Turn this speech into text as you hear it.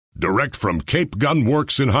direct from Cape Gun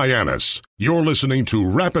Works in Hyannis. You're listening to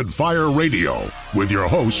Rapid Fire Radio with your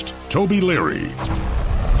host, Toby Leary.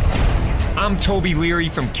 I'm Toby Leary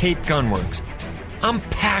from Cape Gun Works. I'm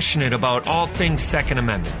passionate about all things Second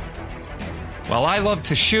Amendment. While I love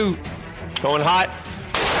to shoot, going hot.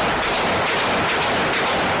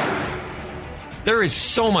 There is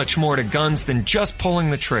so much more to guns than just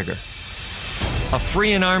pulling the trigger. A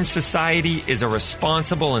free and armed society is a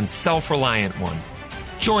responsible and self-reliant one.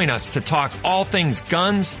 Join us to talk all things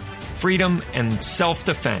guns, freedom, and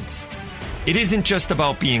self-defense. It isn't just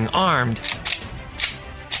about being armed.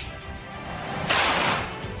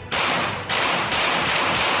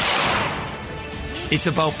 It's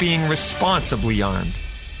about being responsibly armed.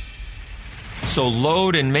 So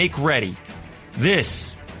load and make ready.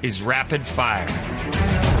 This is Rapid Fire.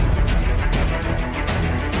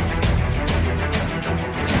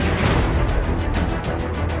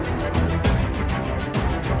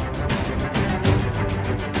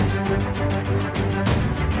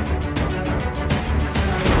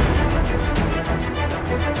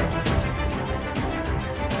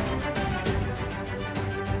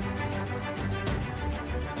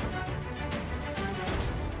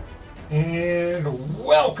 And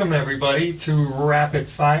welcome everybody to Rapid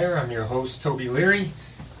Fire. I'm your host, Toby Leary.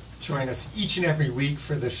 Join us each and every week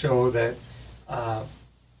for the show that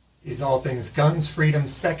is all things guns, freedom,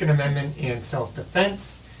 Second Amendment, and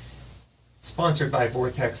self-defense. Sponsored by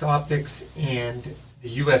Vortex Optics and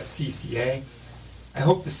the USCCA. I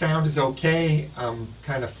hope the sound is okay. I'm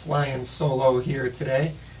kind of flying solo here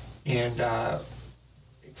today and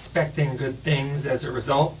expecting good things as a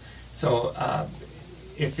result. So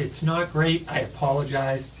if it's not great, I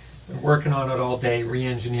apologize. Been working on it all day,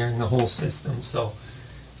 re-engineering the whole system. So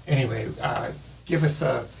anyway, give us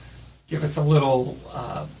a little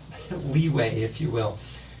leeway, if you will.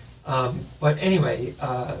 But anyway,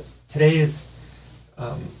 today is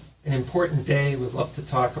an important day. We'd love to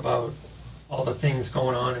talk about all the things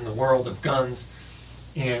going on in the world of guns.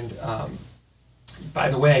 And by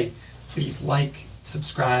the way, please like,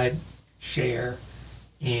 subscribe, share,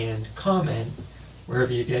 and comment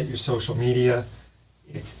wherever you get your social media.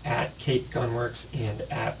 It's at Cape Gunworks and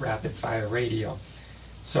at Rapid Fire Radio.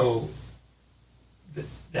 So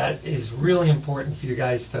that is really important for you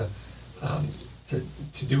guys to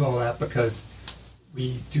do all that, because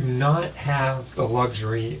we do not have the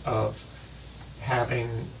luxury of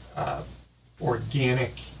having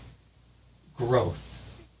organic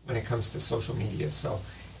growth when it comes to social media. So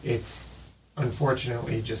it's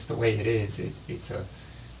unfortunately just the way it is. It's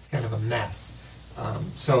kind of a mess.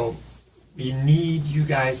 So we need you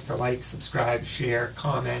guys to like, subscribe, share,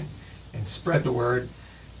 comment, and spread the word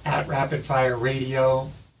at Rapid Fire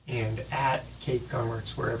Radio and at Cape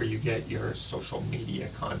Gunworks, wherever you get your social media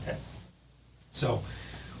content. So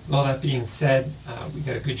with all that being said, we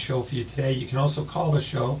got a good show for you today. You can also call the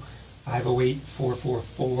show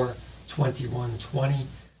 508-444-2120.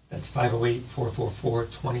 That's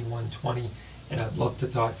 508-444-2120. And I'd love to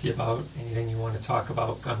talk to you about anything you want to talk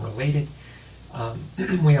about gun-related.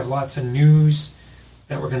 We have lots of news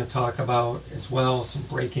that we're going to talk about as well, some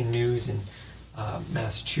breaking news in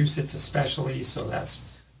Massachusetts especially, so that's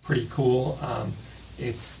pretty cool.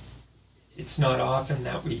 It's not often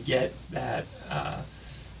that we get that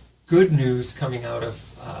good news coming out of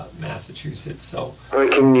Massachusetts. So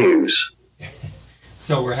breaking news.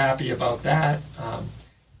 So we're happy about that.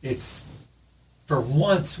 It's for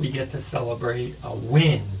once we get to celebrate a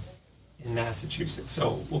win in Massachusetts.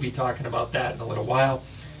 So we'll be talking about that in a little while.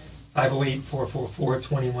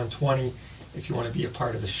 508-444-2120 if you want to be a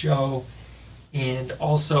part of the show. And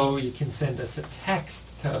also you can send us a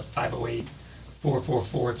text to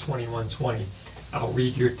 508-444-2120. I'll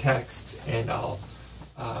read your text and I'll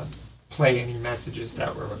play any messages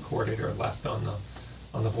that were recorded or left on the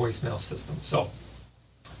voicemail system. So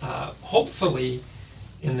hopefully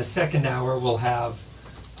in the second hour we'll have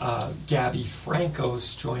Gabby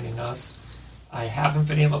Francos joining us. I haven't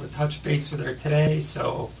been able to touch base with her today,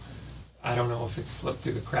 so I don't know if it slipped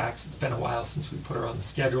through the cracks. It's been a while since we put her on the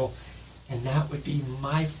schedule, and that would be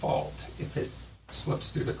my fault if it slips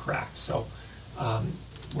through the cracks. So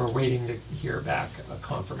we're waiting to hear back a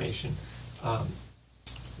confirmation.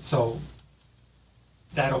 So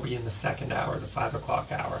that'll be in the second hour, the 5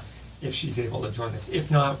 o'clock hour, if she's able to join us. If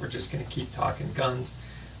not, we're just going to keep talking guns.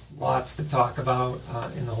 Lots to talk about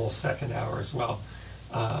in the whole second hour as well.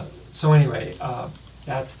 So anyway,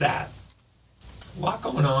 that's that. A lot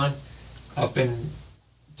going on. I've been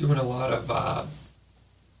doing a lot of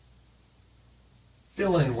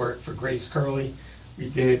fill-in work for Grace Curley. We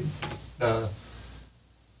did the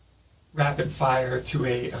rapid fire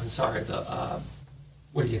the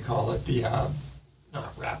what do you call it? The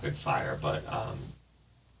not rapid fire, but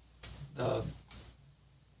the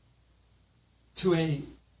 2A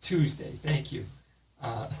Tuesday. Thank you.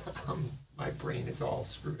 My brain is all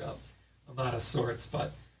screwed up. I'm out of sorts,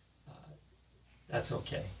 but that's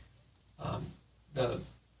okay. The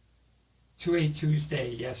 2A Tuesday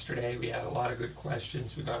yesterday, we had a lot of good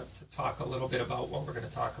questions. We got to talk a little bit about what we're going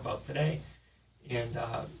to talk about today. And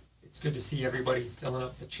it's good to see everybody filling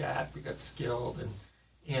up the chat. We got Skilled and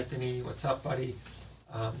Anthony. What's up, buddy?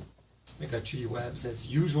 We got G Webs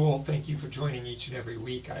as usual. Thank you for joining each and every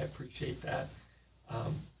week. I appreciate that.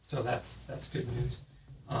 So that's good news.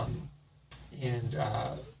 And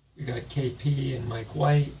we got KP and Mike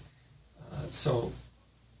White. So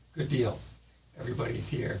good deal. Everybody's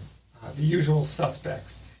here. The usual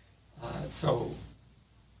suspects. So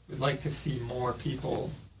we'd like to see more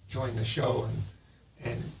people join the show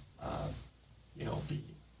and be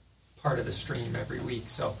part of the stream every week.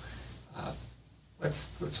 So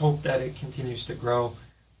let's hope that it continues to grow.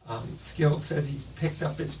 Skilled says he's picked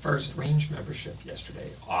up his first range membership yesterday.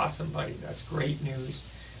 Awesome, buddy. That's great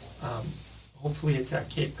news. Hopefully it's at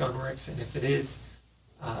Cape Gunworks, and if it is,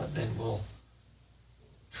 then we'll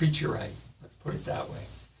treat you right. Let's put it that way.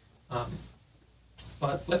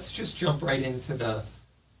 But let's just jump right into the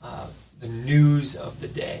news of the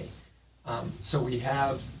day. So we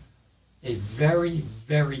have a very,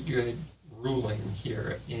 very good ruling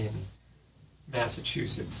here in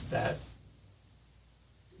Massachusetts that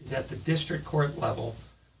is at the district court level.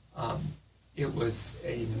 It was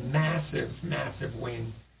a massive, massive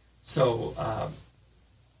win. So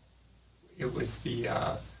it was the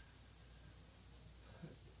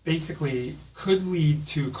basically could lead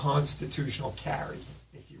to constitutional carry,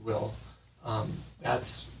 if you will.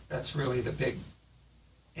 That's really the big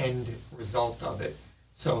end result of it.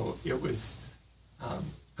 So it was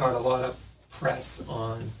got a lot of press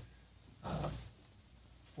on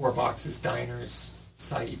Four Boxes Diner's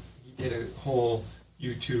site. He did a whole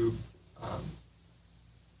YouTube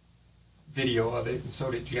video of it, and so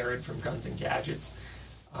did Jared from Guns and Gadgets.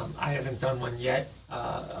 I haven't done one yet.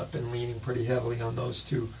 I've been leaning pretty heavily on those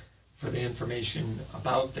two for the information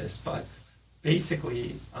about this, but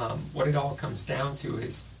basically what it all comes down to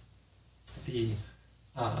is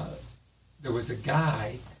there was a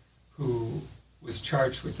guy who was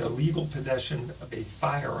charged with illegal possession of a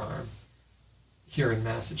firearm here in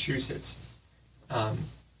Massachusetts.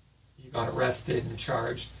 He got arrested and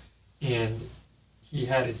charged, and he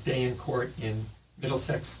had his day in court in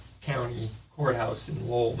Middlesex County Courthouse in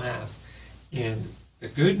Lowell, Mass. And the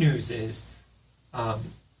good news is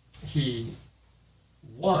he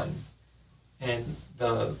won, and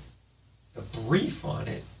the brief on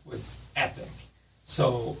it was epic.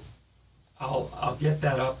 So I'll get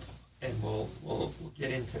that up, and we'll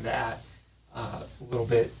get into that a little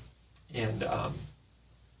bit. And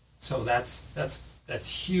so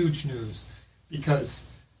that's huge news, because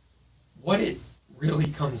what it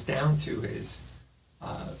really comes down to is,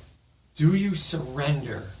 do you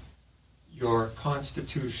surrender your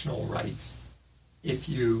constitutional rights if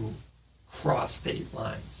you cross state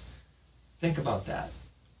lines? Think about that.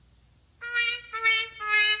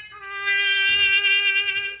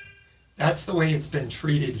 That's the way it's been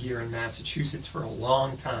treated here in Massachusetts for a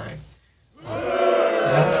long time.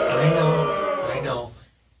 Yeah, I know.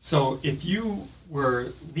 So if you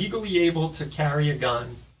were legally able to carry a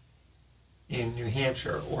gun in New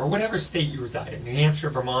Hampshire, or whatever state you reside in, New Hampshire,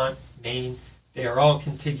 Vermont, Maine, they are all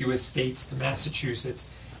contiguous states to Massachusetts,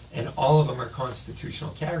 and all of them are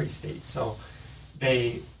constitutional carry states. So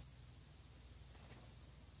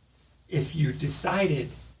if you decided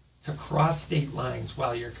to cross state lines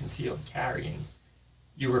while you're concealed carrying,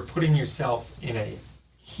 you were putting yourself in a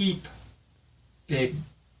big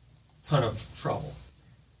ton of trouble.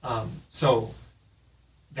 So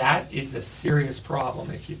that is a serious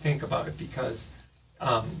problem if you think about it, because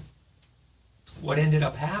what ended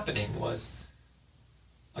up happening was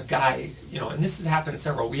a guy, and this has happened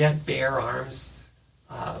several. We had Bear Arms.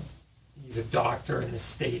 He's a doctor in the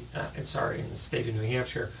state, in the state of New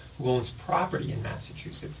Hampshire, who owns property in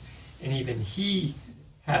Massachusetts, and even he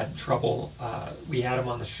had trouble. We had him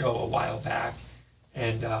on the show a while back,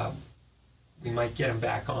 and we might get him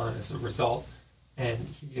back on as a result. And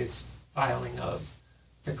he is filing a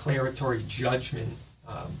declaratory judgment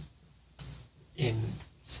in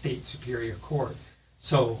state superior court.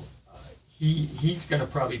 So he's going to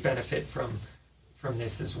probably benefit from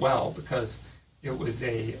this as well, because it was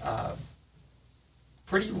a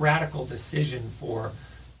pretty radical decision for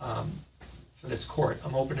this court.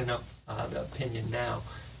 I'm opening up the opinion now,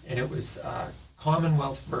 and it was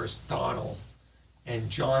Commonwealth versus Donald, and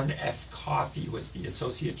John F. Coffey was the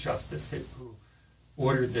Associate Justice who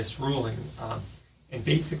ordered this ruling, and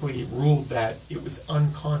basically ruled that it was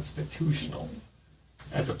unconstitutional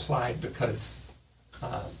as applied because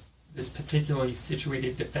this particularly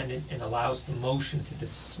situated defendant and allows the motion to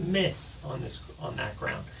dismiss on that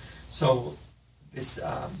ground. So this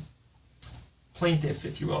plaintiff,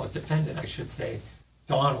 if you will, a defendant, I should say,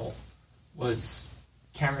 Donald, was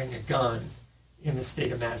carrying a gun in the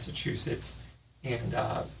state of Massachusetts, and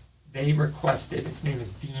they requested, his name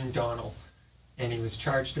is Dean Donald, and he was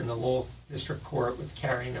charged in the Lowell District Court with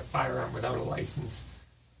carrying a firearm without a license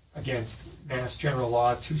against Mass General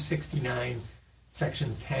Law 269,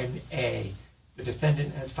 Section 10A. The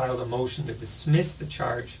defendant has filed a motion to dismiss the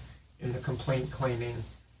charge in the complaint, claiming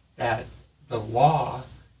that the law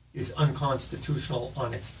is unconstitutional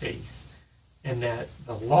on its face, and that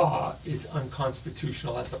the law is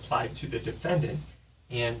unconstitutional as applied to the defendant,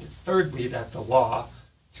 and thirdly, that the law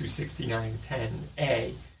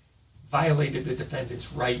 269.10a violated the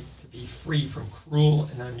defendant's right to be free from cruel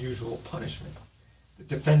and unusual punishment. The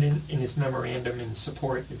defendant, in his memorandum in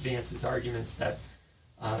support, advances arguments that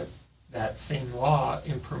that same law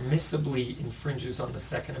impermissibly infringes on the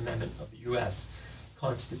Second Amendment of the U.S.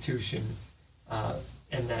 Constitution,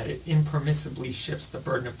 and that it impermissibly shifts the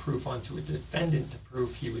burden of proof onto a defendant to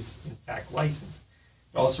prove he was in fact licensed.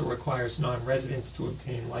 It also requires non-residents to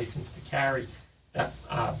obtain license to carry. That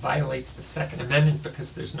violates the Second Amendment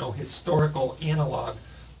because there's no historical analog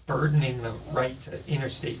burdening the right to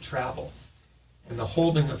interstate travel. And the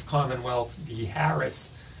holding of Commonwealth v.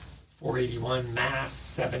 Harris, 481 Mass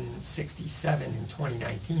 767 in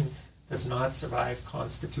 2019, does not survive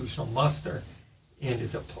constitutional muster and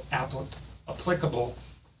is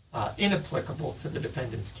inapplicable to the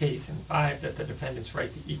defendant's case. And 5, that the defendant's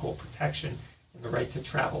right to equal protection and the right to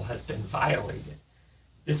travel has been violated.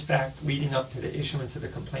 This fact leading up to the issuance of the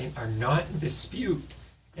complaint are not in dispute,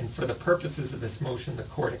 and for the purposes of this motion, the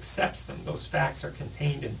court accepts them. Those facts are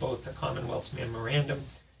contained in both the Commonwealth's memorandum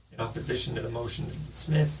in opposition to the motion to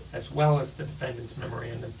dismiss, as well as the defendant's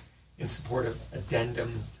memorandum in support of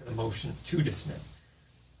addendum to the motion to dismiss.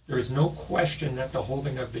 There is no question that the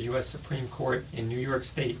holding of the U.S. Supreme Court in New York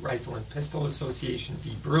State Rifle and Pistol Association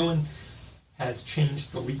v. Bruin has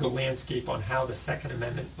changed the legal landscape on how the Second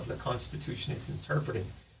Amendment of the Constitution is interpreted,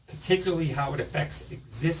 particularly how it affects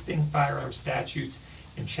existing firearm statutes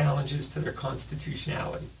and challenges to their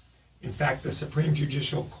constitutionality. In fact, the Supreme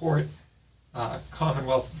Judicial Court,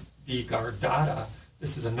 Commonwealth v. Gardata,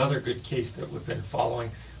 this is another good case that we've been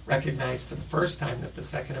following, recognized for the first time that the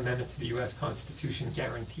Second Amendment to the U.S. Constitution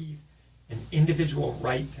guarantees an individual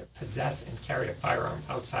right to possess and carry a firearm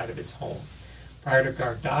outside of his home. Prior to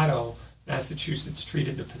Gardata, Massachusetts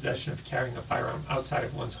treated the possession of carrying a firearm outside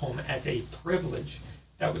of one's home as a privilege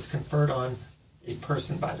that was conferred on a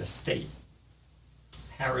person by the state.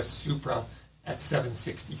 Harris Supra at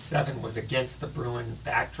 767 was against the Bruin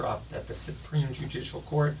backdrop that the Supreme Judicial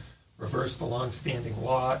Court reversed the long-standing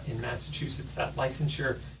law in Massachusetts that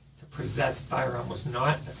licensure to possess firearm was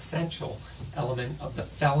not an essential element of the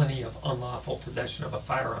felony of unlawful possession of a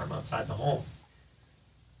firearm outside the home.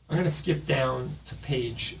 I'm going to skip down to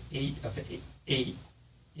page 8 of 8,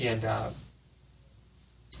 and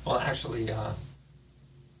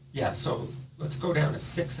so let's go down to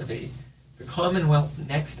 6 of 8. The Commonwealth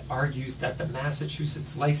next argues that the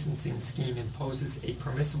Massachusetts licensing scheme imposes a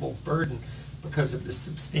permissible burden because of the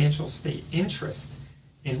substantial state interest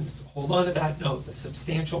in, hold on to that note, the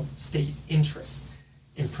substantial state interest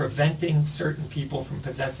in preventing certain people from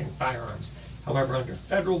possessing firearms. However, under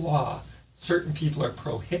federal law, certain people are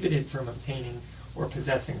prohibited from obtaining or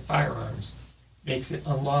possessing firearms, makes it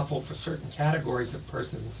unlawful for certain categories of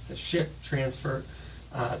persons to ship, transfer,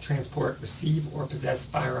 transport, receive, or possess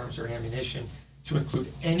firearms or ammunition, to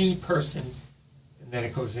include any person, and then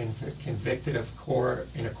it goes into convicted of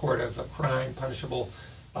in a court of a crime punishable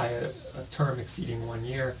by a term exceeding 1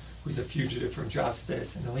 year, who's a fugitive from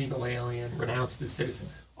justice, an illegal alien, renounced as citizen,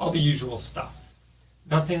 all the usual stuff.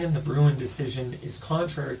 Nothing in the Bruin decision is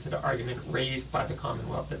contrary to the argument raised by the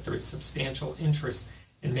Commonwealth that there is substantial interest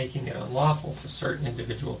in making it unlawful for certain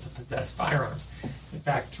individuals to possess firearms. In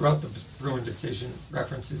fact, throughout the Bruin decision,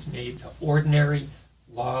 reference is made to ordinary,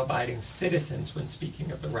 law-abiding citizens when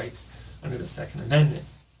speaking of the rights under the Second Amendment.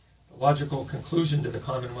 The logical conclusion to the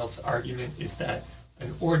Commonwealth's argument is that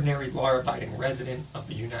an ordinary, law-abiding resident of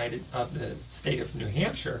the state of New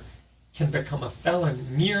Hampshire can become a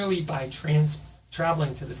felon merely by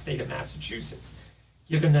traveling to the state of Massachusetts,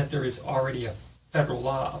 given that there is already a federal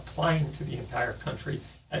law applying to the entire country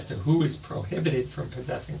as to who is prohibited from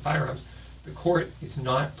possessing firearms. The court is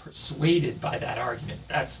not persuaded by that argument.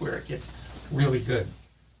 That's where it gets really good.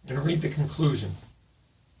 I'm going to read the conclusion.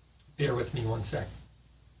 Bear with me one sec.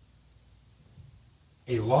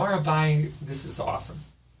 This is awesome.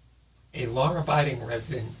 A law-abiding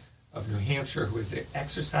resident of New Hampshire who is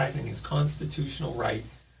exercising his constitutional right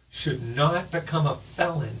should not become a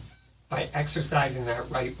felon by exercising that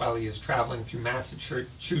right while he is traveling through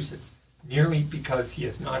Massachusetts, merely because he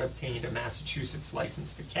has not obtained a Massachusetts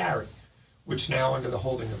license to carry, which now, under the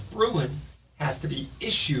holding of Bruin, has to be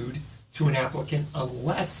issued to an applicant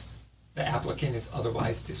unless the applicant is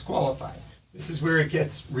otherwise disqualified. This is where it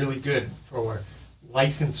gets really good for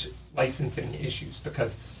licensing issues,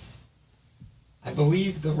 because I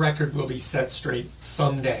believe the record will be set straight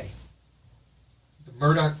someday. The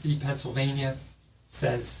Murdoch v. Pennsylvania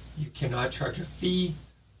says you cannot charge a fee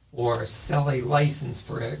or sell a license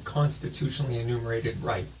for a constitutionally enumerated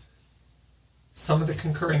right. Some of the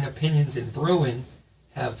concurring opinions in Bruin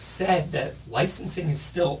have said that licensing is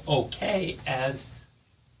still okay as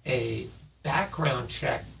a background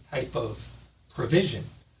check type of provision,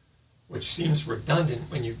 which seems redundant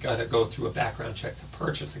when you've got to go through a background check to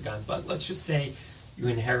purchase a gun. But let's just say you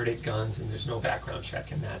inherited guns and there's no background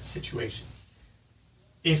check in that situation.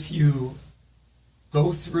 If you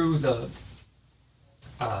go through the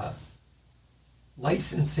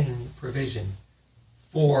licensing provision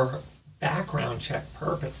for background check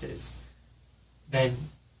purposes, then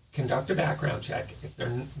conduct a background check. If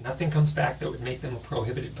nothing comes back that would make them a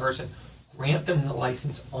prohibited person, grant them the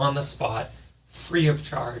license on the spot, free of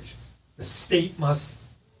charge. The state must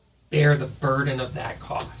bear the burden of that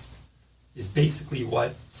cost, is basically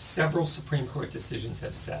what several Supreme Court decisions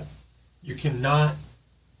have said. You cannot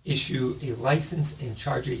issue a license and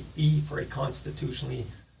charge a fee for a constitutionally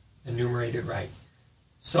enumerated right.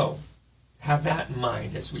 So have that in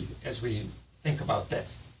mind as we think about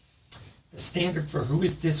this. The standard for who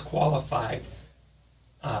is disqualified,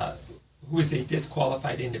 who is a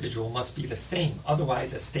disqualified individual must be the same.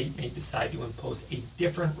 Otherwise, a state may decide to impose a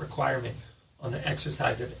different requirement on the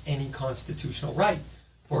exercise of any constitutional right.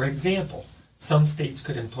 For example, some states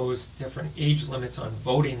could impose different age limits on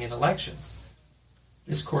voting in elections.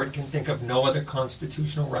 This court can think of no other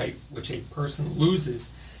constitutional right which a person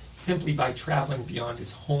loses simply by traveling beyond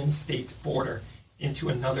his home state's border into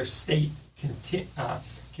another state,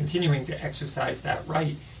 continuing to exercise that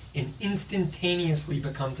right, and instantaneously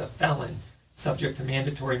becomes a felon subject to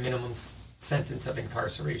mandatory minimum sentence of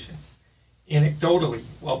incarceration. Anecdotally,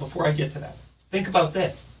 well, before I get to that, think about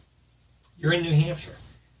this. You're in New Hampshire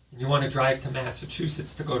and you want to drive to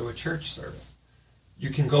Massachusetts to go to a church service. You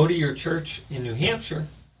can go to your church in New Hampshire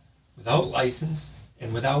without license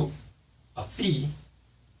and without a fee,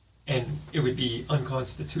 and it would be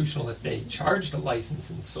unconstitutional if they charged a license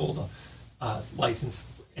and sold a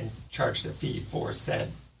license and charged a fee for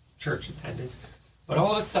said church attendance. But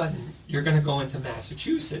all of a sudden, you're going to go into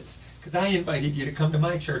Massachusetts because I invited you to come to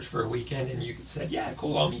my church for a weekend, and you said, yeah,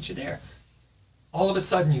 cool, I'll meet you there. All of a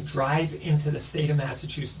sudden, you drive into the state of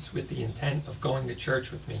Massachusetts with the intent of going to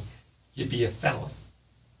church with me. You'd be a felon.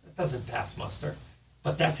 That doesn't pass muster.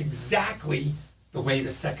 But that's exactly the way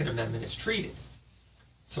the Second Amendment is treated.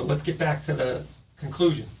 So let's get back to the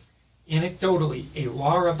conclusion. Anecdotally, a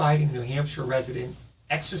law-abiding New Hampshire resident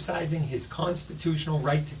exercising his constitutional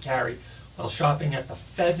right to carry while shopping at the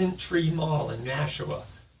Pheasant Tree Mall in Nashua,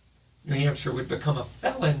 New Hampshire, would become a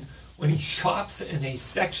felon when he shops in a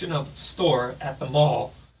section of store at the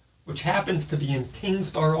mall, which happens to be in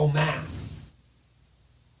Tingsboro, Mass.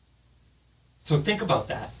 So think about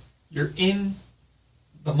that. You're in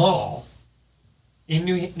the mall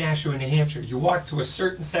in Nashua, New Hampshire. You walk to a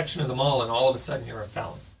certain section of the mall and all of a sudden you're a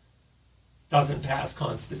felon. Doesn't pass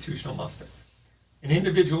constitutional muster. An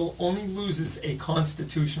individual only loses a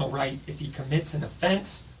constitutional right if he commits an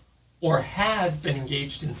offense or has been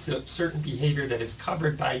engaged in certain behavior that is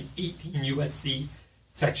covered by 18 U.S.C.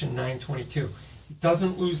 Section 922. He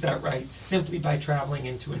doesn't lose that right simply by traveling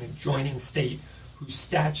into an adjoining state whose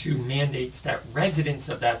statute mandates that residents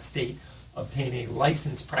of that state obtain a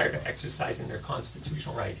license prior to exercising their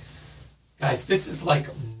constitutional right. Guys, this is like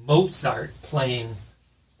Mozart playing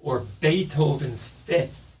or Beethoven's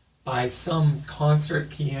Fifth by some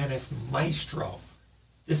concert pianist maestro.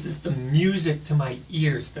 This is the music to my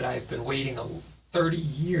ears that I've been waiting 30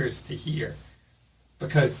 years to hear.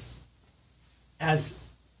 Because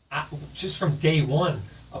just from day one,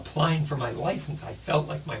 applying for my license, I felt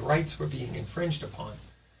like my rights were being infringed upon.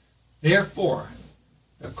 Therefore,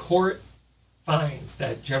 the court finds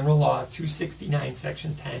that General Law 269,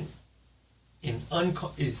 Section 10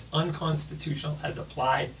 is unconstitutional as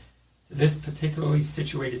applied to this particularly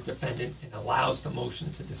situated defendant and allows the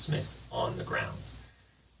motion to dismiss on the grounds.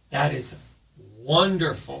 That is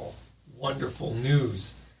wonderful, wonderful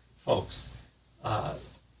news, folks.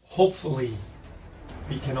 Hopefully,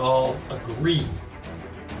 we can all agree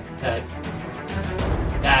that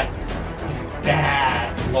that is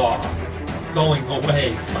bad law going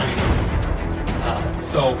away finally.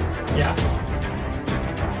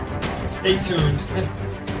 Stay tuned.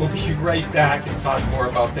 We'll be right back and talk more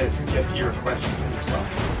about this and get to your questions as well.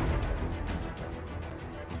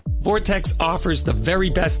 Vortex offers the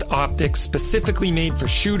very best optics specifically made for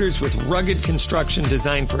shooters with rugged construction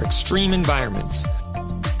designed for extreme environments.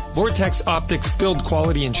 Vortex Optics build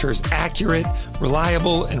quality ensures accurate,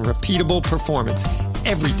 reliable, and repeatable performance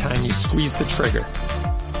every time you squeeze the trigger.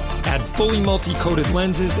 Add fully multi-coated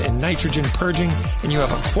lenses and nitrogen purging, and you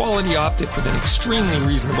have a quality optic with an extremely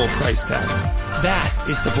reasonable price tag. That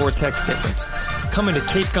is the Vortex difference. Come into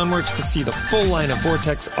Cape Gunworks to see the full line of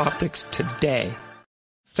Vortex optics today.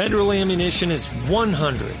 Federal Ammunition is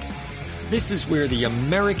 100. This is where the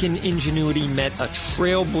American ingenuity met a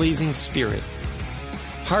trailblazing spirit.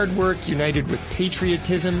 Hard work united with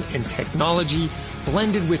patriotism and technology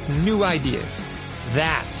blended with new ideas.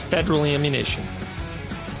 That's Federal Ammunition.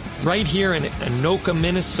 Right here in Anoka,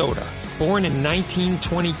 Minnesota, born in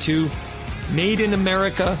 1922, made in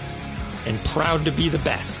America, and proud to be the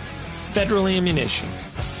best. Federal Ammunition,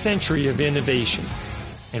 a century of innovation,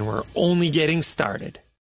 and we're only getting started.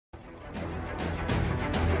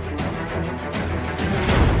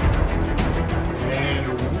 And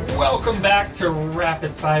welcome back to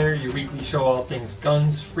Rapid Fire, your weekly show all things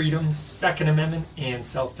guns, freedom, Second Amendment, and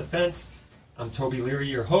self-defense. I'm Toby Leary,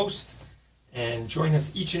 your host. And join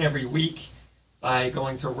us each and every week by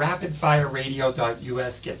going to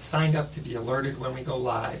rapidfireradio.us. Get signed up to be alerted when we go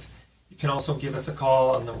live. You can also give us a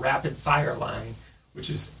call on the Rapid Fire line, which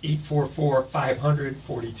is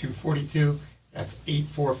 844-500-4242. That's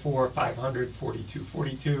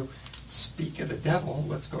 844-500-4242. Speak of the devil,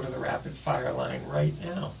 let's go to the Rapid Fire line right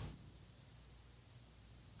now.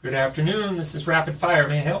 Good afternoon, this is Rapid Fire.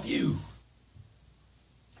 May I help you?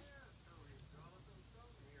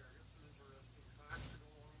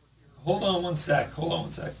 Hold on one sec.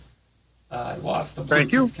 I lost the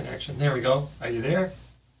Bluetooth connection. There we go. Are you there?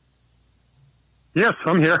 Yes,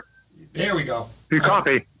 I'm here. There we go. You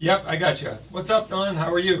copy? Yep, I got you. What's up, Don?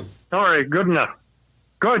 How are you? All right, good enough.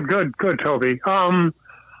 Good, Toby. I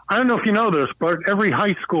don't know if you know this, but every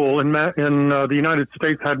high school in the United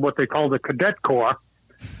States had what they call the Cadet Corps.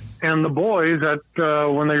 And the boys,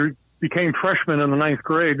 when they became freshmen in the 9th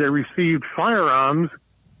grade, they received firearms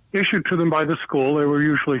issued to them by the school. They were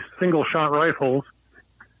usually single-shot rifles.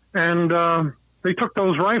 And they took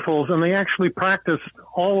those rifles and they actually practiced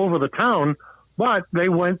all over the town, but they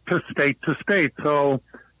went to state. So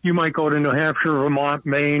you might go to New Hampshire, Vermont,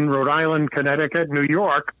 Maine, Rhode Island, Connecticut, New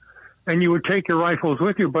York, and you would take your rifles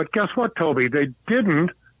with you. But guess what, Toby? They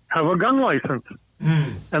didn't have a gun license.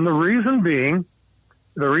 And the reason being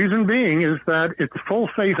is that it's full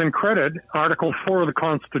faith and credit, Article 4 of the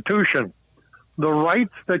Constitution. The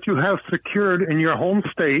rights that you have secured in your home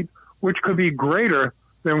state, which could be greater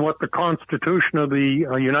than what the Constitution of the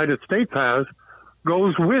United States has,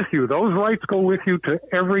 goes with you. Those rights go with you to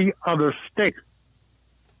every other state.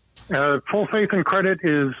 Full faith and credit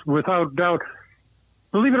is without doubt.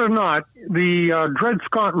 Believe it or not, the Dred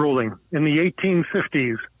Scott ruling in the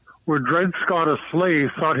 1850s, where Dred Scott, a slave,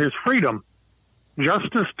 sought his freedom,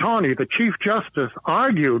 Justice Taney, the Chief Justice,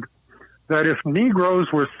 argued that if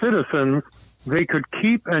Negroes were citizens, they could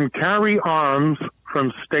keep and carry arms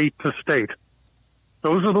from state to state.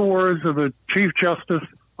 Those are the words of the Chief Justice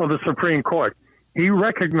of the Supreme Court. He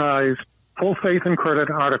recognized full faith and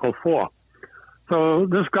credit, Article 4. So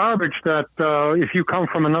this garbage that if you come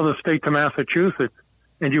from another state to Massachusetts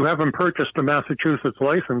and you haven't purchased a Massachusetts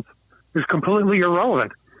license is completely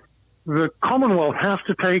irrelevant. The Commonwealth has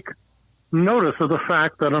to take notice of the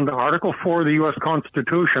fact that under Article 4 of the U.S.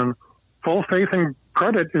 Constitution, full faith and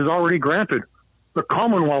credit is already granted. The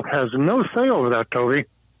Commonwealth has no say over that, Toby.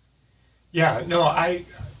 Yeah, no, I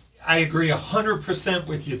agree 100%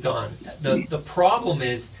 with you, Don. The problem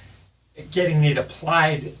is getting it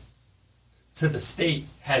applied to the state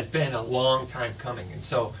has been a long time coming. And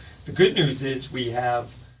so the good news is we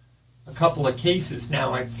have a couple of cases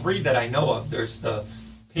now, and 3 that I know of. There's the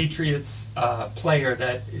Patriots player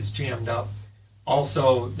that is jammed up.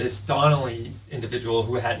 Also, this Donnelly individual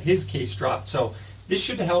who had his case dropped. So this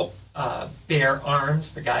should help Bear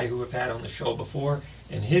Arms, the guy who we've had on the show before,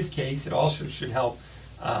 in his case. It also should help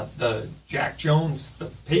the Jack Jones, the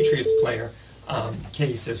Patriots player,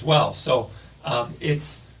 case as well. So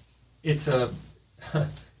it's a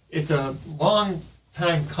long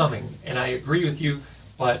time coming, and I agree with you,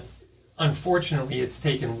 but unfortunately it's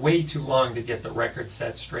taken way too long to get the record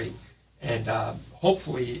set straight. and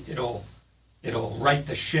hopefully it'll right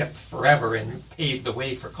the ship forever and pave the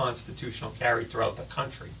way for constitutional carry throughout the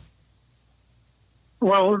country.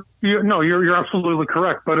 Well, you're absolutely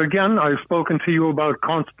correct. But again, I've spoken to you about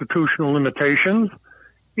constitutional limitations.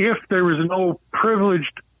 If there is no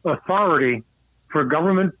privileged authority for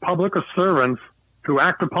government public servants to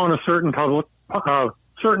act upon a certain topic,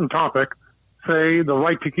 say the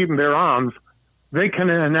right to keep and bear arms, they can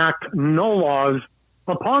enact no laws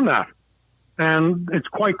upon that. And it's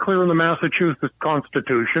quite clear in the Massachusetts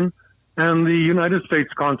Constitution and the United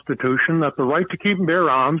States Constitution that the right to keep and bear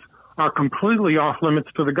arms are completely off limits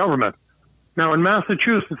to the government. Now, in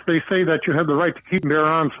Massachusetts, they say that you have the right to keep and bear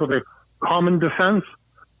arms for the common defense.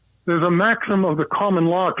 There's a maxim of the common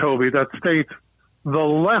law, Toby, that states the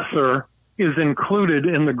lesser is included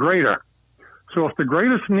in the greater. So if the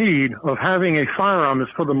greatest need of having a firearm is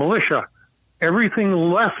for the militia, everything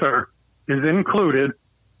lesser is included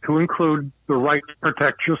to include the right to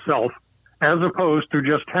protect yourself, as opposed to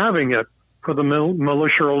just having it for the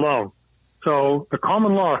militia alone. So the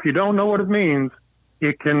common law, if you don't know what it means,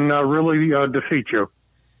 it can really defeat you.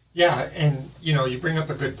 Yeah, and you bring up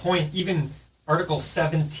a good point. Even Article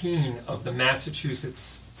 17 of the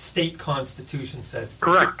Massachusetts State Constitution says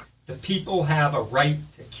correct. The people have a right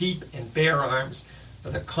to keep and bear arms for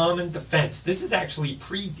the common defense. This is actually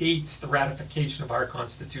predates the ratification of our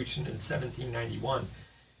Constitution in 1791.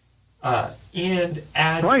 And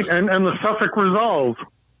as right, and the Suffolk Resolve.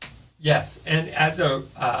 Yes, and as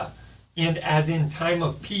in time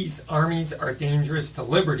of peace, armies are dangerous to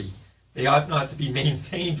liberty. They ought not to be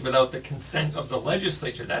maintained without the consent of the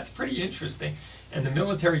legislature. That's pretty interesting. And the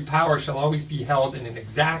military power shall always be held in an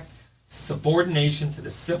exact subordination to the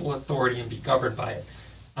civil authority and be governed by it.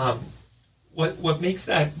 What makes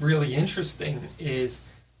that really interesting is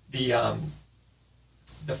the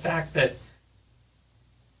fact that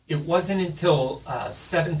it wasn't until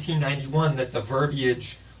 1791 that the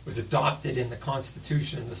verbiage was adopted in the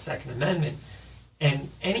Constitution and the Second Amendment, and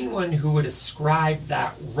anyone who would ascribe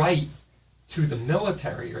that right to the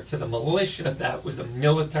military or to the militia that was a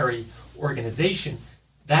military organization,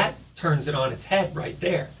 that turns it on its head right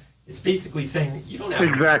there. It's basically saying you don't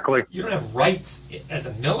have rights as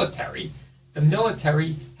a military. The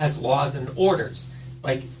military has laws and orders.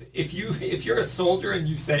 Like if you're a soldier and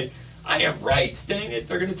you say, I have rights, dang it,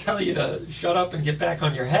 they're going to tell you to shut up and get back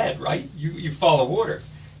on your head, right? You follow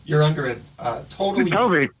orders. You're under a totally...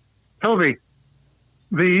 Toby,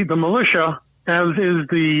 the militia, as is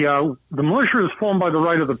the militia is formed by the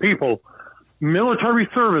right of the people. Military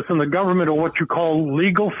service and the government are what you call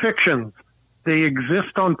legal fictions. They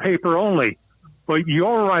exist on paper only. But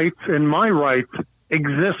your rights and my rights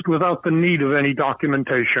exist without the need of any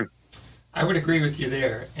documentation. I would agree with you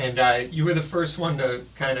there. And you were the first one to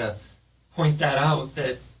kind of point that out,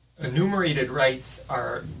 that enumerated rights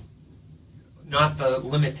are not the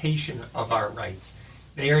limitation of our rights.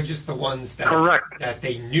 They are just the ones that, correct, that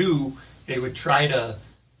they knew they would try to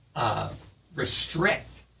restrict.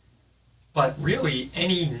 But really,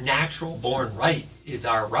 any natural-born right is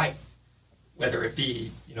our right, whether it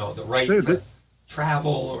be, the right to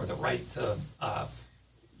travel or the right to,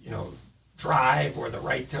 drive or the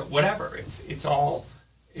right to whatever. It's all.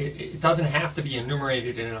 It doesn't have to be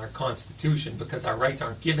enumerated in our Constitution because our rights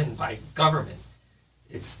aren't given by government.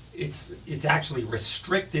 It's actually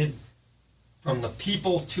restricted from the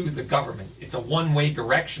people to the government. It's a one-way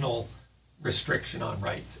directional restriction on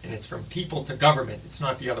rights, and it's from people to government. It's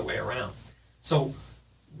not the other way around. So,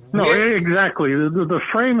 no, exactly. The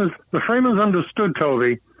frame is understood,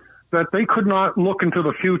 Toby, that they could not look into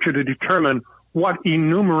the future to determine what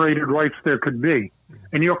enumerated rights there could be.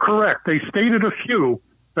 And you're correct. They stated a few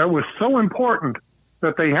that were so important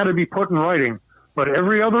that they had to be put in writing. But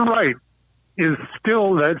every other right is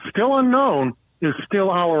still unknown, is still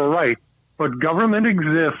our right. But government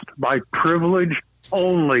exists by privilege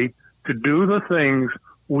only to do the things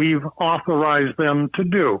we've authorized them to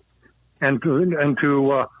do. And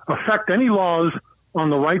to affect any laws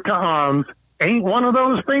on the right to arms ain't one of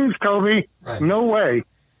those things, Toby. Right. No way.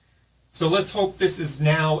 So let's hope this is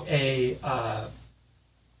now a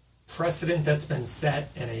precedent that's been set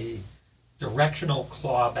and a directional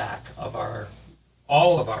clawback of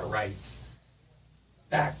all of our rights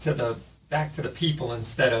back to the people,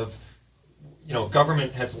 instead of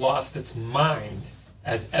government has lost its mind,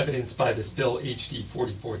 as evidenced by this bill HD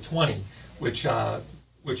 4420,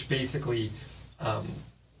 which basically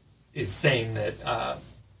is saying that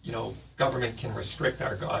government can restrict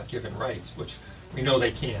our God-given rights, which we know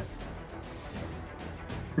they can.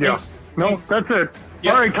 Yeah. No, that's it.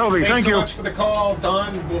 Yep. All right, Toby, Thanks thank so you. much for the call,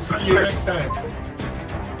 Don. We'll see you next time.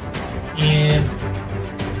 And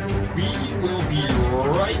we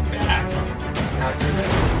after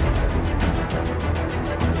this.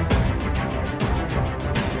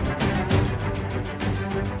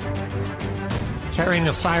 Carrying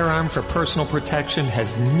a firearm for personal protection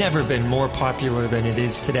has never been more popular than it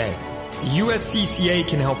is today. The USCCA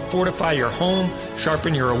can help fortify your home,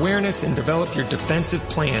 sharpen your awareness, and develop your defensive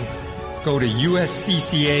plan. Go to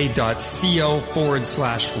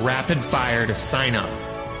uscca.co/rapid-fire to sign up.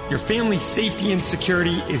 Your family's safety and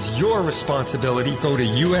security is your responsibility. Go to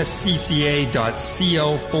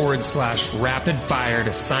uscca.co/rapid-fire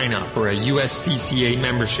to sign up for a USCCA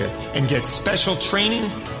membership and get special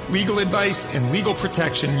training, legal advice, and legal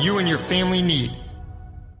protection you and your family need.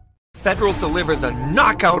 Federal delivers a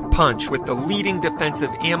knockout punch with the leading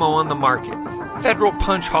defensive ammo on the market. Federal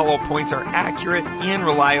Punch hollow points are accurate and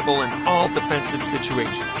reliable in all defensive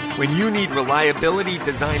situations. When you need reliability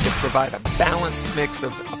designed to provide a balanced mix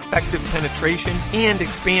of effective penetration and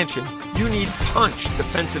expansion, you need Punch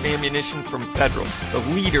defensive ammunition from Federal, the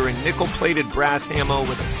leader in nickel-plated brass ammo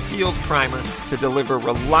with a sealed primer to deliver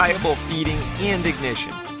reliable feeding and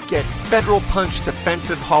ignition. Get Federal Punch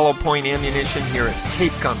defensive hollow point ammunition here at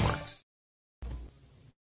Cape Gunworks.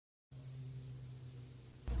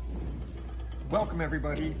 Welcome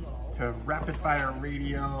everybody to Rapid Fire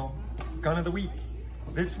Radio Gun of the Week.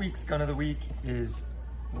 This week's Gun of the Week is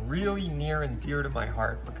really near and dear to my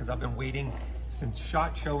heart because I've been waiting since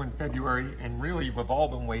SHOT Show in February, and really we've all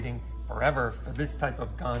been waiting forever for this type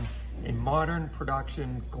of gun, a modern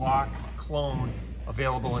production Glock clone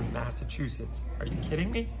available in Massachusetts. Are you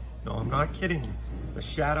kidding me? No, I'm not kidding you. The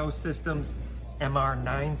Shadow Systems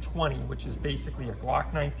MR920, which is basically a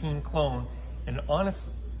Glock 19 clone, and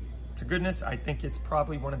honestly, to goodness, I think it's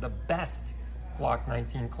probably one of the best Glock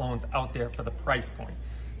 19 clones out there for the price point.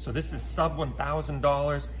 So this is sub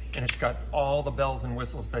 $1,000, and it's got all the bells and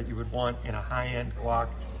whistles that you would want in a high-end Glock.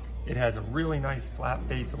 It has a really nice flat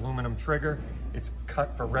base aluminum trigger. It's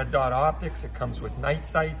cut for red dot optics. It comes with night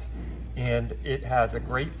sights, and it has a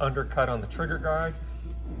great undercut on the trigger guard.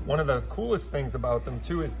 One of the coolest things about them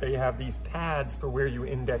too is they have these pads for where you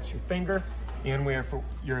index your finger and where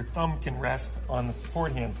your thumb can rest on the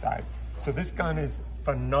support hand side. So this gun is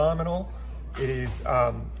phenomenal. It is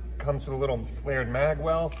comes with a little flared mag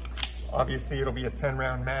well. Obviously it'll be a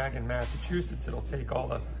 10-round mag in Massachusetts. It'll take all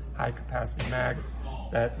the high capacity mags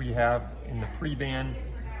that we have in the pre-ban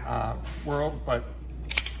world, but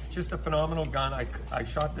just a phenomenal gun. I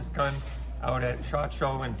shot this gun out at SHOT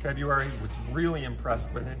Show in February, was really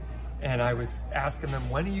impressed with it, and I was asking them,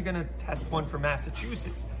 when are you gonna test one for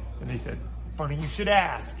Massachusetts? And they said, funny you should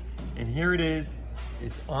ask. And here it is.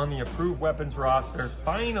 It's on the approved weapons roster.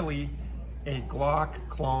 Finally, a Glock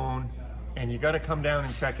clone, and you got to come down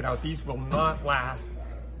and check it out. These will not last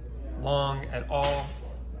long at all.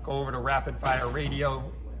 Go over to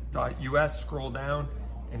rapidfireradio.us, scroll down,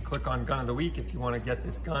 and click on Gun of the Week if you want to get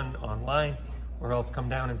this gun online, or else come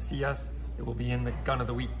down and see us. It will be in the Gun of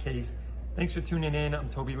the Week case. Thanks for tuning in. I'm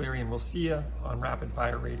Toby Leary, and we'll see you on Rapid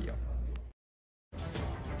Fire Radio.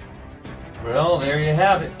 Well, there you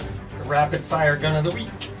have it, the Rapid Fire Gun of the Week.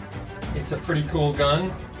 It's a pretty cool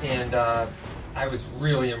gun, and I was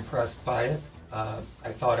really impressed by it. I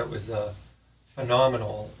thought it was a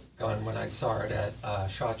phenomenal gun when I saw it at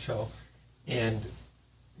SHOT Show, and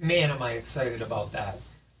man, am I excited about that.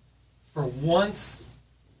 For once,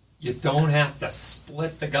 you don't have to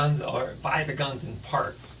split the guns or buy the guns in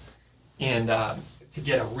parts, and to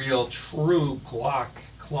get a real, true Glock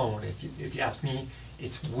clone. If you ask me,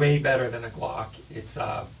 it's way better than a Glock. It's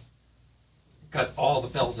got all the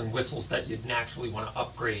bells and whistles that you'd naturally want to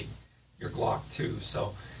upgrade your Glock to.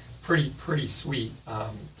 So pretty sweet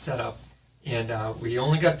setup. And we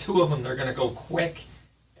only got 2 of them. They're going to go quick,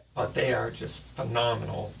 but they are just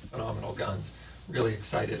phenomenal guns. Really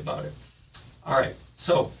excited about it. All right,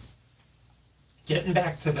 so getting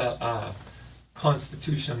back to the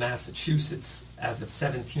Constitution of Massachusetts as of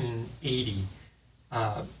 1780,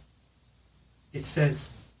 it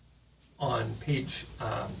says on page,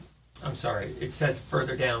 it says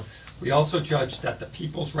further down, we also judge that the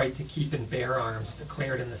people's right to keep and bear arms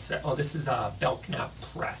declared in the, this is Belknap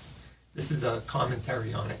Press. This is a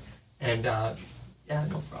commentary on it. And, yeah,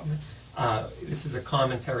 no problem. This is a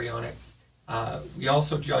commentary on it. We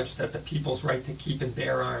also judge that the people's right to keep and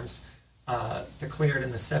bear arms declared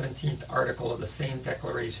in the 17th article of the same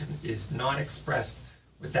declaration is not expressed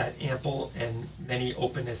with that ample and many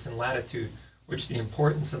openness and latitude which the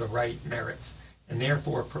importance of the right merits, and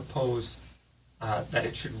therefore propose that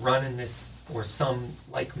it should run in this or some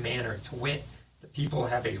like manner, to wit, the people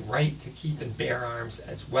have a right to keep and bear arms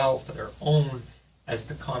as well for their own as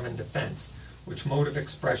the common defense, which mode of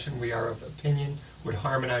expression we are of opinion would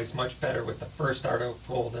harmonize much better with the first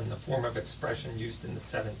article than the form of expression used in the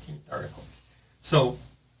 17th article. So,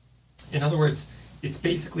 in other words, it's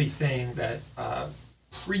basically saying that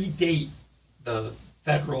predate the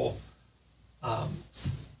federal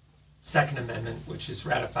Second Amendment, which is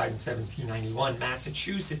ratified in 1791.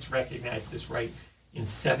 Massachusetts recognized this right in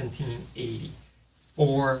 1780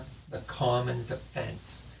 for the common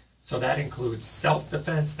defense. So that includes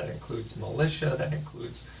self-defense, that includes militia, that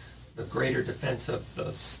includes the greater defense of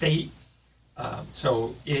the state.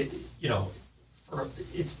 So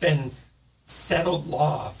it's been settled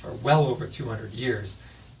law for well over 200 years,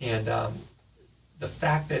 and the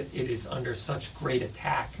fact that it is under such great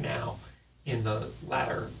attack now in the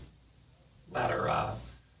latter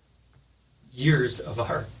years of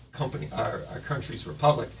our country's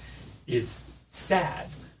republic is sad.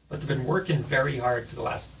 But they've been working very hard for the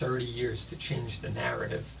last 30 years to change the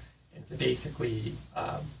narrative and to basically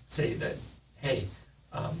say that, hey,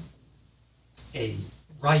 a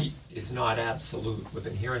right is not absolute. We've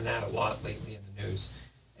been hearing that a lot lately in the news,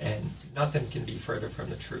 and nothing can be further from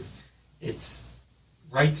the truth. It's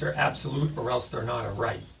rights are absolute, or else they're not a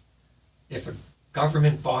right. If a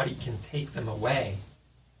government body can take them away,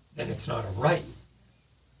 then it's not a right.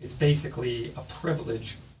 It's basically a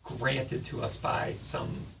privilege granted to us by some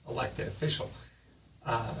elected official.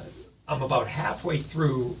 I'm about halfway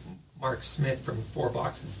through Mark Smith from Four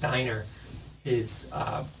Boxes Diner, his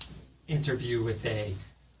interview with a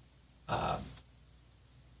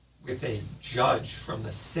judge from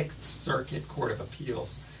the Sixth Circuit Court of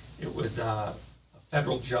Appeals. It was a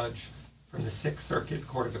federal judge from the Sixth Circuit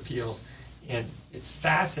Court of Appeals, and it's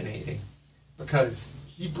fascinating because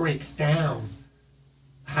he breaks down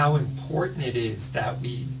how important it is that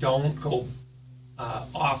we don't go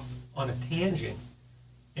off on a tangent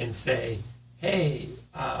and say, hey,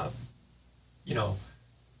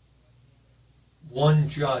 one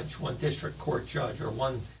judge, one district court judge, or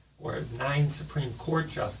 9 Supreme Court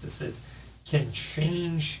justices can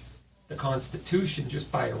change the Constitution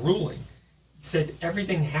just by a ruling. He said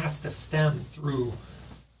everything has to stem through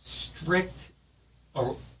strict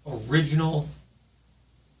or original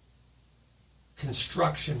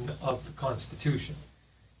construction of the Constitution.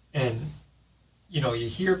 And, you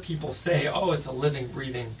hear people say, oh, it's a living,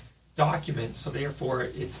 breathing document, so therefore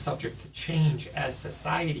it's subject to change as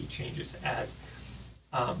society changes, as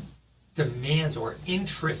demands or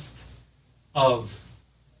interest of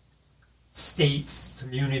states,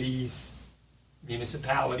 communities,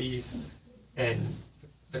 municipalities, and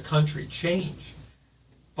the country change.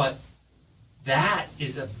 But that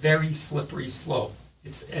is a very slippery slope.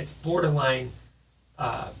 It's borderline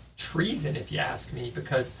treason, if you ask me,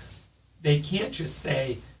 because they can't just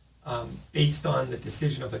say, based on the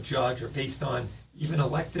decision of a judge or based on even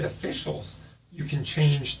elected officials, you can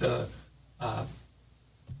change the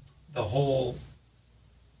whole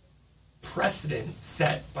precedent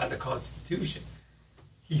set by the Constitution.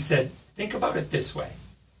 He said, think about it this way.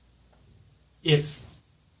 If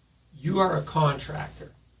you are a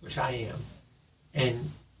contractor, which I am,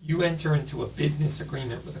 and you enter into a business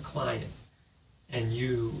agreement with a client, and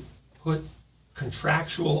you put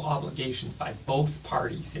contractual obligations by both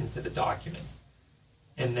parties into the document,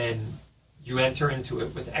 and then you enter into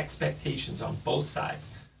it with expectations on both sides.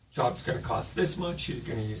 Job's going to cost this much, you're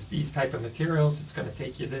going to use these type of materials, it's going to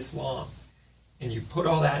take you this long. And you put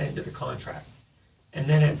all that into the contract. And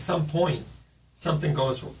then at some point, something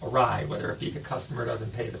goes awry, whether it be the customer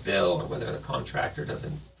doesn't pay the bill or whether the contractor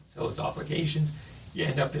doesn't fulfill his obligations, you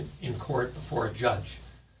end up in court before a judge.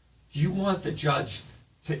 Do you want the judge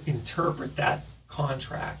to interpret that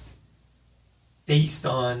contract based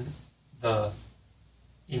on the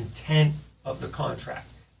intent of the contract,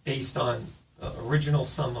 based on the original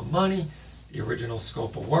sum of money, the original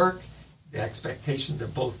scope of work, the expectations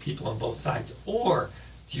of both people on both sides? Or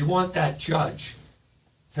do you want that judge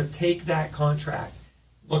to take that contract,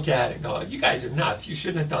 look at it and go, you guys are nuts, you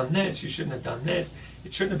shouldn't have done this, you shouldn't have done this,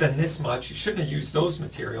 it shouldn't have been this much, you shouldn't have used those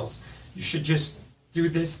materials, you should just do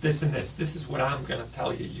this, this, and this. This is what I'm going to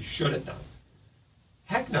tell you you should have done.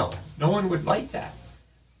 Heck no. No one would like that.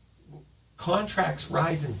 Contracts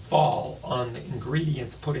rise and fall on the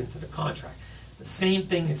ingredients put into the contract. The same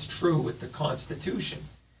thing is true with the Constitution.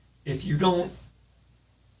 If you don't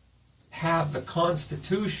have the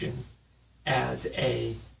Constitution as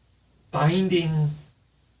a binding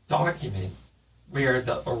document where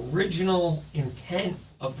the original intent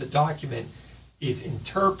of the document is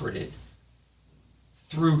interpreted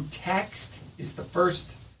through text, is the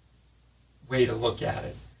first way to look at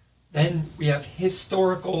it. Then we have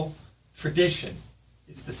historical tradition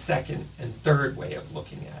is the second and third way of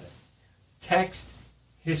looking at it. text,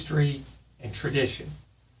 history, and tradition.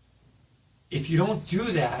 If you don't do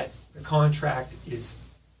that, the contract is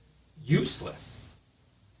useless.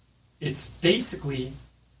 It's basically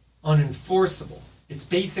unenforceable. It's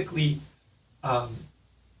basically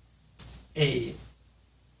a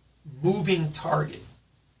moving target,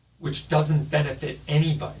 which doesn't benefit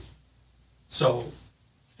anybody. So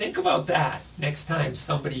think about that next time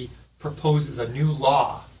somebody proposes a new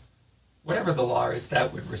law, whatever the law is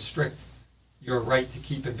that would restrict your right to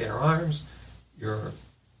keep and bear arms, your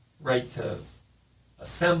right to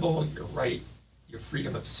assemble, your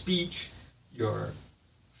freedom of speech, your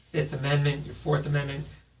Fifth Amendment, your Fourth Amendment,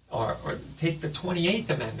 or take the 28th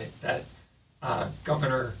Amendment that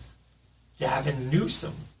Governor Gavin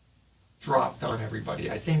Newsom dropped on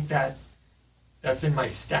everybody. I think that's in my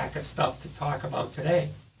stack of stuff to talk about today.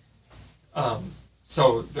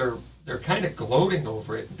 So they're kind of gloating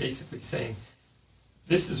over it and basically saying,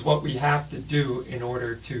 this is what we have to do in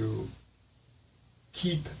order to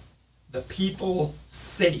keep the people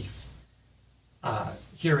safe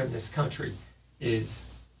here in this country, is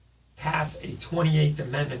pass a 28th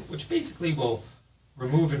Amendment, which basically will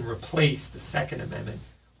remove and replace the Second Amendment.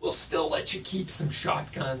 We'll still let you keep some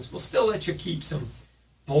shotguns. We'll still let you keep some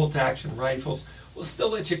bolt-action rifles. We'll still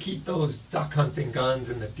let you keep those duck hunting guns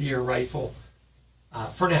and the deer rifle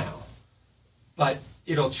for now. But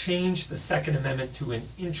it'll change the Second Amendment to an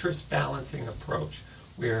interest-balancing approach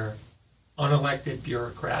where unelected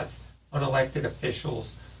bureaucrats, unelected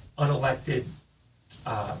officials, unelected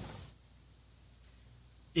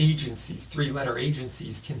agencies, three-letter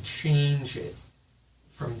agencies, can change it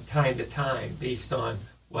from time to time based on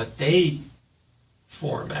what they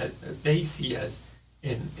form as they see as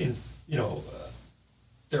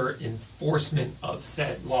their enforcement of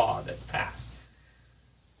said law that's passed.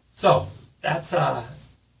 So that's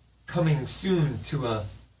coming soon to a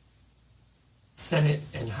Senate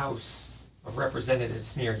and House of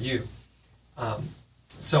Representatives near you.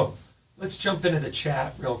 So let's jump into the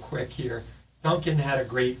chat real quick here. Duncan had a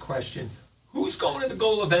great question. Who's going to the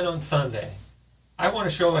goal event on Sunday? I want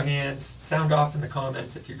a show of hands. Sound off in the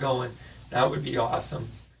comments if you're going. That would be awesome.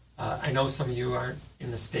 I know some of you aren't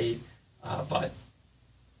in the state, but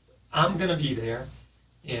I'm going to be there,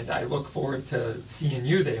 and I look forward to seeing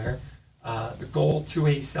you there. The Goal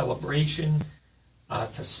 2A celebration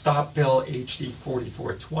to stop Bill HD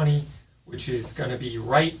 4420, which is going to be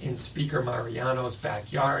right in Speaker Mariano's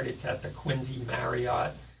backyard. It's at the Quincy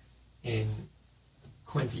Marriott in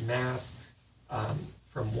Quincy, Mass.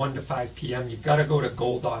 From 1 to 5 p.m. You got to go to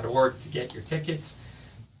goal.org to get your tickets.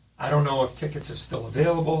 I don't know if tickets are still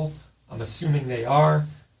available. I'm assuming they are.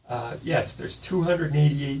 Yes, there's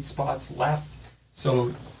 288 spots left.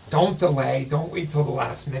 So don't delay. Don't wait till the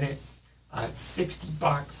last minute. It's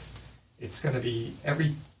 $60. It's going to be,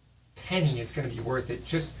 every penny is going to be worth it.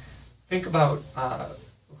 Just think about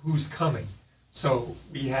who's coming. So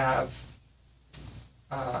we have,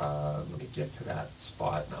 let me get to that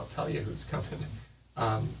spot and I'll tell you who's coming.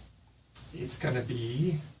 It's going to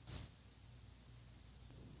be,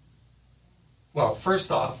 well,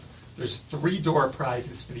 first off, there's 3 door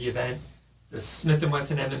prizes for the event. The Smith &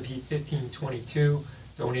 Wesson M&P 1522,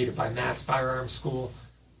 donated by Mass Firearms School.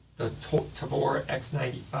 The Tavor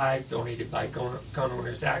X95, donated by Gun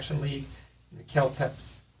Owners Action League. And the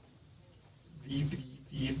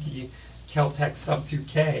Keltec Sub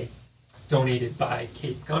 2K, donated by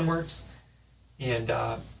Cape Gunworks. And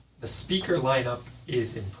the speaker lineup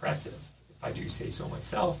is impressive, if I do say so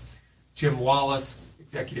myself. Jim Wallace,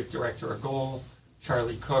 Executive Director of Goal.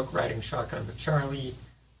 Charlie Cook, Riding Shotgun with Charlie.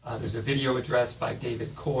 There's a video address by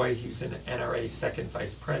David Coy, who's an NRA Second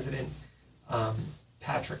Vice President.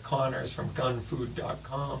 Patrick Connors from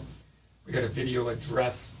gunfood.com. We got a video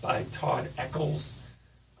address by Todd Eccles.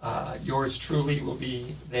 Yours truly will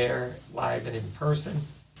be there live and in person.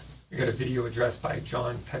 We got a video address by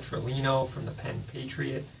John Petrolino from the Penn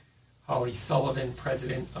Patriot. Holly Sullivan,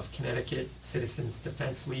 President of Connecticut Citizens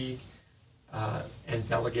Defense League and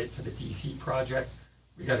delegate for the DC Project.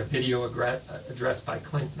 We got a video address by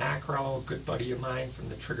Clint Macro, a good buddy of mine from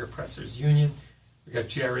the Trigger Pressers Union. We got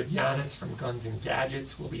Jared Yanis from Guns and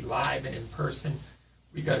Gadgets, will be live and in person.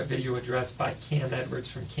 We got a video address by Cam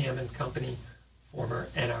Edwards from Cam & Company, former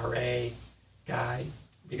NRA guy.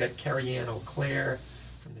 We got Carrie Ann O'Clair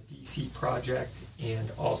from the DC Project,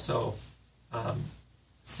 and also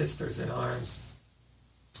Sisters in Arms.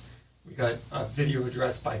 We got a video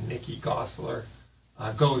address by Nikki Gozer,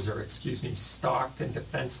 Stockton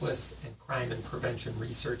Defenseless and Crime and Prevention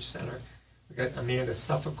Research Center. We got Amanda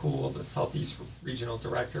Suffolcool, the Southeast Regional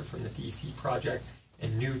Director from the DC Project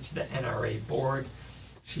and new to the NRA board.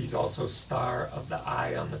 She's also star of the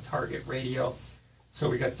Eye on the Target Radio. So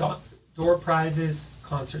we got door prizes,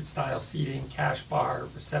 concert-style seating, cash bar,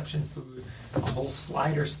 reception food, a whole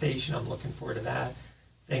slider station. I'm looking forward to that.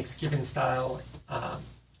 Thanksgiving style.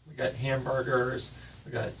 We got hamburgers.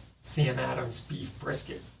 We got Sam Adams beef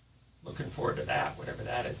brisket. Looking forward to that, whatever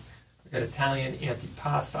that is. We got Italian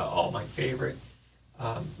antipasta, all my favorite.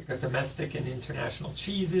 We got domestic and international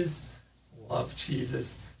cheeses. Love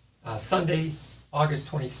cheeses. Sunday,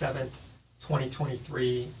 August 27th,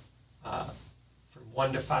 2023, from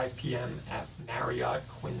 1 to 5 p.m. at Marriott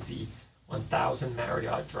Quincy, 1000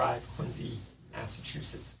 Marriott Drive, Quincy,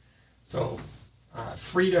 Massachusetts. So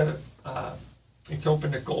free to, it's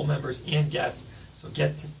open to Goal members and guests. So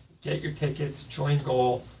get your tickets, join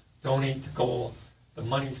Goal, donate to Goal. The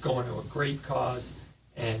money's going to a great cause,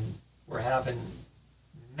 and we're having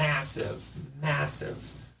massive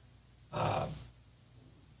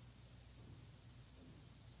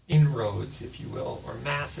inroads, if you will, or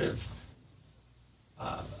massive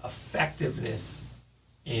effectiveness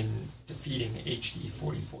in defeating HD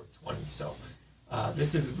 4420. So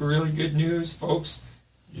this is really good news, folks.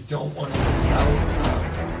 You don't want to miss out.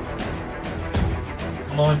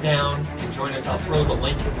 Come on down and join us. I'll throw the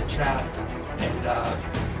link in the chat, and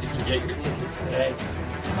you can get your tickets today.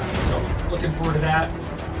 So looking forward to that.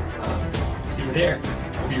 See you there.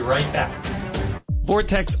 We'll be right back.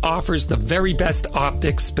 Vortex offers the very best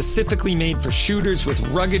optics specifically made for shooters with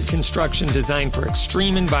rugged construction designed for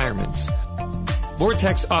extreme environments.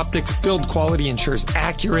 Vortex Optics build quality ensures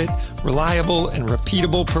accurate, reliable, and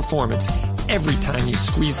repeatable performance every time you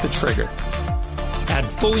squeeze the trigger. Add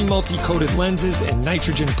fully multi-coated lenses and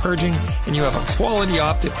nitrogen purging, and you have a quality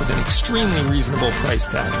optic with an extremely reasonable price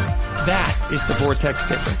tag. That is the Vortex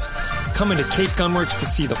difference. Come into Cape Gunworks to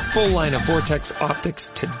see the full line of Vortex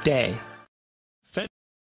optics today.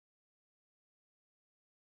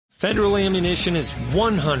 Federal Ammunition is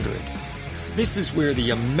 100. This is where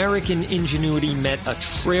the American ingenuity met a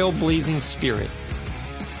trailblazing spirit.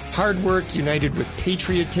 Hard work united with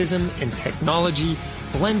patriotism and technology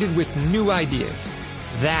blended with new ideas.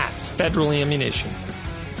 That's Federal Ammunition.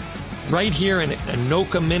 Right here in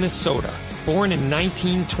Anoka, Minnesota, born in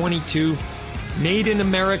 1922, made in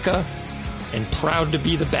America, and proud to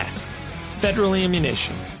be the best. Federal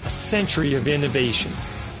Ammunition, a century of innovation.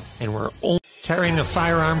 And we're only carrying a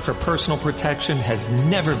firearm for personal protection has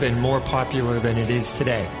never been more popular than it is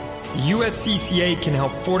today. The USCCA can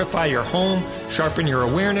help fortify your home, sharpen your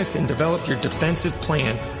awareness, and develop your defensive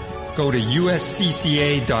plan. Go to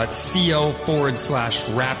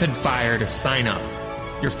uscca.co/rapid fire to sign up.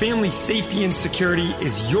 Your family's safety and security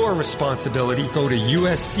is your responsibility. Go to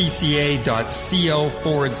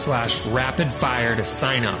uscca.co/rapid fire to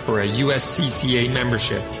sign up for a USCCA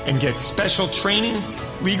membership and get special training,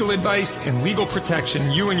 legal advice, and legal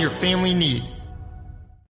protection you and your family need.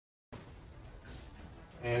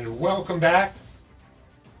 And welcome back.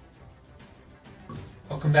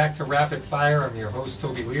 Welcome back to Rapid Fire. I'm your host,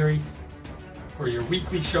 Toby Leary. For your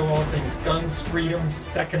weekly show, all things guns, freedom,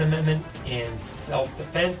 Second Amendment, and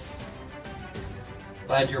self-defense.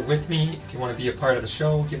 Glad you're with me. If you want to be a part of the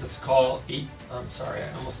show, give us a call. I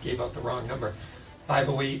almost gave out the wrong number.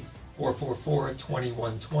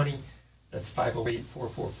 508-444-2120. That's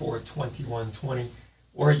 508-444-2120.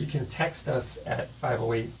 Or you can text us at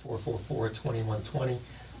 508-444-2120.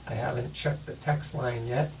 I haven't checked the text line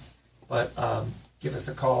yet, but give us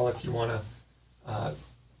a call if you want to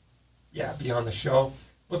be on the show.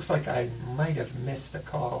 Looks like I might have missed a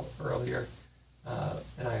call earlier,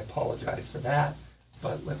 and I apologize for that.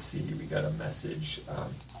 But let's see, we got a message.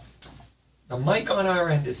 The mic on our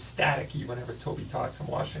end is staticky whenever Toby talks. I'm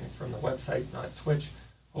watching it from the website, not Twitch.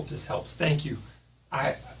 Hope this helps. Thank you.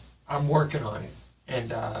 I'm working on it,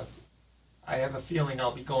 and I have a feeling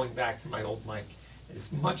I'll be going back to my old mic.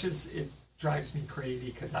 As much as it drives me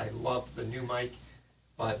crazy because I love the new mic,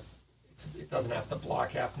 but it doesn't have to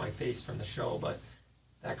block half my face from the show, but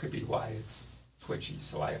that could be why it's twitchy,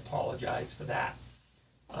 so I apologize for that.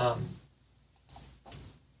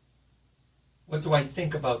 What do I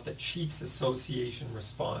think about the Chiefs Association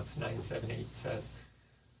response? 978 says,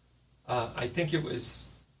 I think it was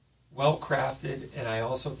well crafted, and I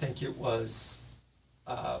also think it was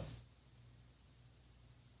a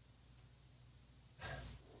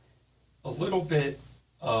little bit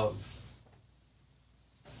of,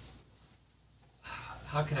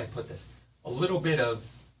 how can I put this? A little bit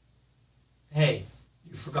of, hey,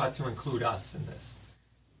 you forgot to include us in this.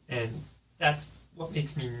 And that's what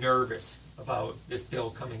makes me nervous about this bill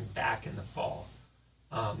coming back in the fall.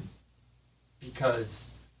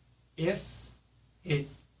 Because if it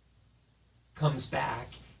comes back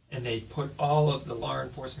and they put all of the law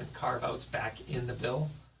enforcement carve-outs back in the bill,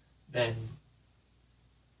 then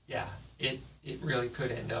yeah, it really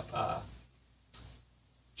could end up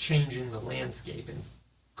changing the landscape and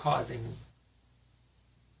causing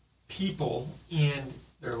people and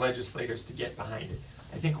their legislators to get behind it.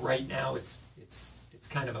 I think right now it's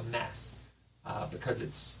kind of a mess because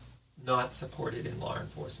it's not supported in law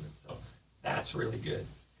enforcement. So that's really good.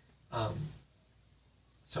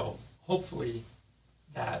 So hopefully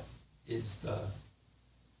that is the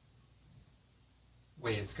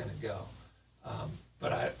way it's going to go.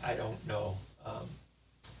 But I don't know.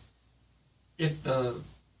 If the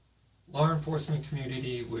law enforcement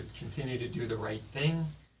community would continue to do the right thing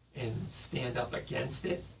and stand up against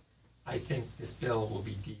it, I think this bill will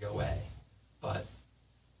be DOA. But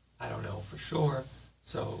I don't know for sure.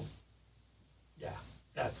 So yeah,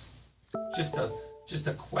 that's just a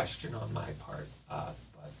question on my part. But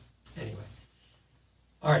anyway.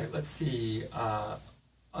 All right, let's see.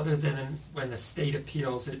 Other than when the state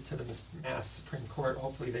appeals it to the Mass Supreme Court,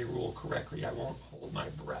 hopefully they rule correctly. I won't hold my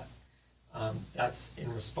breath. That's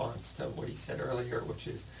in response to what he said earlier, which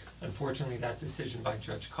is, unfortunately, that decision by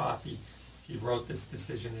Judge Coffey, he wrote this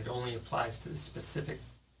decision, it only applies to the specific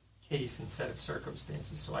case and set of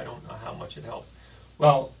circumstances, so I don't know how much it helps.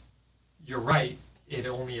 Well, you're right, it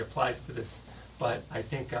only applies to this, but I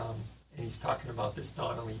think, and he's talking about this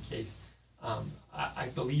Donnelly case, I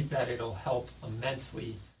believe that it'll help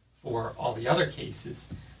immensely for all the other cases.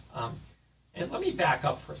 And let me back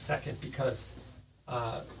up for a second because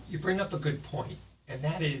you bring up a good point, and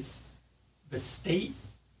that is the state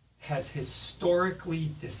has historically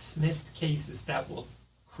dismissed cases that will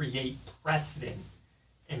create precedent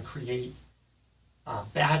and create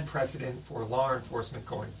bad precedent for law enforcement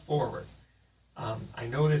going forward. I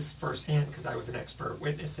know this firsthand because I was an expert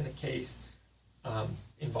witness in a case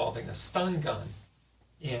involving a stun gun,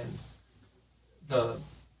 and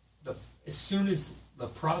as soon as the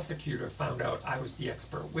prosecutor found out I was the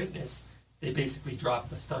expert witness, they basically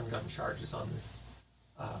dropped the stun gun charges on this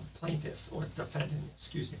plaintiff or defendant,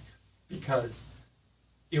 excuse me, because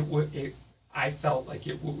I felt like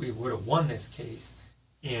we would have won this case,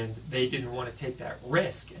 and they didn't want to take that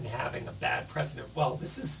risk in having a bad precedent. Well,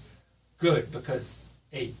 this is good because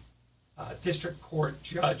a district court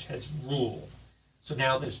judge has ruled. So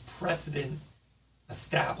now there's precedent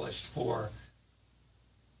established for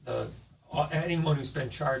anyone who's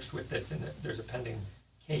been charged with this and there's a pending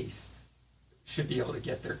case should be able to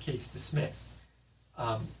get their case dismissed.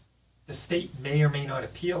 The state may or may not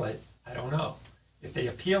appeal it. I don't know. If they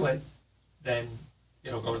appeal it, then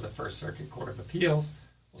it'll go to the First Circuit Court of Appeals.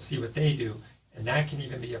 We'll see what they do. And that can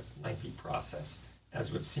even be a lengthy process,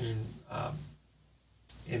 as we've seen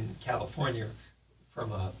in California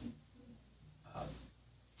from a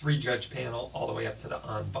 3-judge panel all the way up to the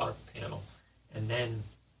en banc panel. And then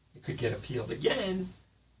it could get appealed again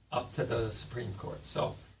up to the Supreme Court.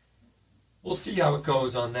 So we'll see how it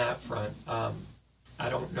goes on that front. I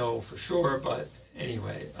don't know for sure, but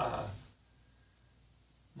anyway,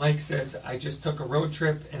 Mike says, I just took a road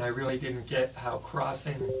trip and I really didn't get how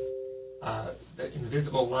crossing the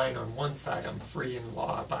invisible line on one side, I'm free and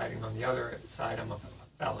law abiding, on the other side, I'm a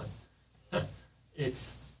felon.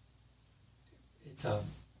 It's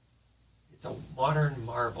a modern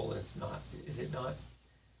marvel, if not, is it not?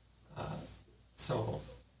 So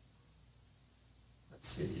let's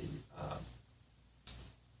see.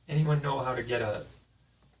 Anyone know how to get a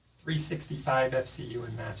 365 FCU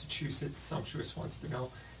in Massachusetts? Sumptuous wants to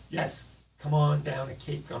know. Yes, come on down to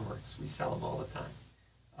Cape Gunworks. We sell them all the time.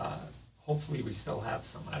 Hopefully we still have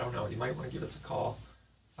some. I don't know. You might want to give us a call.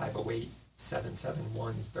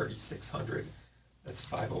 508-771-3600. That's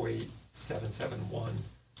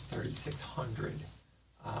 508-771-3600.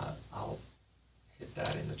 I'll hit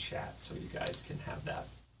that in the chat so you guys can have that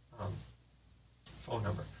phone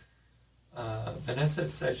number. Vanessa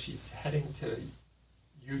says she's heading to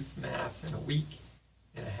Youth Mass in a week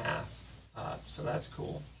and a half, so that's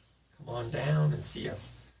cool. Come on down and see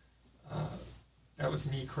us. That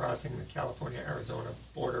was me crossing the California-Arizona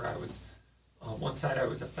border. I was on one side I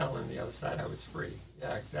was a felon, the other side I was free.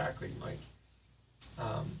 Yeah, exactly, Mike.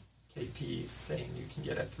 KP's saying you can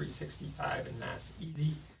get a 365 in Mass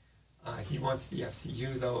easy. He wants the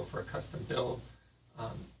FCU though for a custom build.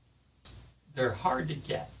 They're hard to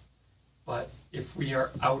get, but if we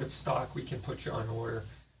are out of stock, we can put you on order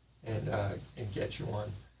and get you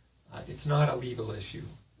one. It's not a legal issue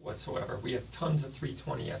whatsoever. We have tons of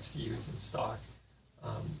 320 FCUs in stock,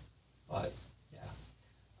 but yeah.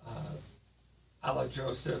 Ala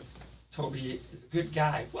Joseph, Toby is a good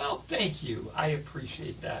guy. Well, thank you. I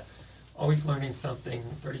appreciate that. always learning something.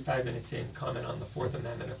 35 minutes in, comment on the Fourth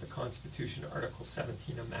Amendment of the Constitution, Article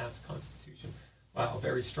 17 of Mass Constitution. Wow,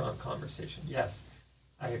 very strong conversation. Yes,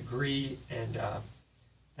 I agree, and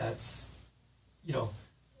that's,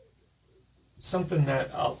 something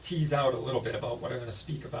that I'll tease out a little bit about what I'm going to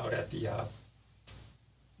speak about at the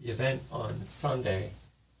event on Sunday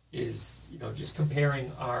is, just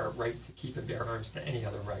comparing our right to keep and bear arms to any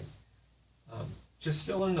other right. Just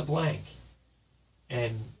fill in the blank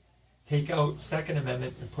and take out Second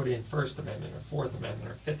Amendment and put in First Amendment or Fourth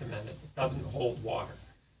Amendment or Fifth Amendment. It doesn't hold water.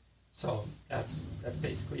 So that's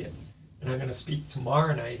basically it. And I'm going to speak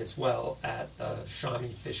tomorrow night as well at the Shawnee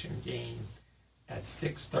Fish and Game at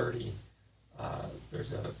 6:30.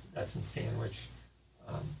 That's in Sandwich.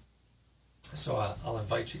 So I'll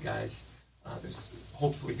invite you guys. There's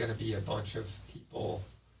hopefully going to be a bunch of people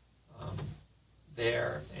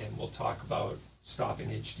there, and we'll talk about stopping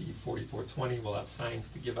HD 4420. We'll have signs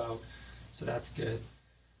to give out, so that's good.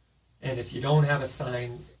 And if you don't have a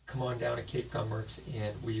sign, come on down to Cape Gunworks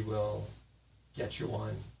and we will get you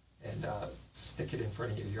one and stick it in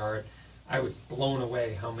front of your yard. I was blown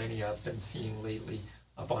away how many I've been seeing lately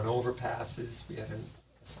up on overpasses. We had a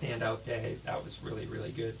standout day. That was really,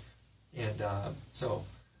 really good. And so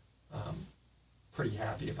pretty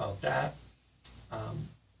happy about that.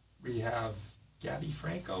 We have Gabby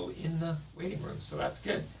Franco in the waiting room, so that's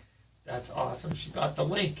good. That's awesome. She got the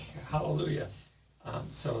link. Hallelujah.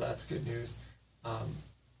 So that's good news.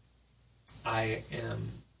 I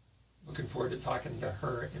am looking forward to talking to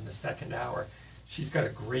her in the second hour. She's got a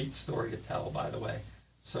great story to tell, by the way,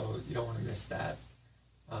 so you don't want to miss that.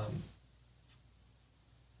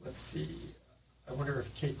 Let's see. I wonder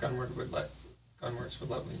if Cape Gunworks would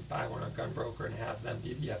let me buy one on Gunbroker and have them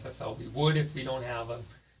be the FFL. We would if we don't have them.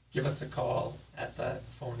 Give us a call at that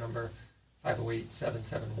phone number,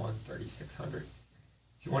 508-771-3600.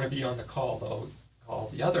 If you want to be on the call, though, call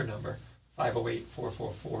the other number,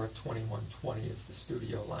 508-444-2120 is the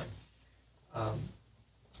studio line.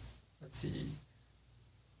 Let's see.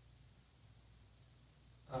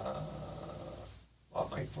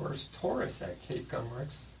 Bought my first Taurus at Cape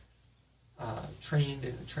Gunworks. Trained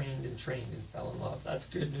and fell in love. That's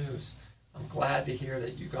good news. I'm glad to hear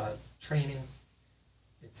that you got training.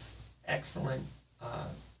 It's excellent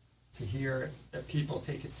to hear that people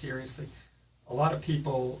take it seriously. A lot of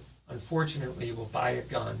people, unfortunately, will buy a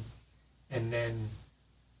gun and then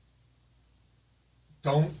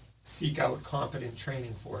don't seek out competent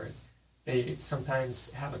training for it. They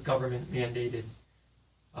sometimes have a government-mandated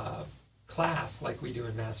class, like we do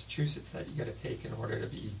in Massachusetts, that you got to take in order to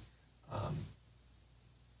be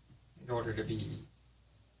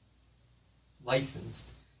licensed.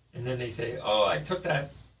 And then they say, oh, I took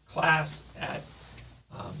that class at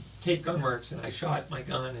Cape Gunworks and I shot my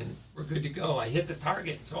gun and we're good to go. I hit the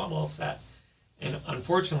target, so I'm all set. And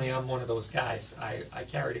unfortunately, I'm one of those guys. I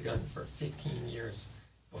carried a gun for 15 years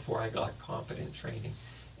before I got competent training.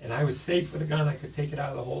 And I was safe with a gun. I could take it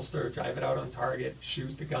out of the holster, drive it out on target,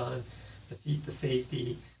 shoot the gun, defeat the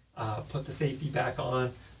safety, put the safety back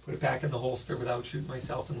on, put it back in the holster without shooting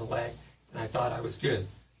myself in the leg. And I thought I was good.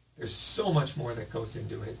 There's so much more that goes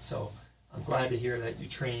into it. So I'm glad to hear that you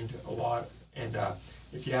trained a lot. And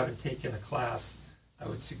if you haven't taken a class, I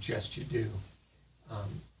would suggest you do.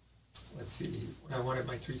 Let's see. When I wanted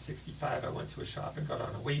my 365, I went to a shop and got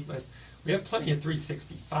on a wait list. We have plenty of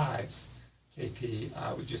 365s,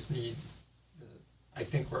 KP. We just need, I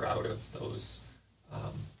think we're out of those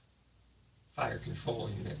fire control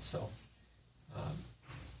units. So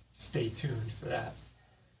stay tuned for that.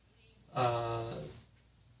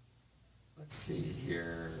 Let's see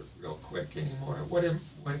here real quick anymore. What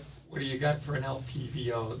do you got for an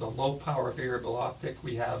LPVO? The low power variable optic.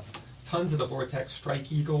 We have tons of the Vortex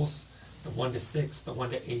Strike Eagles, the 1-6, the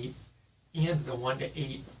 1-8, and the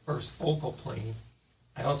 1-8 first focal plane.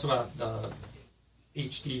 I also have the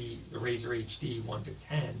HD, the Razor HD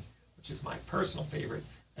 1-10, which is my personal favorite.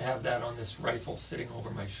 I have that on this rifle sitting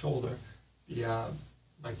over my shoulder.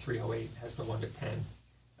 My 308 has the 1-10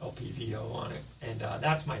 LPVO on it, and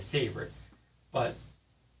that's my favorite. But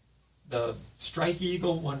the Strike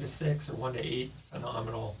Eagle 1-6 or 1-8,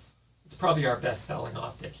 phenomenal. It's probably our best-selling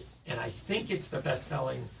optic, and I think it's the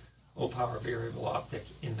best-selling low-power variable optic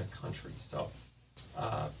in the country. So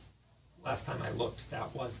last time I looked,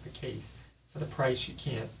 that was the case. For the price, you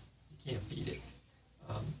can't beat it.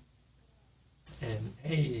 And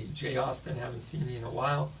hey, Jay Austin, haven't seen you in a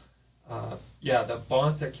while. Yeah, the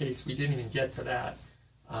Bonta case, we didn't even get to that.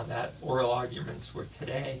 That oral arguments were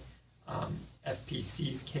today.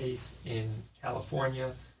 FPC's case in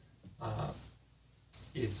California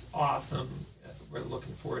is awesome. We're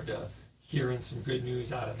looking forward to hearing some good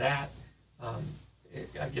news out of that.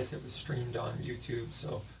 I guess it was streamed on YouTube,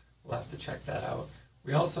 so we'll have to check that out.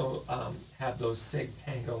 We also have those SIG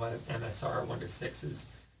Tango MSR 1 to 6s.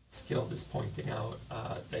 Skilled is pointing out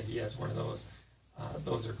that he has one of those.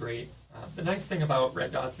 Those are great. The nice thing about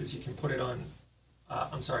red dots is you can put it on, the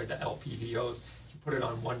LPVOs, you can put it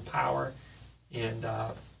on 1 power, and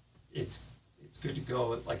it's good to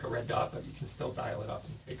go like a red dot, but you can still dial it up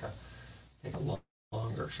and take a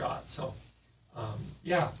longer shot. So,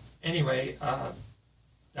 anyway,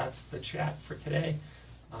 that's the chat for today.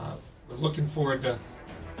 We're looking forward to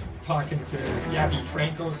talking to Gabby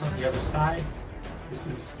Francos on the other side. This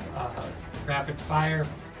is Rapid Fire,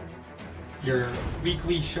 your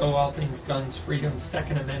weekly show, all things guns, freedom,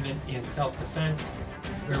 Second Amendment, and self-defense,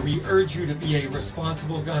 where we urge you to be a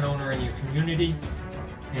responsible gun owner in your community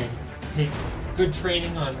and take good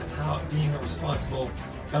training on how being a responsible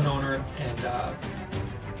gun owner and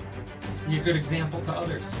be a good example to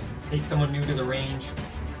others. Take someone new to the range,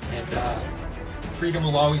 and freedom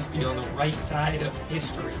will always be on the right side of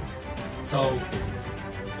history. So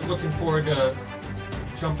we're looking forward to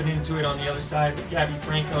jumping into it on the other side with Gabby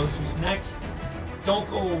Francos, who's next. Don't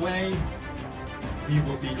go away. We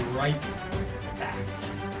will be right back.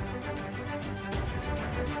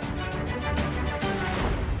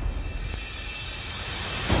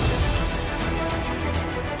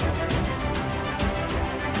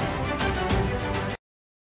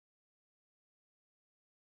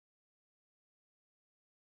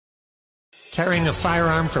 Carrying a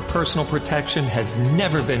firearm for personal protection has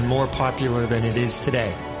never been more popular than it is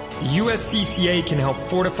today. The USCCA can help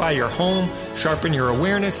fortify your home, sharpen your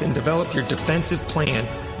awareness, and develop your defensive plan.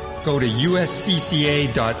 Go to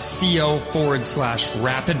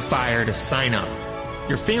uscca.co/rapid-fire to sign up.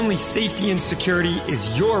 Your family's safety and security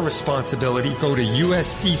is your responsibility. Go to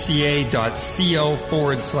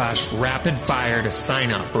uscca.co/rapid-fire to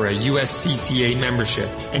sign up for a USCCA membership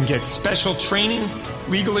and get special training,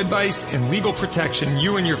 legal advice, and legal protection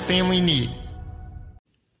you and your family need.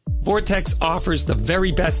 Vortex offers the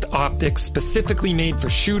very best optics specifically made for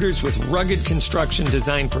shooters with rugged construction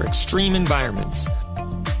designed for extreme environments.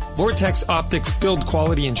 Vortex Optics build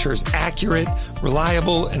quality ensures accurate,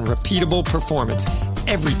 reliable, and repeatable performance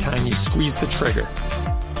every time you squeeze the trigger.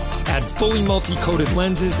 Add fully multi-coated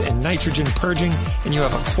lenses and nitrogen purging, and you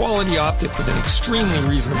have a quality optic with an extremely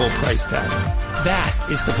reasonable price tag. That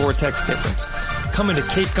is the Vortex difference. Come into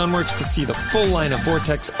Cape Gunworks to see the full line of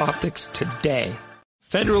Vortex optics today.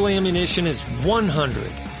 Federal Ammunition is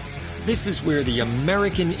 100. This is where the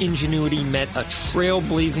American ingenuity met a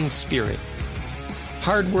trailblazing spirit.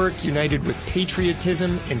 Hard work united with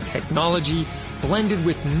patriotism and technology blended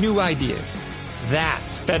with new ideas.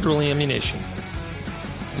 That's Federal Ammunition.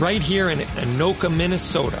 Right here in Anoka,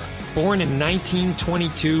 Minnesota, born in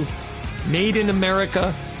 1922, made in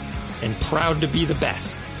America, and proud to be the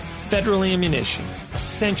best. Federal Ammunition, a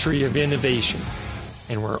century of innovation,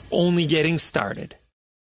 and we're only getting started.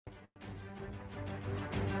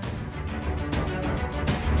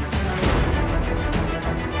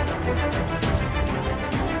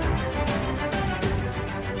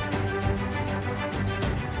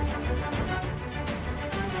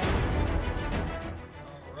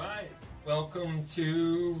 Welcome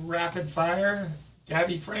to Rapid Fire,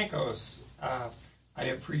 Gabby Francos. I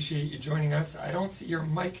appreciate you joining us. I don't see your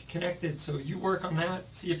mic connected, so you work on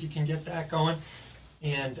that. See if you can get that going.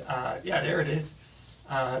 And there it is.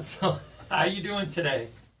 So how you doing today?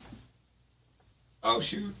 Oh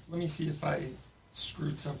shoot, let me see if I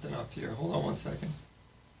screwed something up here. Hold on one second.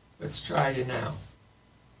 Let's try you now.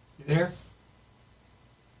 You there?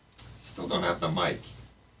 Still don't have the mic.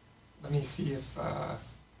 Let me see if...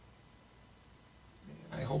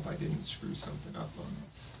 I hope I didn't screw something up on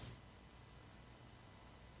this.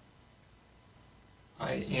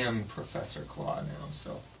 I am Professor Claw now,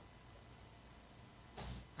 so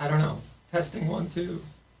I don't know. Testing 1, 2. Let me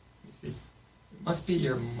see. It must be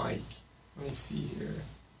your mic. Let me see here.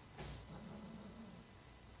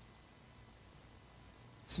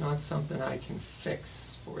 It's not something I can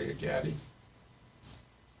fix for you, Gabby.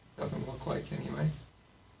 Doesn't look like anyway.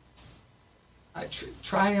 I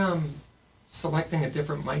try selecting a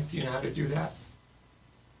different mic. Do you know how to do that?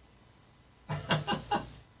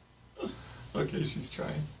 Okay, she's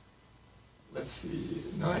trying. Let's see.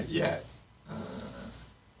 Not yet.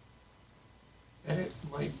 Edit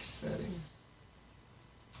mic settings.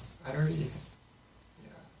 I already...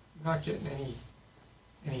 Yeah, I'm not getting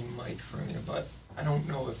any mic from you, but I don't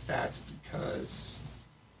know if that's because...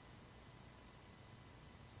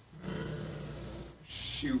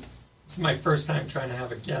 shoot. This is my first time trying to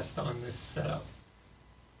have a guest on this setup.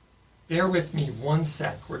 Bear with me one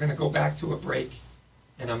sec. We're going to go back to a break,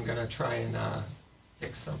 and I'm going to try and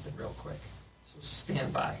fix something real quick. So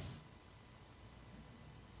stand by.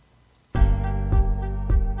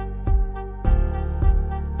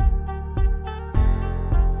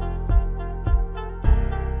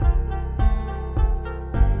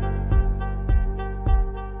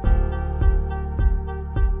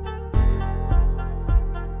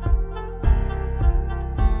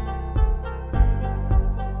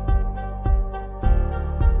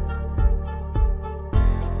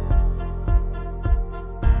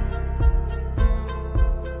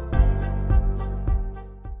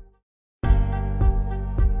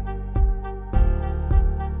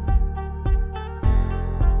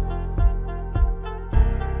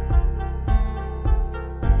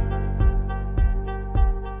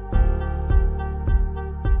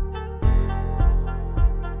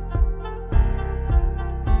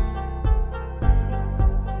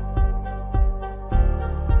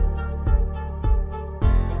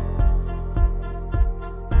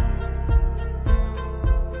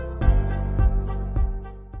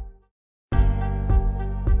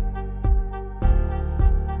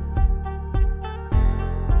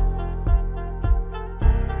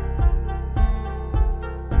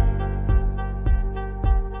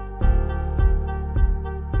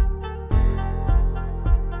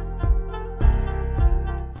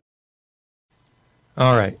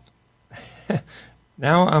 All right.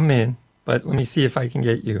 Now I'm in, but let me see if I can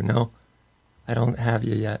get you. No, I don't have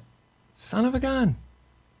you yet. Son of a gun.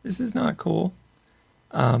 This is not cool.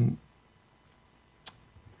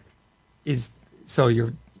 So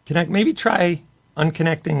you're connect. Maybe try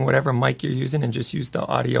unconnecting whatever mic you're using and just use the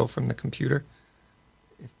audio from the computer,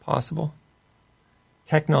 if possible.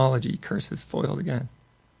 Technology curses foiled again.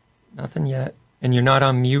 Nothing yet. And you're not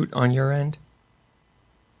on mute on your end?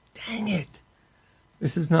 Dang it.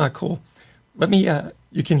 This is not cool. Let me,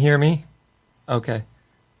 you can hear me? Okay.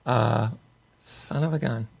 Son of a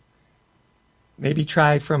gun. Maybe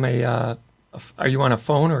try from are you on a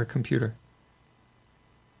phone or a computer?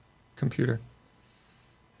 Computer.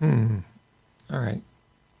 All right.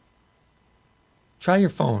 Try your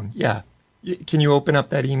phone. Yeah. Can you open up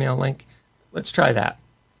that email link? Let's try that.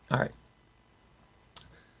 All right.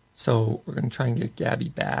 So we're going to try and get Gabby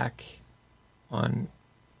back on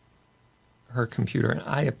her computer. And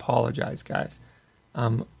I apologize, guys.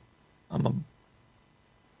 I'm a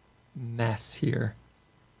mess here.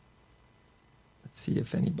 Let's see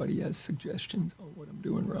if anybody has suggestions on what I'm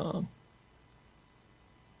doing wrong.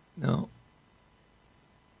 No.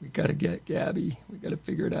 We got to get Gabby. We got to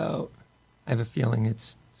figure it out. I have a feeling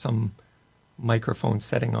it's some microphone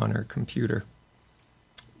setting on her computer.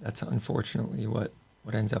 That's unfortunately what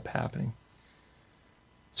ends up happening.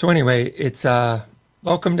 So anyway, it's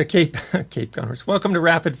welcome to Cape Gunners. Welcome to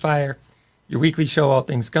Rapid Fire, your weekly show, all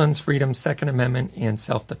things guns, freedom, Second Amendment, and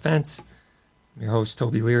self-defense. I'm your host,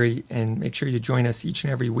 Toby Leary, and make sure you join us each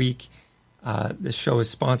and every week. This show is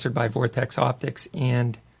sponsored by Vortex Optics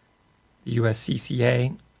and the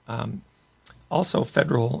USCCA. Also,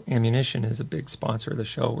 Federal Ammunition is a big sponsor of the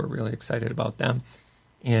show. We're really excited about them.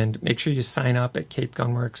 And make sure you sign up at Cape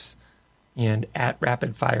Gunworks and at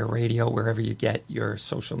Rapid Fire Radio, wherever you get your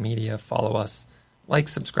social media. Follow us, like,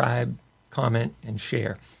 subscribe, comment, and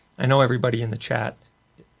share. I know everybody in the chat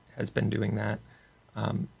has been doing that.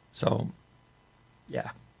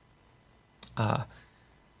 Yeah.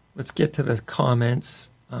 Let's get to the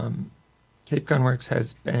comments. Cape Gunworks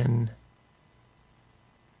has been...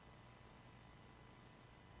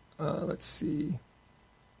 let's see.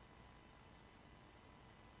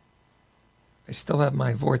 I still have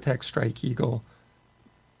my Vortex Strike Eagle.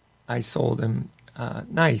 I sold him.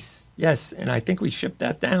 Nice. Yes, and I think we shipped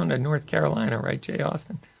that down to North Carolina, right, Jay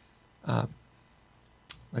Austin?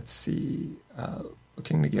 Let's see.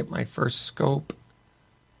 Looking to get my first scope.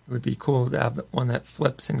 It would be cool to have one that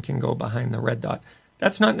flips and can go behind the red dot.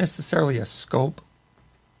 That's not necessarily a scope,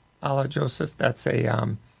 a la Joseph. That's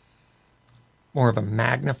a more of a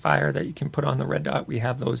magnifier that you can put on the red dot. We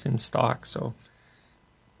have those in stock, so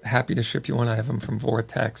happy to ship you one. I have them from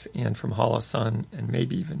Vortex and from Holosun, and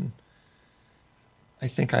maybe even, I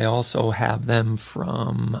think I also have them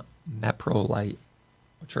from Meprolite,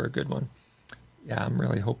 which are a good one. Yeah, I'm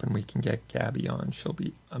really hoping we can get Gabby on. She'll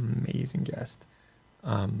be an amazing guest.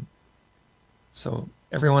 So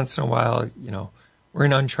every once in a while, we're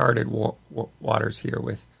in uncharted waters here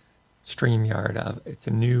with StreamYard. It's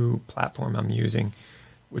a new platform I'm using,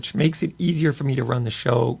 which makes it easier for me to run the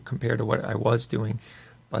show compared to what I was doing.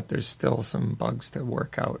 But there's still some bugs to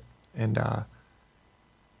work out. And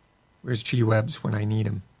where's G-Webs when I need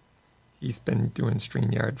him? He's been doing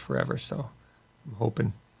StreamYard forever, so I'm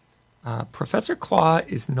hoping. Professor Claw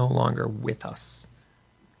is no longer with us.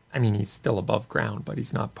 I mean, he's still above ground, but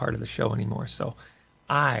he's not part of the show anymore. So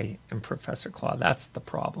I am Professor Claw. That's the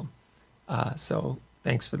problem. So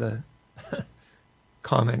thanks for the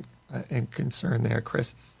comment and concern there,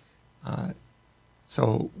 Chris.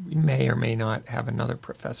 So we may or may not have another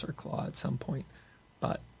Professor Claw at some point.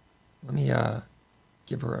 But let me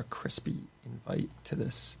give her a crispy invite to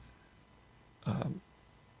this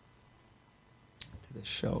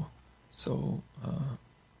show. So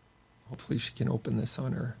hopefully she can open this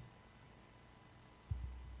on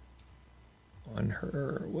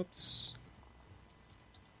her whoops.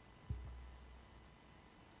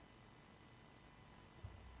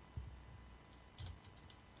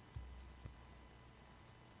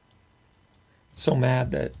 So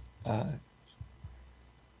mad that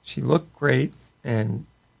she looked great and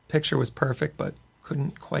picture was perfect, but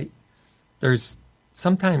couldn't quite. There's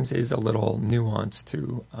sometimes is a little nuance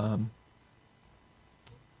to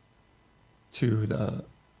the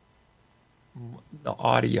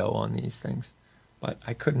audio on these things, but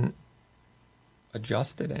I couldn't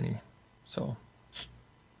adjust it any. So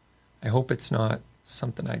I hope it's not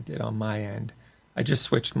something I did on my end. I just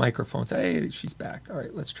switched microphones. Hey, she's back. All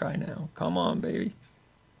right, let's try now. Come on, baby.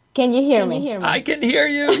 Can you hear me? I can hear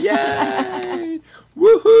you. Yay!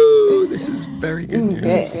 Woohoo! This is very good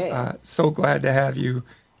news. So glad to have you,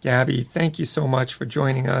 Gabby. Thank you so much for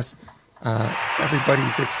joining us.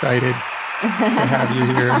 Everybody's excited to have you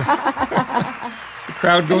here. The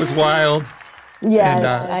crowd goes wild. Yes,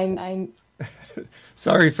 and, I'm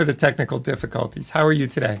sorry for the technical difficulties. How are you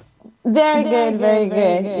today? very good, very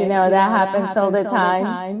good. You know, that happens all the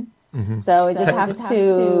time. Mm-hmm. So we just have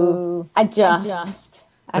to adjust,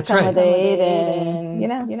 accommodate, and, you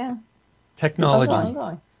know.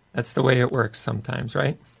 Technology. That's the way it works sometimes,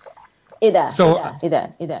 right? It does. So it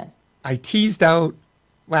does. I teased out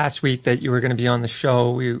last week that you were going to be on the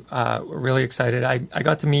show. We were really excited. I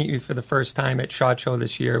got to meet you for the first time at SHOT Show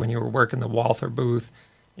this year when you were working the Walther booth,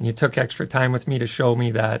 and you took extra time with me to show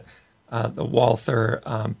me that the Walther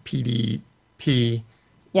PDP.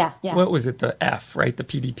 Yeah. What was it? The F, right? The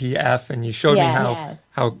PDP F, and you showed me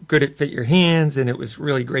how good it fit your hands, and it was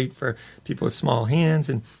really great for people with small hands.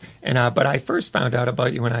 And but I first found out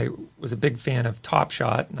about you when I was a big fan of Top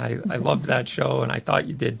Shot, and I loved that show, and I thought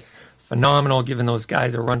you did phenomenal, giving those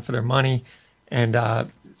guys a run for their money. And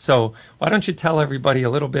so why don't you tell everybody a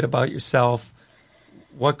little bit about yourself,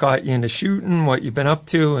 what got you into shooting, what you've been up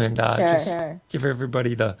to, and give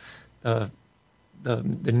everybody the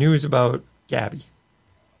news about Gabby.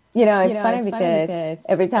 You know, it's funny because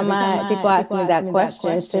every time people ask me that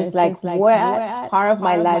question, it seems like, what part of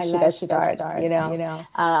my life should I start? You know,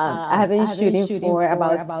 I have been shooting for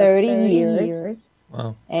about 30 years.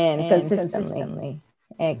 Wow. And consistently.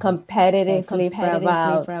 And competitively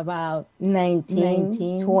for about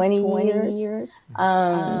 19, 20 years.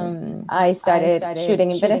 I started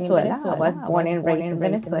shooting in Venezuela. I was born and raised in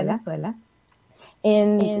Venezuela.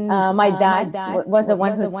 And my dad was the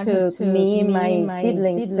one who took me and my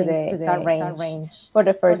siblings to the gun range for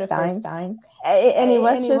the first time. And it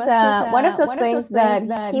was just one of those things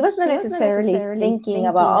that he was not necessarily thinking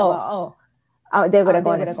about, they're going to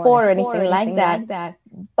go into sport or anything like that.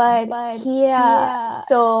 But he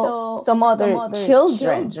saw some other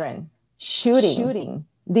children shooting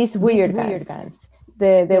these weird guns.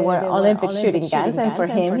 They were Olympic shooting guns, and for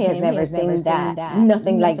him, he had never seen that,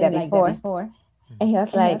 nothing like that before. And he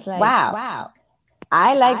was like, wow,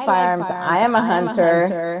 I like firearms. I am a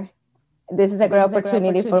hunter. This is a great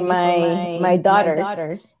opportunity for my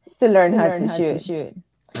daughters to learn how to shoot.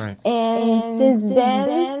 Right. And since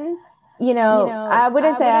then, you know, I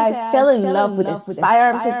wouldn't say I fell in love with the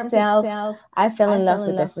firearms itself. I fell in love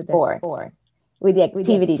with the sport, with the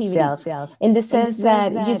activity itself, in the sense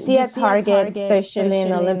that you see a target, especially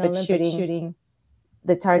in Olympic shooting,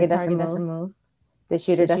 the target doesn't move. The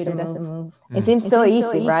shooter doesn't move. It seems so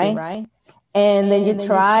easy, right? And then you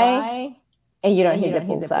try, and you don't hit the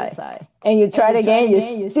bullseye. And you try it again,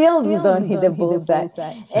 you still don't hit the bullseye.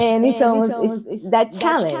 And it's almost it's that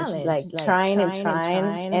challenge, like trying.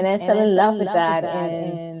 And I fell in love with that,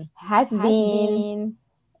 and has been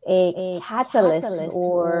a catalyst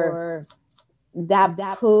or that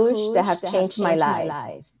push that have changed my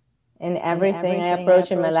life. And everything I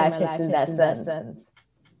approach in my life is in that sense.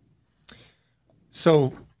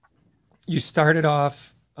 So you started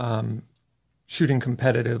off shooting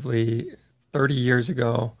competitively 30 years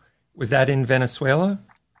ago. Was that in Venezuela?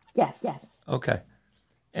 Yes. Okay.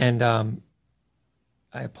 And I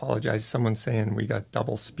apologize. Someone's saying we got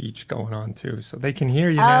double speech going on too. So they can hear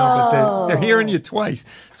you now, but they're hearing you twice.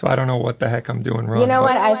 So I don't know what the heck I'm doing wrong. You know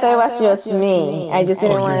what? I thought it was just me. I just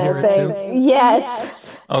didn't want to say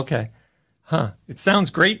yes. Okay. Huh. It sounds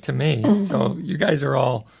great to me. So you guys are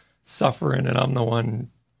all suffering and I'm the one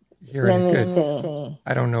hearing it good. Let me see.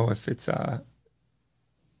 I don't know if it's on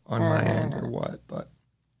my end or what, but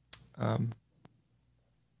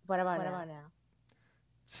What about now?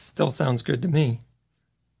 still sounds good to me.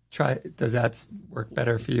 Does that work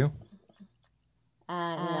better for you? No,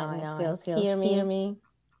 I still hear me.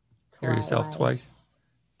 Hear yourself twice?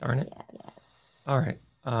 Darn it. Yeah. All right.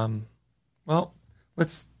 Well,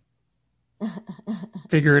 let's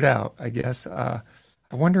figure it out, I guess. I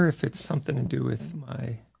wonder if it's something to do with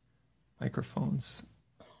my microphones.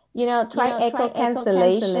 Try echo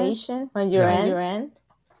cancellation on your end.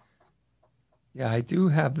 Yeah, I do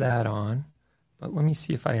have that on, but let me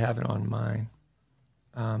see if I have it on mine.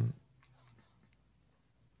 I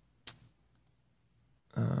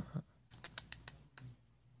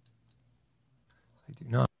do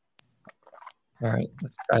not. All right,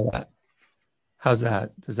 let's try that. How's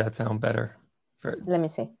that? Does that sound better? Let me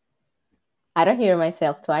see. I don't hear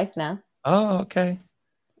myself twice now. Oh, okay.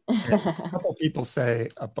 Yeah, some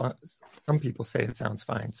people say it sounds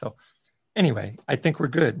fine. So anyway, I think we're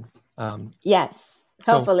good. Yes,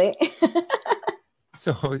 hopefully.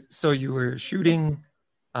 So you were shooting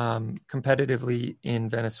competitively in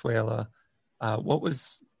Venezuela.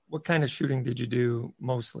 What kind of shooting did you do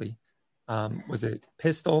mostly? Was it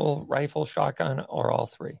pistol, rifle, shotgun, or all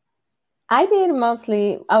three? I did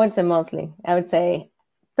mostly. I would say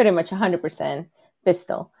pretty much 100%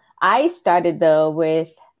 pistol. I started though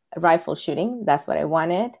with rifle shooting. That's what I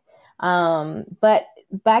wanted. But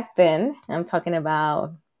back then, I'm talking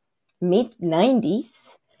about mid 90s,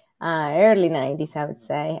 early 90s, I would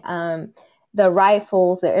say. The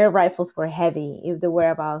air rifles were heavy. If they were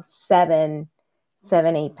about 8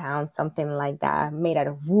 pounds, something like that, made out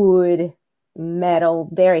of wood, metal,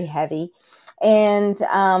 very heavy. And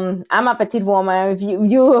I'm a petite woman. If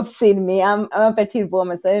you have seen me, I'm a petite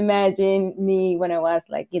woman. So imagine me when I was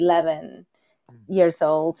like 11 years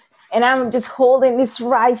old. And I'm just holding this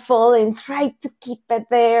rifle and trying to keep it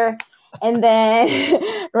there. And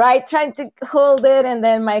then, trying to hold it. And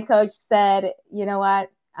then my coach said, you know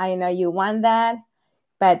what? I know you want that,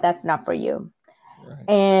 but that's not for you. Right.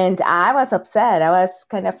 And I was upset. I was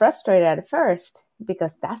kind of frustrated at first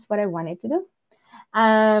because that's what I wanted to do.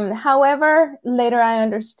 However, later I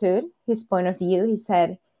understood his point of view. He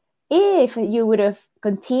said, if you would have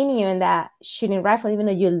continued in that shooting rifle, even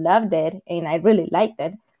though you loved it and I really liked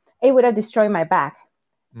it, it would have destroyed my back.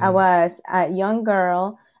 I was a young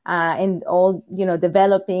girl and all,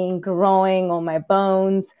 developing, growing on my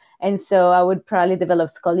bones. And so I would probably develop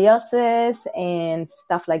scoliosis and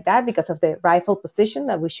stuff like that because of the rifle position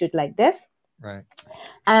that we shoot like this. Right.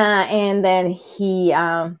 And then he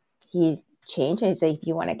changed and he said, if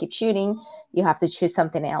you want to keep shooting, you have to choose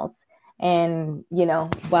something else. And,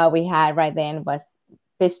 what we had right then was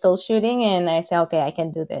pistol shooting. And I said, okay, I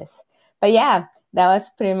can do this. But yeah, that was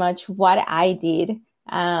pretty much what I did.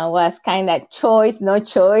 Was kind of no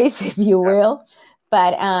choice, if you will.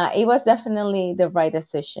 But it was definitely the right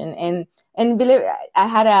decision. And believe I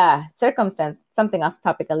had a circumstance, something off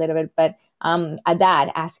topic a little bit, but a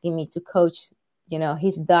dad asking me to coach,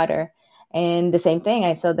 his daughter. And the same thing,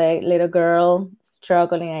 I saw the little girl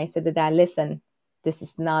struggling. I said to dad, listen, this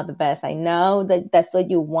is not the best. I know that that's what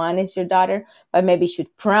you want is your daughter, but maybe shoot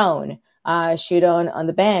prone, shoot on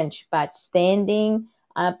the bench, but standing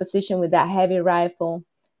position with that heavy rifle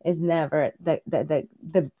is never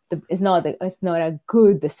it's not a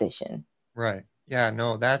good decision. Right. Yeah.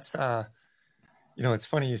 No, that's it's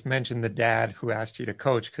funny you mentioned the dad who asked you to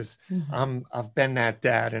coach because I've been that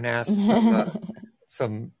dad and asked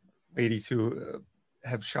some ladies who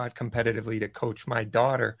have shot competitively to coach my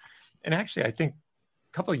daughter. And actually, I think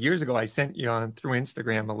a couple of years ago, I sent you through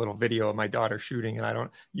Instagram a little video of my daughter shooting, and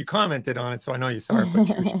you commented on it, so I know you saw it, but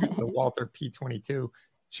she was shooting the Walther P22.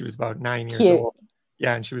 She was about 9 years old.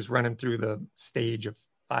 Yeah, and she was running through the stage of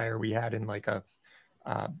fire we had in like a,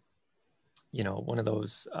 one of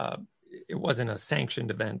those, it wasn't a sanctioned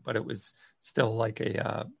event, but it was still like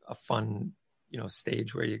a fun,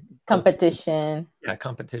 stage where you competition.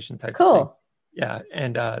 Competition type cool. of thing. Yeah,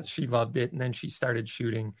 and she loved it, and then she started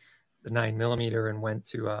shooting the 9mm and went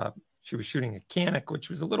to she was shooting a Canic, which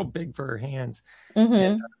was a little big for her hands.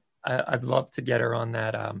 And I'd love to get her on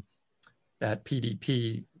that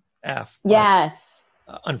PDP F. Yes.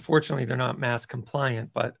 Unfortunately, they're not mass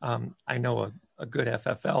compliant, but I know a good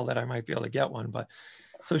FFL that I might be able to get one. But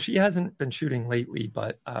so she hasn't been shooting lately,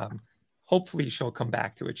 but hopefully she'll come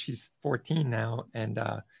back to it. She's 14 now, and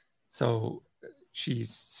so she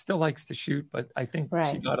still likes to shoot, but I think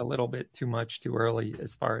she got a little bit too much too early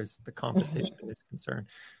as far as the competition is concerned,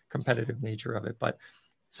 competitive nature of it. But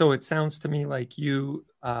So it sounds to me like you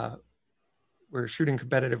were shooting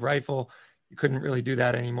competitive rifle. You couldn't really do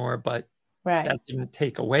that anymore, but that didn't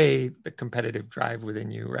take away the competitive drive within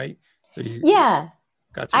you, right? So you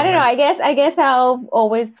got to I don't know. I guess I'll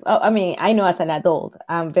always. I mean, I know as an adult,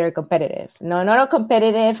 I'm very competitive. No, not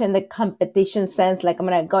competitive in the competition sense, like I'm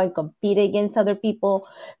gonna go and compete against other people,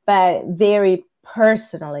 but very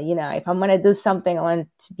personally. If I'm gonna do something, I want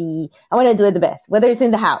to do it the best. Whether it's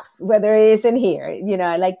in the house, whether it's in here,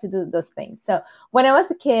 I like to do those things. So when I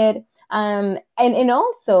was a kid, and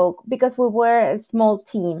also because we were a small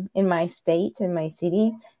team in my state, in my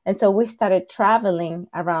city, and so we started traveling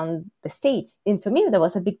around the states. And to me, that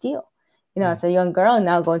was a big deal. As a young girl,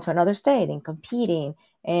 now going to another state and competing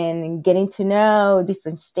and getting to know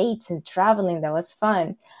different states and traveling, that was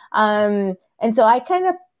fun. And so I kind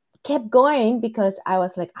of kept going because I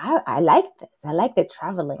was like, I like this. I like the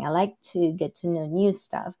traveling. I like to get to know new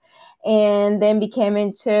stuff. And then became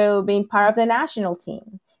into being part of the national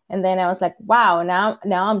team. And then I was like, wow, now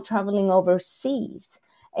I'm traveling overseas.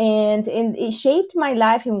 And it shaped my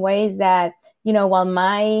life in ways that, while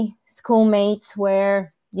my schoolmates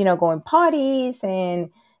were, going parties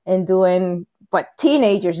and doing what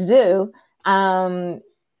teenagers do,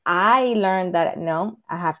 I learned that, no,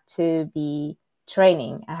 I have to be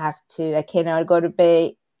training. I cannot go to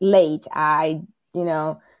bed late. I,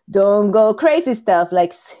 don't go crazy stuff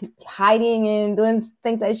like hiding and doing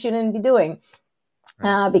things I shouldn't be doing.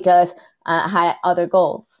 Because I had other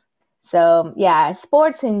goals. So yeah,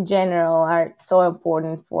 sports in general are so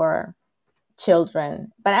important for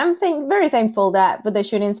children. But I'm very thankful that with the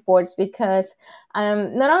shooting sports, because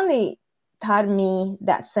not only taught me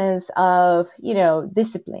that sense of,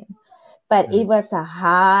 discipline, but it was a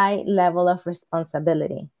high level of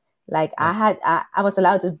responsibility. Like I was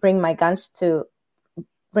allowed to bring my guns to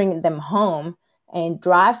bring them home and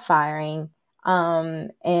dry firing.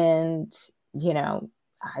 And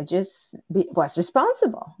I just was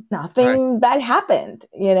responsible. Nothing bad happened.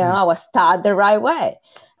 I was taught the right way.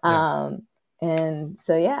 And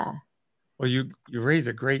so, yeah. Well, you raise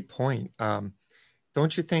a great point.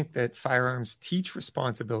 Don't you think that firearms teach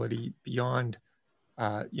responsibility beyond,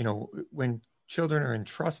 when children are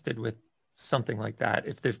entrusted with something like that,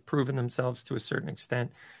 if they've proven themselves to a certain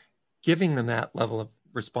extent, giving them that level of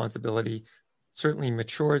responsibility certainly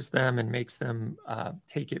matures them and makes them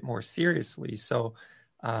take it more seriously. So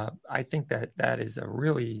I think that is a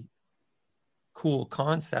really cool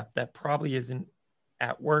concept that probably isn't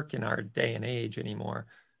at work in our day and age anymore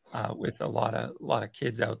with a lot of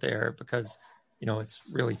kids out there, because it's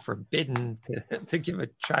really forbidden to give a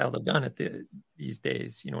child a gun these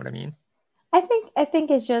days. You know what I mean? I think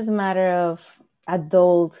it's just a matter of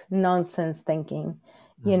adult nonsense thinking.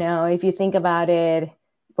 If you think about it,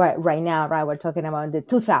 right now, we're talking about the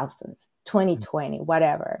 2000s, 2020,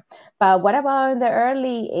 whatever. But what about in the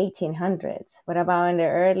early 1800s? What about in the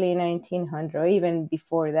early 1900s, or even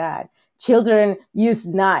before that? Children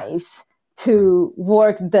used knives to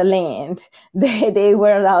work the land. They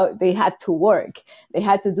were allowed, they had to work. They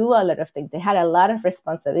had to do a lot of things. They had a lot of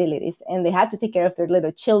responsibilities, and they had to take care of their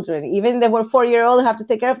little children. Even if they were 4-year-old, have to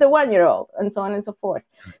take care of the 1-year-old, and so on and so forth.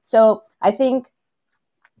 So I think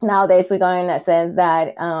nowadays we go in a sense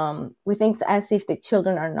that we think as if the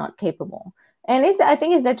children are not capable. And I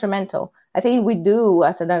think it's detrimental. I think we do,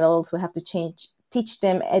 as adults, we have to teach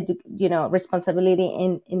them, responsibility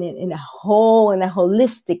in a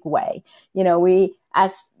holistic way. We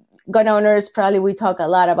as gun owners, probably we talk a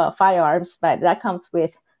lot about firearms, but that comes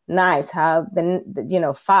with knives, how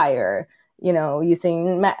fire,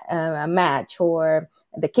 using a match, or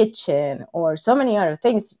the kitchen, or so many other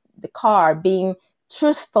things, the car, being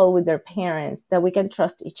truthful with their parents, that we can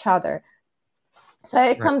trust each other. So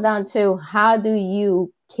it comes down to, how do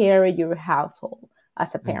you carry your household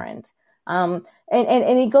as a parent? And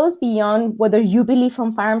it goes beyond whether you believe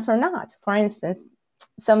in firearms or not. For instance,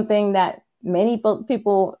 something that many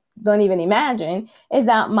people don't even imagine is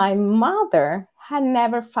that my mother had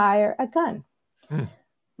never fired a gun.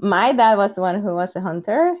 My dad was the one who was a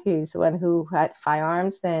hunter. He's the one who had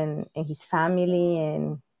firearms in his family,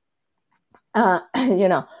 and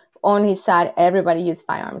on his side, everybody used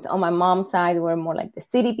firearms. On my mom's side, we're more like the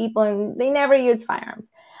city people, and they never used firearms.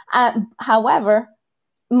 However,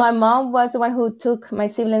 my mom was the one who took my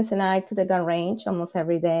siblings and I to the gun range almost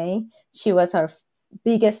every day. She was our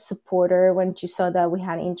biggest supporter when she saw that we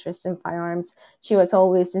had interest in firearms. She was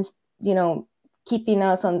always, keeping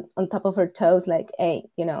us on top of her toes, like, hey,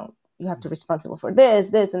 you have to be responsible for this,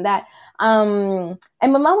 and that. And my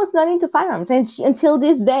mom was not into firearms, and until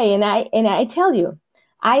this day. And I tell you,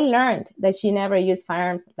 I learned that she never used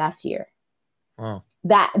firearms last year. Wow.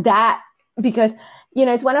 That because,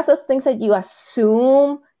 it's one of those things that you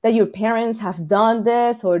assume that your parents have done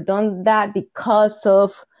this or done that because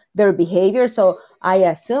of their behavior. So I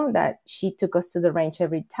assume that she took us to the range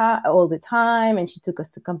every time, all the time, and she took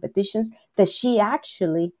us to competitions, that she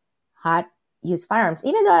actually had used firearms,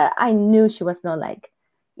 even though I knew she was not like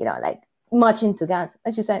much into guns.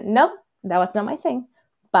 And she said, nope, that was not my thing.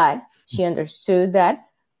 But she understood that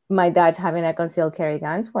my dad having a concealed carry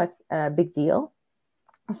guns was a big deal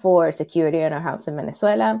for security in our house in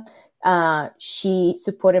Venezuela. She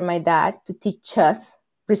supported my dad to teach us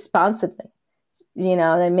responsibly,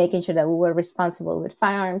 and making sure that we were responsible with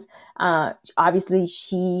firearms. Obviously,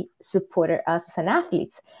 she supported us as an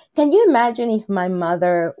athlete. Can you imagine if my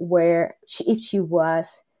mother if she was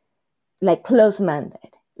like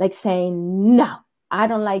close-minded, like saying, no, I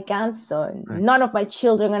don't like guns, so none of my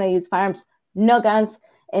children are going to use firearms, no guns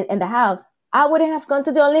in the house? I wouldn't have gone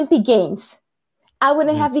to the Olympic Games. I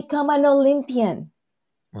wouldn't have become an Olympian.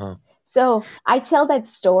 Wow. So I tell that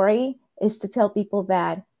story is to tell people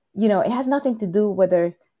that, it has nothing to do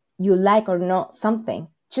whether you like or not something.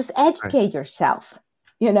 Just educate yourself,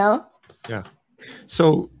 Yeah.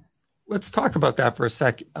 So let's talk about that for a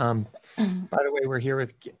sec. By the way, we're here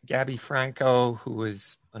with Gabby Franco, who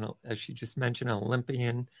is, as she just mentioned, an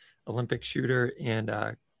Olympic shooter, and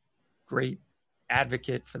a great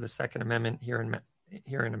advocate for the Second Amendment here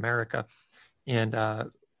in America. And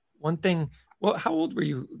one thing, well, how old were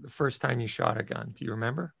you the first time you shot a gun? Do you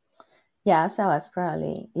remember? Yes, I was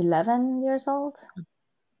probably 11 years old.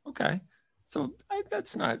 Okay. So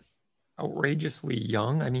that's not outrageously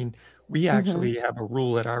young. I mean, we actually have a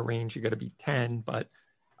rule at our range, you got to be 10, but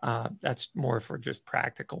that's more for just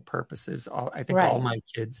practical purposes. I think all my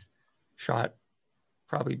kids shot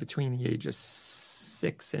probably between the age of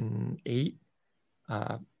 6 and 8.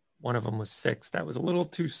 One of them was 6. That was a little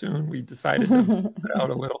too soon. We decided to put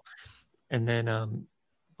out a little. And then,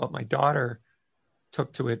 but my daughter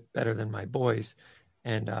took to it better than my boys,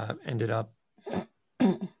 and ended up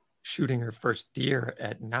shooting her first deer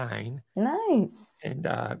at 9. Nice. And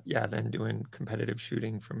then doing competitive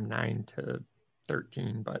shooting from 9 to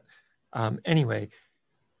 13. But anyway,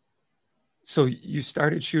 so you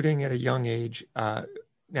started shooting at a young age.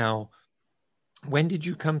 Now, when did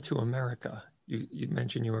you come to America? You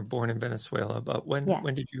mentioned you were born in Venezuela, but when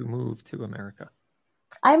did you move to America?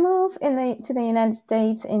 I moved to the United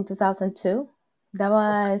States in 2002. That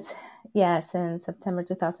was, in September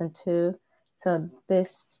 2002. So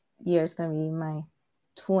this year is going to be my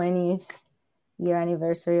 20th year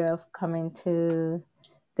anniversary of coming to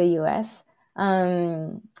the U.S.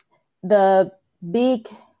 The big,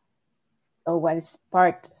 what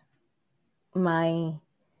sparked my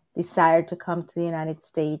desire to come to the United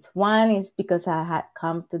States, one is because I had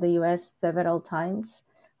come to the U.S. several times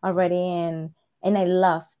already, and I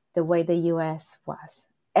loved the way the U.S. was.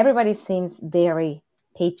 Everybody seems very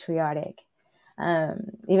patriotic.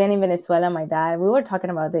 Even in Venezuela, my dad, we were talking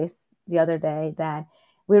about this the other day, that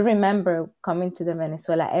we remember coming to the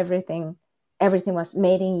Venezuela, everything was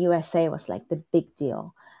made in USA was like the big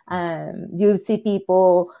deal. You see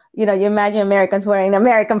people, you imagine Americans wearing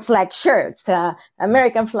American flag shirts,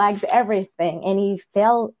 American flags, everything. And it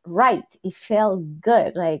felt right. It felt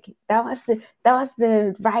good. Like that was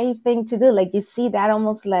the right thing to do. Like you see that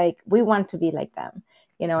almost like we want to be like them.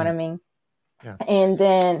 You know what I mean? Yeah. And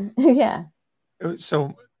then,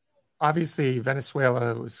 So obviously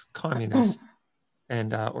Venezuela was communist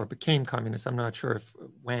and, or became communist. I'm not sure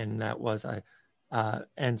when that was.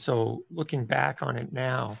 And so looking back on it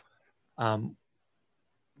now,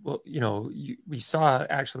 we saw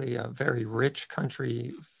actually a very rich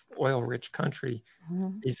country, oil-rich country,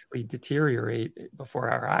 basically deteriorate before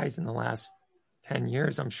our eyes in the last 10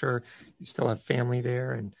 years. I'm sure you still have family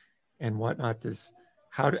there and whatnot.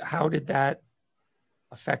 How did that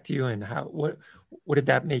affect you, and what did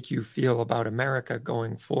that make you feel about America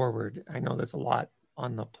going forward? I know there's a lot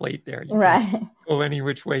on the plate there. You can go any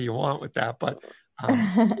which way you want with that, but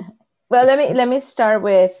well, let me start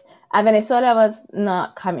with Venezuela was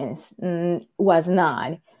not communist. Was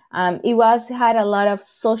not. It had a lot of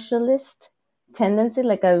socialist tendency,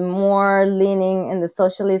 like a more leaning in the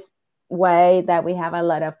socialist way, that we have a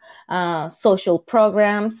lot of social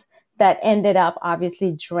programs that ended up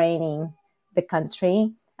obviously draining the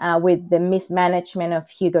country with the mismanagement of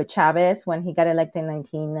Hugo Chavez when he got elected in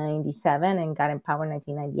 1997 and got in power in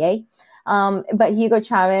 1998. But Hugo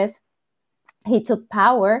Chavez, he took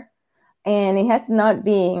power, and it has not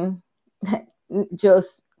been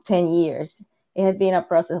just 10 years. It has been a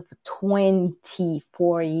process of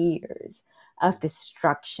 24 years of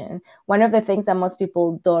destruction. One of the things that most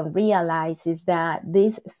people don't realize is that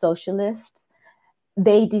these socialists,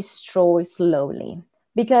 they destroy slowly,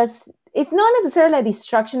 because it's not necessarily a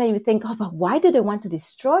destruction that you think, oh, but why do they want to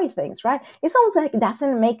destroy things, right? It's almost like it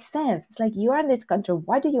doesn't make sense. It's like, you are in this country,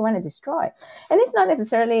 why do you want to destroy? And it's not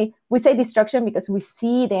necessarily, we say destruction because we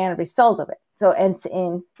see the end result of it. So it's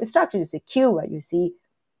in destruction. You see Cuba, you see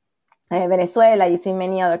Venezuela, you see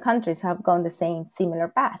many other countries have gone the same similar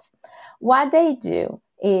path. What they do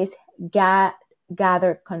is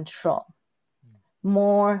gather control,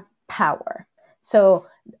 more power. So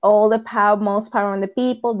all the power, most power on the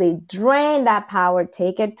people, they drain that power,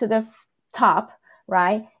 take it to the top,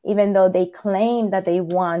 right? Even though they claim that they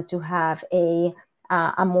want to have a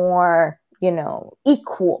more,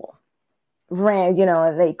 equal rank,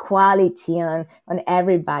 the equality on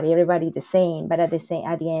everybody the same. But at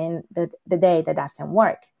the end of the day, that doesn't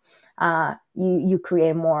work. You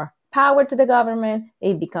create more power to the government.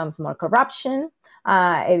 It becomes more corruption.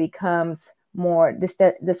 It becomes more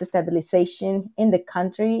destabilization in the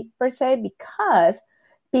country per se, because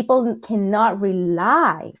people cannot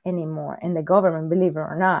rely anymore in the government, believe it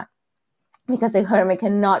or not, because the government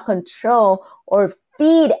cannot control or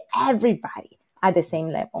feed everybody at the same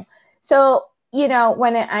level. So,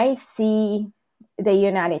 when I see the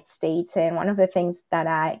United States, and one of the things that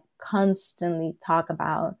I constantly talk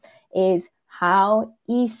about is how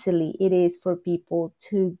easily it is for people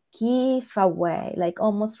to give away, like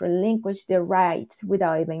almost relinquish their rights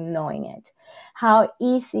without even knowing it. How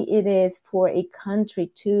easy it is for a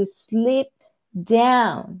country to slip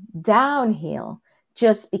downhill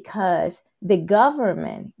just because the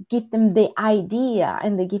government give them the idea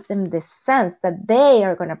and they give them the sense that they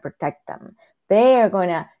are going to protect them. They are going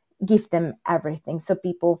to give them everything. So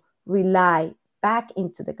people rely back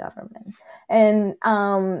into the government. And,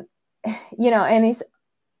 and it's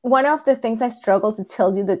one of the things I struggle to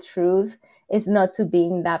tell you the truth is not to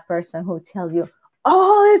being that person who tells you,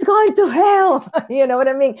 oh, it's going to hell. You know what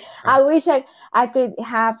I mean? Right. I wish I could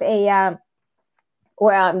have that's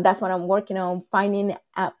what I'm working on, finding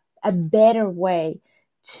a better way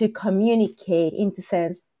to communicate into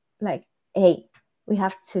sense like, hey, we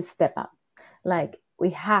have to step up. Like,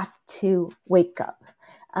 we have to wake up.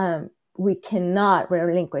 We cannot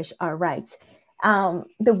relinquish our rights.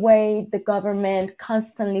 The way the government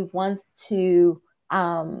constantly wants to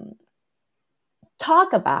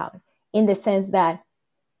talk about, in the sense that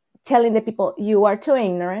telling the people, you are too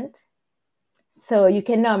ignorant, so you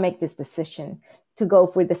cannot make this decision to go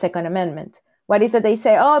for the Second Amendment. What is it they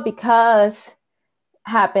say? Oh, because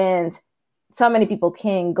happened, so many people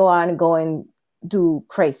can go and do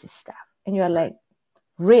crazy stuff. And you're like,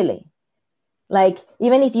 really? Like,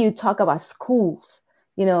 even if you talk about schools,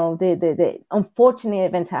 the unfortunate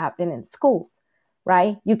events happen in schools,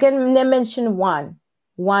 right? You can mention one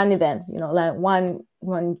event, like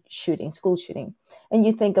one shooting, school shooting. And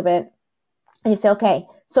you think of it and you say, okay,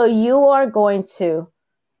 so you are going to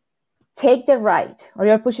take the right, or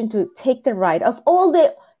you're pushing to take the right of all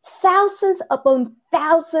the thousands upon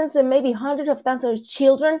thousands and maybe hundreds of thousands of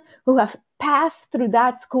children who have passed through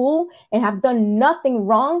that school and have done nothing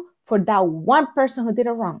wrong, for that one person who did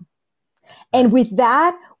it wrong. And with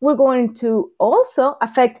that, we're going to also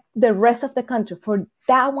affect the rest of the country for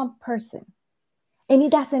that one person. And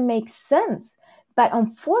it doesn't make sense. But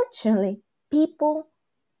unfortunately, people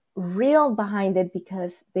reel behind it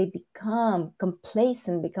because they become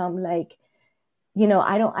complacent, become like,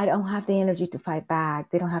 I don't have the energy to fight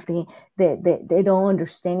back. They don't have they don't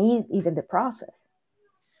understand even the process.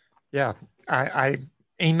 Yeah, I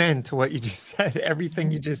amen to what you just said.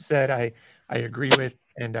 Everything you just said, I agree with.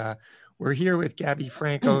 And we're here with Gabby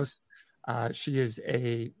Francos. She is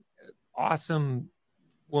a awesome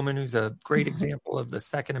woman who's a great example of the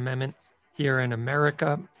Second Amendment here in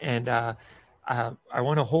America. And I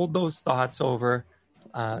want to hold those thoughts over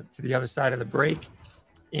to the other side of the break.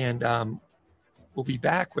 And we'll be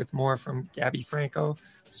back with more from Gabby Franco.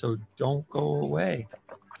 So don't go away.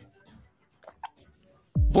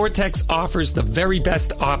 Vortex offers the very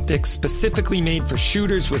best optics specifically made for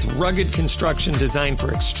shooters with rugged construction designed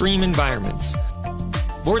for extreme environments.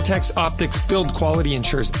 Vortex Optics build quality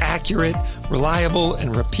ensures accurate, reliable,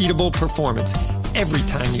 and repeatable performance every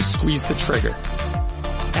time you squeeze the trigger.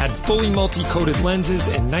 Add fully multi-coated lenses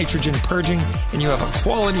and nitrogen purging, and you have a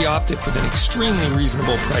quality optic with an extremely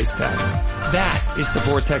reasonable price tag. That is the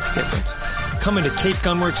Vortex difference. Come into Cape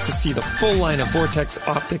Gunworks to see the full line of Vortex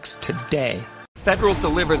Optics today. Federal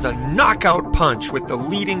delivers a knockout punch with the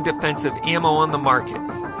leading defensive ammo on the market.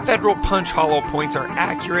 Federal Punch hollow points are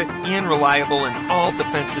accurate and reliable in all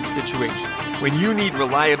defensive situations. When you need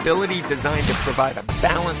reliability designed to provide a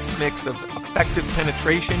balanced mix of effective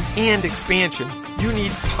penetration and expansion, you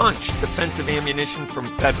need Punch defensive ammunition from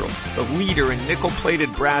Federal, the leader in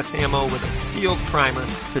nickel-plated brass ammo with a sealed primer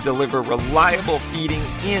to deliver reliable feeding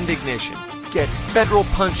and ignition. Get Federal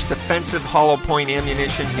Punch defensive hollow point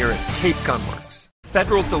ammunition here at Cape Gunworks.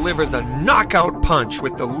 Federal delivers a knockout punch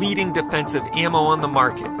with the leading defensive ammo on the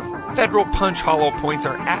market. Federal Punch hollow points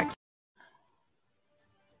are accurate.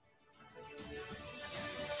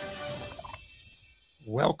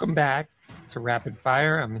 Welcome back to Rapid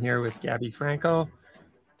Fire. I'm here with Gabby Franco,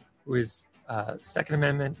 who is a Second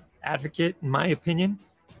Amendment advocate, in my opinion,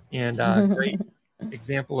 and a great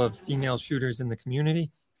example of female shooters in the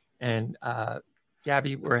community. And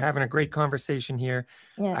Gabby, we're having a great conversation here.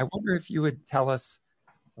 Yeah. I wonder if you would tell us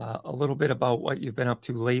a little bit about what you've been up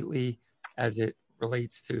to lately as it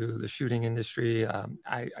relates to the shooting industry.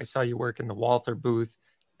 I saw you work in the Walther booth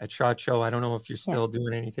at SHOT Show. I don't know if you're still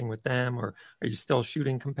doing anything with them, or are you still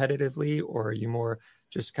shooting competitively, or are you more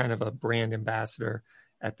just kind of a brand ambassador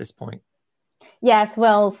at this point? Yes,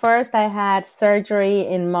 well, first I had surgery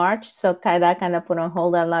in March, so that kind of put on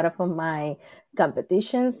hold a lot of my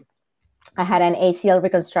competitions. I had an ACL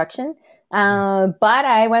reconstruction, but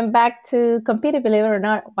I went back to compete, believe it or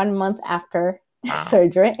not, 1 month after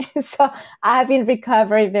surgery. So I have been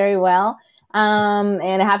recovering very well, and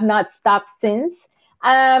I have not stopped since.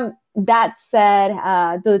 That said,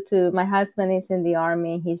 due to my husband is in the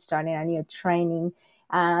Army, he's starting a new training,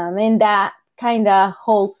 and that kind of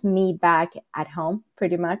holds me back at home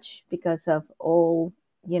pretty much because of all,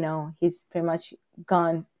 he's pretty much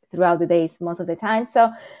gone throughout the days most of the time.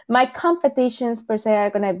 So my competitions per se are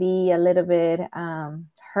going to be a little bit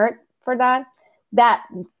hurt for that. That's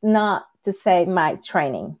not to say my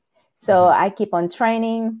training. So I keep on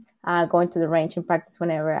training, going to the range and practice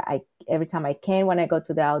every time I can. When I go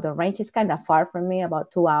to the outdoor range, it's kind of far from me,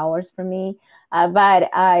 about 2 hours from me. But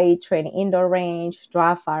I train indoor range,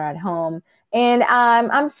 draw fire at home. And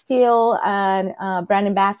I'm still a brand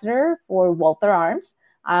ambassador for Walther Arms.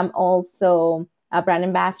 I'm also a brand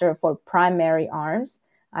ambassador for Primary Arms.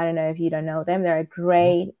 I don't know if you don't know them. They're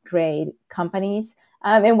great companies.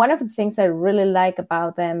 And one of the things I really like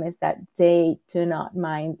about them is that they do not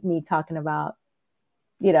mind me talking about,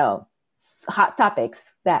 hot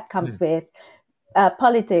topics that comes with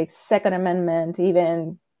politics, Second Amendment,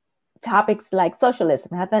 even topics like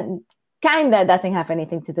socialism. Kind of doesn't have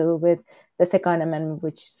anything to do with the Second Amendment,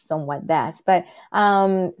 which somewhat does. But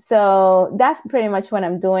so that's pretty much what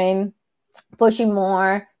I'm doing, pushing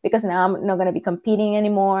more, because now I'm not going to be competing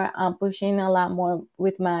anymore. I'm pushing a lot more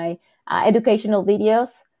with my educational videos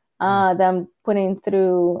that I'm putting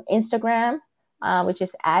through Instagram, which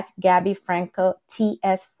is at Gabby Franco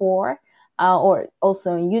TS4, or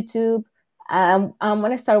also on YouTube. I'm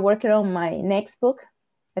going to start working on my next book.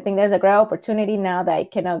 I think there's a great opportunity now that I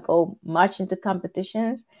cannot go much into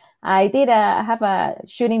competitions. I have a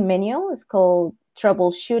shooting manual. It's called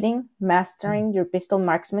Troubleshooting, Mastering Your Pistol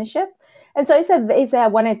Marksmanship. And so I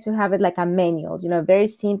wanted to have it like a manual, very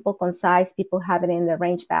simple, concise. People have it in their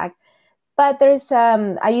range bag. But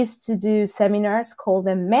I used to do seminars called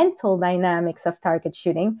The Mental Dynamics of Target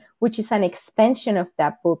Shooting, which is an expansion of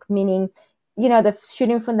that book, meaning, the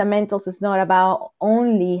shooting fundamentals is not about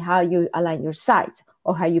only how you align your sights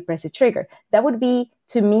or how you press the trigger. That would be,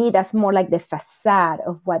 to me, that's more like the facade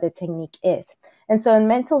of what the technique is. And so in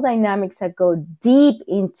mental dynamics, I go deep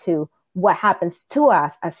into what happens to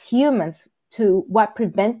us as humans, to what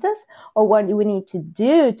prevents us or what we need to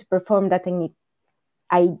do to perform that technique,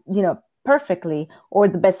 perfectly or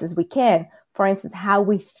the best as we can. For instance, how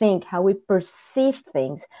we think, how we perceive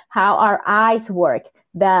things, how our eyes work,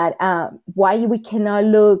 that why we cannot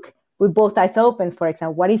look with both eyes open, for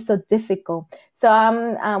example, what is so difficult. So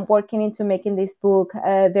I'm working into making this book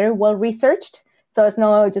very well researched. So it's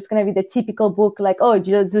not just going to be the typical book like, oh,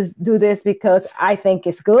 just do this because I think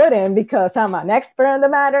it's good and because I'm an expert on the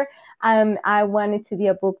matter. I want it to be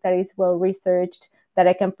a book that is well researched, that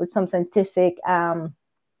I can put some scientific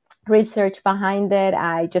research behind it.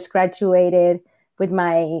 I just graduated with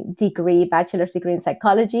my bachelor's degree in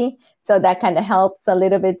psychology. So that kind of helps a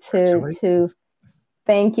little bit to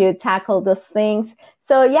thank you, tackle those things.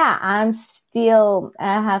 So yeah, I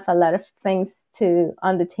have a lot of things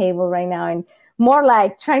on the table right now, and more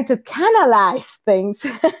like trying to canalize things.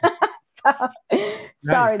 Sorry,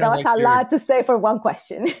 that was a lot to say for one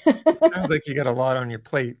question. Sounds like you got a lot on your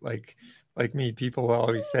plate. Like me, people will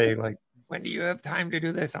always say, like, when do you have time to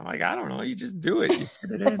do this? I'm like, I don't know. You just do it. You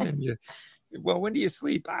fit it in, and when do you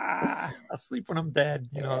sleep? I'll sleep when I'm dead.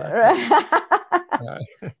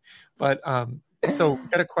 But so we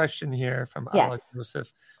got a question here from Alex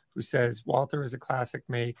Joseph, who says, Walther is a classic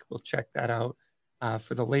make. We'll check that out.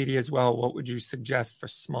 for the lady as well, what would you suggest for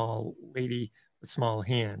small lady with small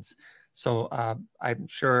hands? So I'm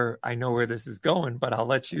sure I know where this is going, but I'll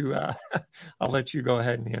let you I'll let you go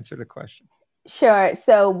ahead and answer the question. Sure.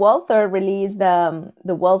 So Walther released the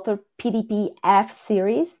Walther PDP-F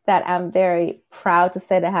series that I'm very proud to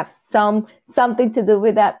say that have something to do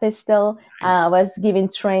with that pistol. Nice. I was giving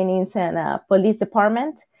trainings in a police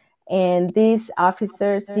department, and these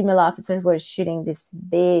officers, female officers, were shooting this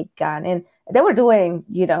big gun, and they were doing,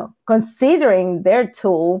 considering their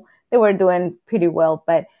tool, they were doing pretty well.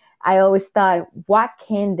 But I always thought, what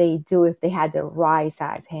can they do if they had the right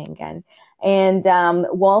size handgun? And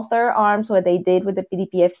Walther Arms, what they did with the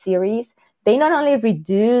PDPF series, they not only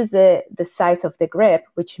reduce the size of the grip,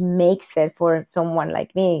 which makes it for someone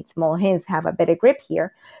like me, small hands, have a better grip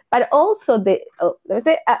here, but also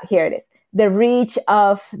here it is, the reach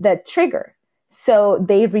of the trigger. So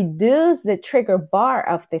they reduce the trigger bar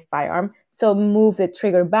of the firearm, so move the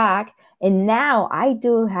trigger back. And now I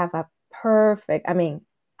do have a perfect,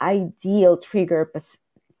 ideal trigger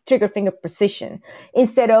finger precision.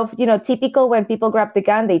 Instead of, typical when people grab the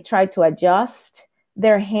gun, they try to adjust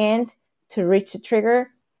their hand to reach the trigger.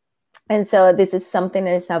 And so this is something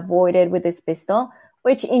that is avoided with this pistol,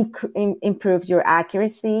 which improves your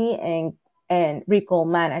accuracy and recoil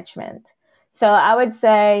management. So I would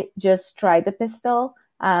say just try the pistol.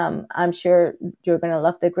 I'm sure you're going to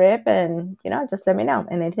love the grip, and, just let me know.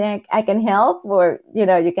 And anything I can help, or,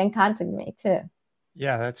 you can contact me too.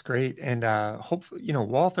 Yeah, that's great. And hopefully,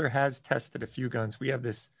 Walther has tested a few guns. We have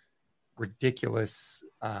this ridiculous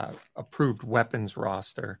approved weapons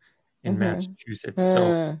roster in Massachusetts.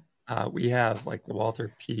 So we have like the Walther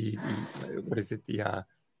P, the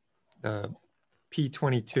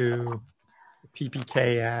P22, the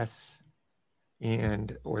PPKS,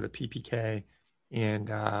 or the PPK, and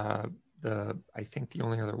I think the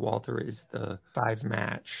only other Walther is the 5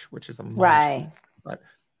 match, which is a monster. Right. But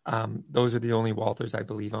those are the only Walthers, I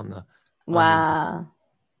believe, on the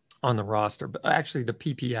roster. But actually, the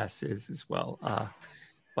PPS is as well,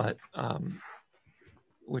 but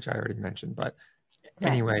which I already mentioned. But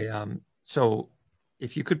anyway, so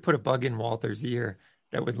if you could put a bug in Walther's ear,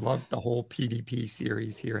 that would love the whole PDP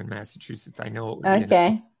series here in Massachusetts. I know it would be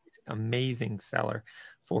an amazing seller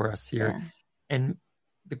for us here. Yeah. And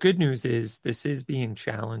the good news is this is being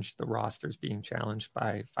challenged. The roster's being challenged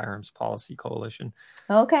by Firearms Policy Coalition.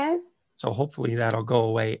 Okay. So hopefully that'll go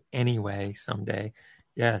away anyway someday.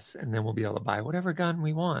 Yes. And then we'll be able to buy whatever gun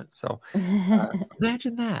we want. So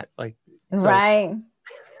imagine that. Right.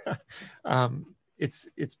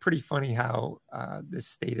 It's pretty funny how this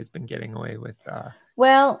state has been getting away with.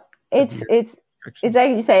 It's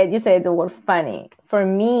like you said the word funny. For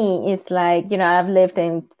me, it's like, I've lived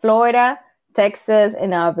in Florida, Texas,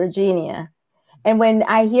 and now Virginia. And when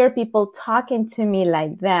I hear people talking to me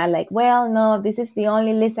like that, like, well, no, this is the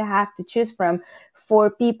only list I have to choose from. For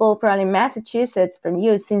people from Massachusetts, from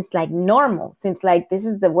you, it seems like normal. Seems like this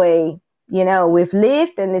is the way, we've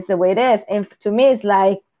lived, and it's the way it is. And to me, it's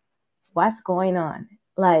like, what's going on?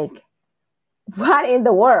 Like, what in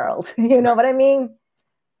the world? You know what I mean?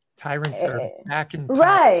 Tyrants are back in power.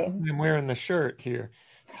 Right. I'm wearing the shirt here.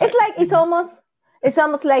 It's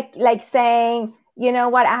almost like saying, you know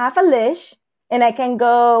what, I have a leash and I can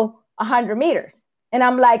go 100 meters. And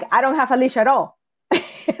I'm like, I don't have a leash at all. You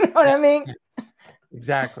know what I mean?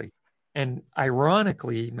 Exactly. And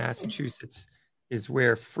ironically, Massachusetts is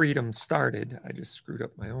where freedom started. I just screwed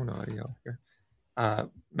up my own audio here.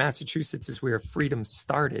 Massachusetts is where freedom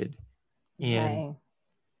started and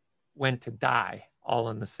went to die all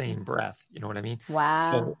in the same breath. You know what I mean?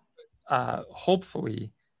 Wow. So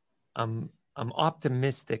hopefully, I'm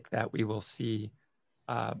optimistic that we will see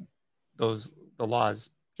the laws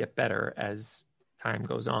get better as time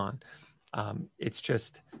goes on. It's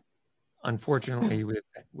just, unfortunately,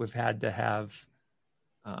 we've had to have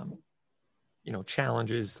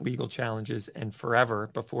challenges, legal challenges, and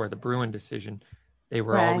forever before the Bruin decision, they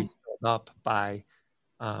were always held up by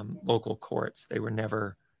local courts. They were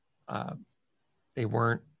never, they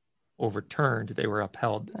weren't overturned. They were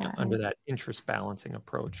upheld under that interest balancing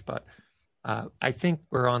approach. But I think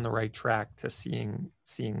we're on the right track to seeing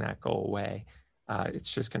that go away.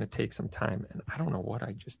 It's just going to take some time. And I don't know what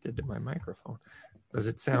I just did to my microphone. Does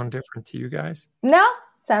it sound different to you guys? No,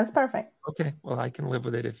 sounds perfect. Okay, well, I can live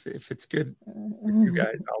with it. If it's good with you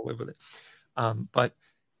guys, I'll live with it. But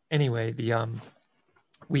anyway,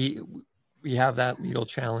 we have that legal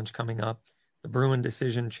challenge coming up. The Bruin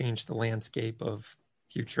decision changed the landscape of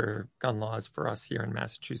future gun laws for us here in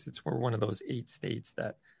Massachusetts. We're one of those 8 states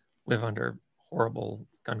that live under horrible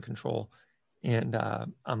gun control, and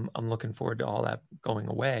I'm looking forward to all that going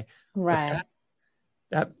away. Right.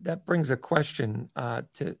 that brings a question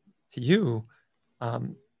to you,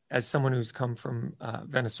 as someone who's come from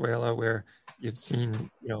Venezuela, where you've seen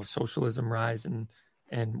socialism rise and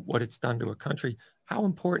what it's done to a country. How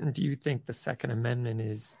important do you think the Second Amendment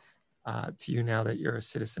is to you now that you're a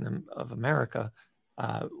citizen of America?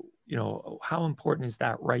 How important is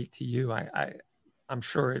that right to you? I'm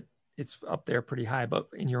sure it's up there pretty high, but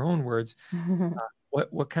in your own words,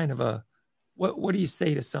 what kind of what do you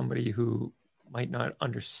say to somebody who might not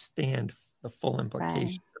understand the full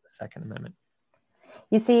implications of the Second Amendment?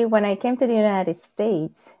 You see, when I came to the United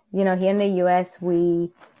States, here in the U.S.,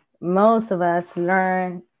 most of us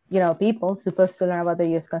learn, people supposed to learn about the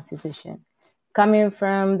U.S. Constitution. Coming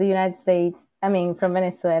from the United States, from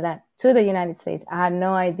Venezuela to the United States, I had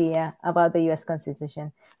no idea about the U.S.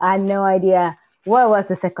 Constitution. I had no idea what was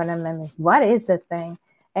the Second Amendment. What is the thing?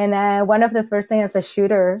 And one of the first things as a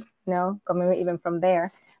shooter, coming even from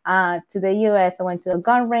there to the U.S., I went to a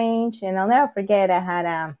gun range, and I'll never forget, I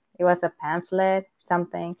had it was a pamphlet,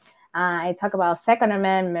 something. I talk about Second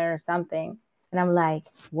Amendment or something. And I'm like,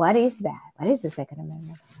 what is that? What is the Second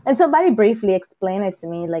Amendment? And somebody briefly explained it to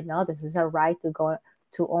me, like, no, this is a right to go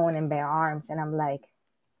to own and bear arms. And I'm like,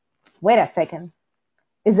 wait a second.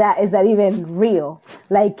 Is that even real?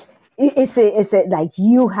 Like, is it like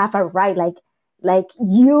you have a right? Like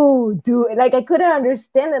you do? Like, I couldn't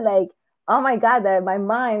understand it. Like, oh my God, that my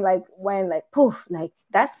mind like went like poof, like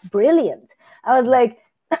that's brilliant. I was like,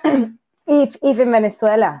 if in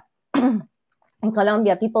Venezuela, in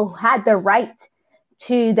Colombia, people who had the right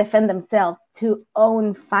to defend themselves, to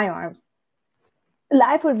own firearms,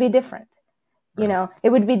 life would be different. Right. It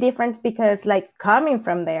would be different because, like, coming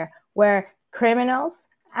from there, where criminals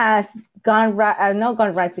as no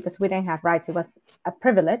gun rights, because we didn't have rights, it was a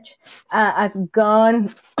privilege. As the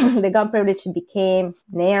gun privilege became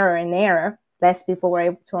narrower and narrower, less people were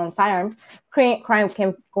able to own firearms. Crime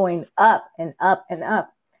kept going up and up and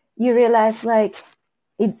up. You realize, like,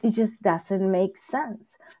 it just doesn't make sense.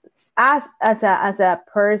 As a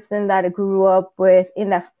person that grew up in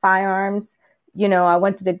the firearms, I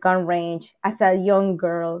went to the gun range as a young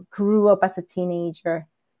girl, grew up as a teenager.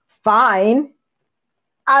 Fine.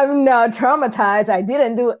 I'm not traumatized. I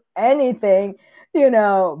didn't do anything,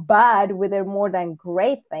 bad with it, more than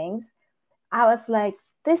great things. I was like,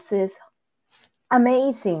 this is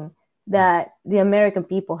amazing that the American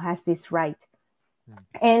people has this right.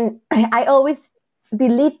 And I always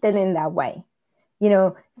believed it in that way,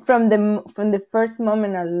 from the first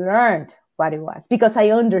moment I learned what it was, because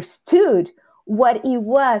I understood what it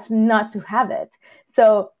was not to have it.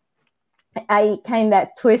 So I kind of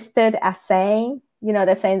twisted a saying,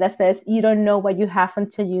 the saying that says, you don't know what you have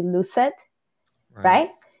until you lose it.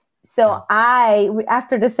 Right? So yeah.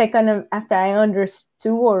 After I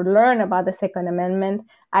understood or learned about the Second Amendment,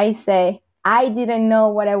 I say, I didn't know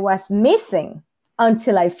what I was missing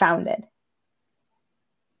until I found it.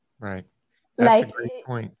 Right. That's a great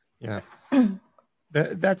point. Yeah.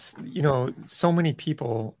 That's, so many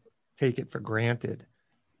people take it for granted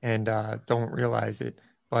and don't realize it.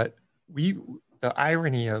 But the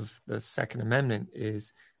irony of the Second Amendment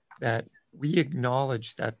is that we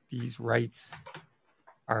acknowledge that these rights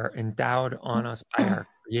are endowed on us by our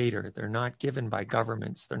Creator. They're not given by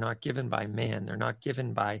governments. They're not given by man. They're not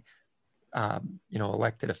given by,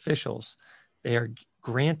 elected officials. They are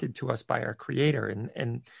granted to us by our Creator.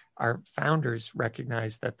 And our founders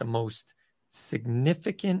recognized that the most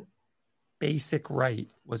significant basic right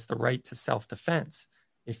was the right to self-defense.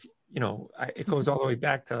 If, it goes all the way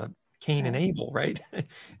back to Cain and Abel, right?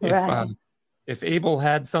 If Abel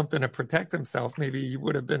had something to protect himself, maybe he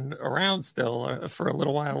would have been around still for a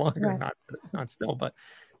little while longer, not still. But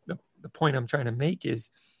the point I'm trying to make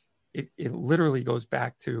is it literally goes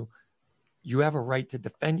back to, you have a right to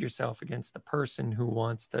defend yourself against the person who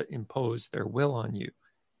wants to impose their will on you.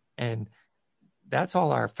 And that's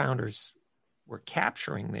all our founders were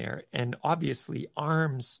capturing there. And obviously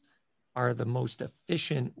arms are the most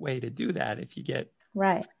efficient way to do that if you get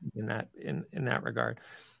right in that regard.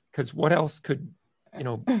 Because what else could,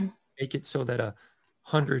 make it so that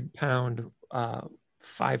 100-pound,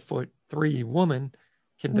 5'3" woman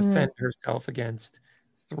can defend herself against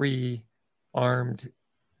 3 armed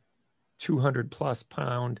 200+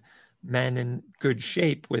 pound men in good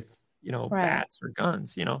shape with, bats or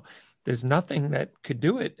guns, there's nothing that could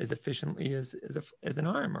do it as efficiently as an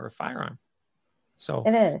arm or a firearm. So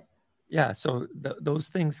it is. Yeah. So those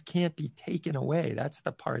things can't be taken away. That's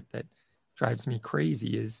the part that drives me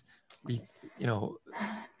crazy is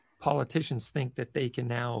politicians think that they can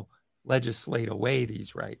now legislate away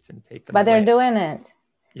these rights and take them But away. they're doing it.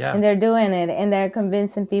 Yeah. And they're doing it, and they're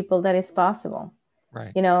convincing people that it's possible.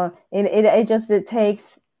 Right. It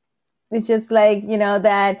takes, it's just like,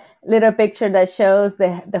 that little picture that shows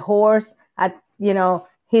the horse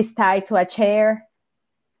he's tied to a chair.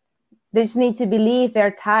 They just need to believe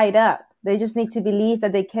they're tied up. They just need to believe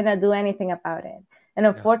that they cannot do anything about it. And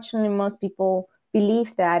unfortunately, most people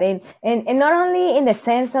believe that. And not only in the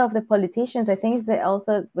sense of the politicians, I think that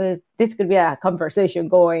also, this could be a conversation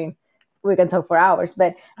going, we can talk for hours,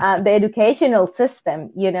 but the educational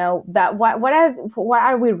system, that what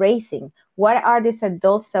are we raising? What are these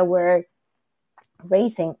adults that we're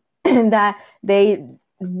raising that they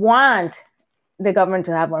want the government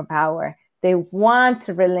to have more power? They want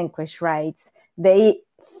to relinquish rights. They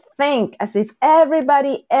think as if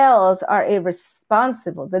everybody else are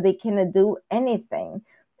irresponsible, that they cannot do anything,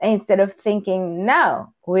 instead of thinking,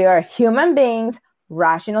 no, we are human beings,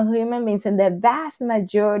 rational human beings, and the vast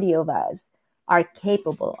majority of us are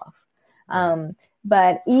capable of.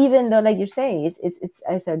 But even though, like you say,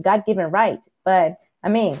 it's a God-given right. But I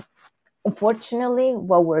mean, unfortunately,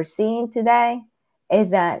 what we're seeing today is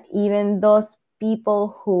that even those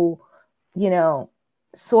people who,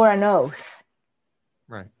 swore an oath,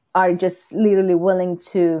 are just literally willing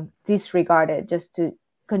to disregard it just to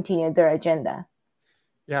continue their agenda.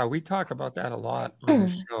 Yeah, we talk about that a lot on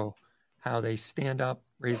the show, how they stand up,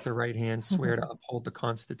 raise their right hand, swear to uphold the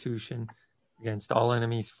Constitution against all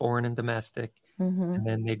enemies, foreign and domestic, and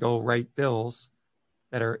then they go write bills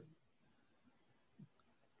that are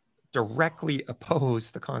directly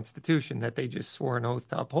oppose the Constitution that they just swore an oath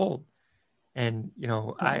to uphold. And,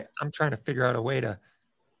 I'm trying to figure out a way to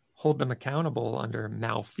hold them accountable under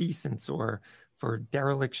malfeasance or for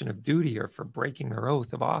dereliction of duty or for breaking their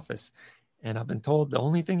oath of office. And I've been told the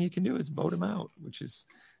only thing you can do is vote them out, which is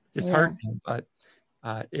disheartening. But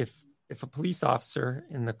if a police officer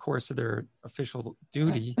in the course of their official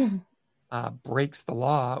duty breaks the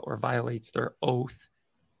law or violates their oath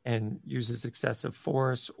and uses excessive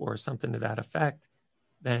force or something to that effect,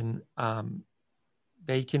 then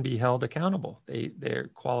they can be held accountable. Their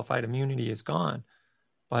qualified immunity is gone.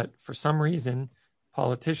 But for some reason,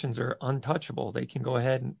 politicians are untouchable. They can go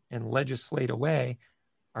ahead and legislate away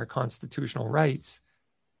our constitutional rights,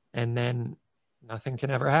 and then nothing can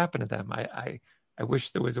ever happen to them. I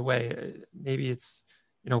wish there was a way. Maybe it's,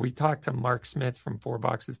 we talked to Mark Smith from Four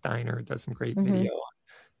Boxes Diner, does some great video on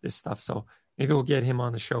this stuff. So maybe we'll get him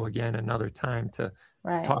on the show again another time to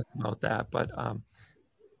talk about that. But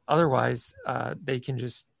otherwise, they can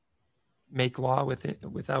just make law with it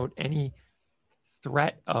without any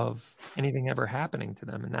threat of anything ever happening to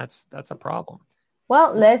them, and that's a problem.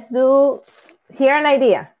 Well, let's do here an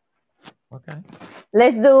idea. Okay.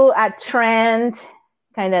 Let's do a trend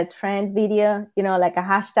video, like a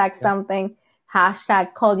hashtag something,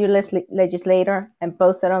 hashtag call your legislator, and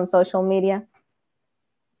post it on social media.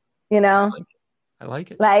 I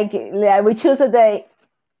like it. Like we choose a day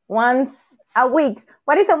once a week.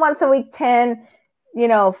 What is a once a week 10,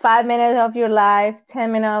 5 minutes of your life,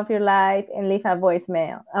 10 minutes of your life, and leave a voice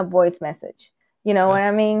message. You know what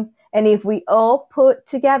I mean? And if we all put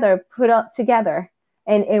up together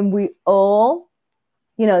and we all,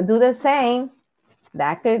 do the same,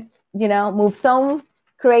 that could,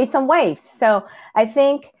 create some waves. So I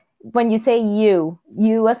think when you say you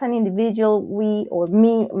as an individual, we or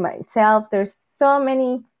me, myself, there's so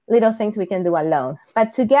many little things we can do alone.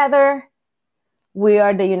 But together, we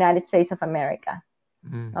are the United States of America.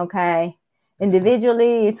 Okay?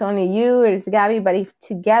 Individually, it's only you, it's Gabby, but if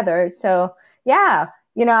together, so yeah,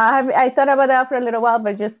 I thought about that for a little while,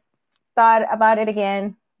 but just thought about it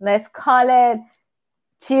again. Let's call it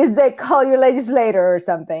Tuesday, call your legislator or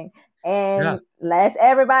something. And let's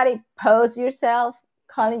everybody post yourself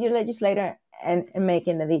calling your legislator and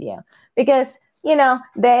making the video. Because,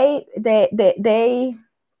 they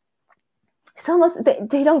it's almost,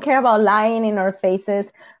 they don't care about lying in our faces.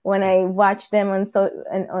 When I watch them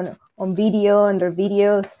on video, and their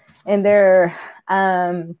videos and their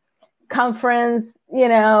conference,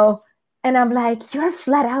 and I'm like, you're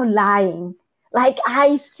flat out lying. Like,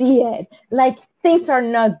 I see it. Like, things are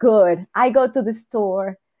not good. I go to the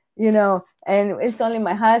store, and it's only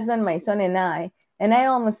my husband, my son, and I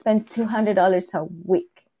almost spend $200 a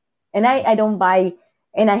week. And I don't buy,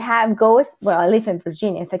 and I live in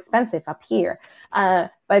Virginia. It's expensive up here.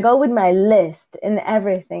 But I go with my list and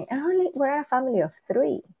everything. And we're a family of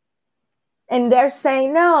 3. And they're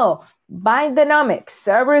saying, no, Bidenomics,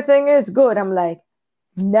 everything is good. I'm like,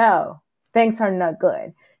 no, things are not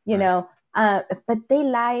good, but they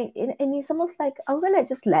lie. And it's almost like, I'm going to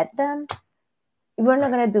just let them. We're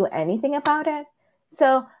not going to do anything about it.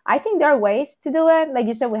 So I think there are ways to do it. Like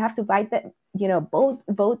you said, we have to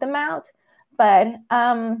vote them out. But,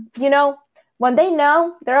 when they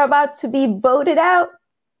know they're about to be voted out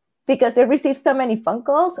because they received so many phone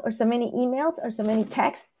calls or so many emails or so many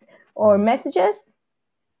texts or messages,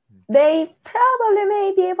 they probably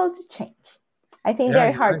may be able to change. I think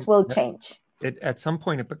their hearts will change. At some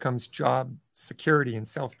point, it becomes job security and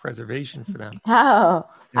self-preservation for them. Oh,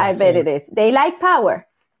 I bet it is. They like power.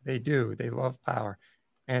 They do. They love power.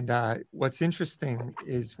 And what's interesting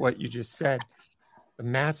is what you just said. The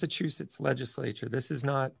Massachusetts legislature, this is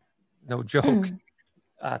no joke,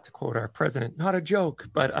 to quote our president, not a joke,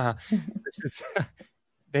 but this is,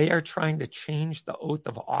 they are trying to change the oath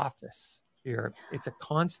of office here. It's a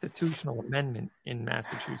constitutional amendment in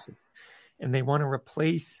Massachusetts. And they want to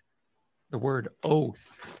replace the word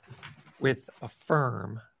oath with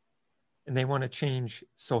affirm. And they want to change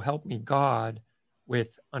 "so help me God"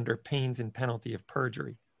 with "under pains and penalty of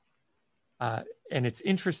perjury." And it's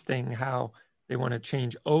interesting how they want to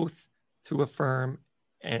change oath to affirm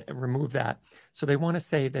and remove that. So they want to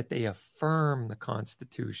say that they affirm the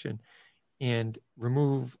Constitution and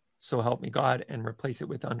remove "so help me God" and replace it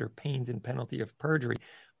with "under pains and penalty of perjury."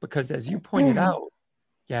 Because as you pointed out,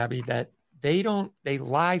 Gabby, that they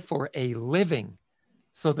lie for a living.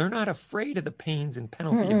 So they're not afraid of the pains and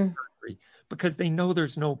penalty of perjury because they know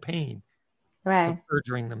there's no pain to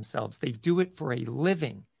perjuring themselves. They do it for a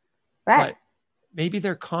living. But maybe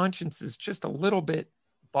their conscience is just a little bit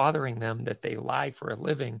bothering them that they lie for a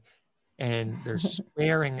living and they're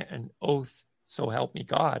swearing an oath, "so help me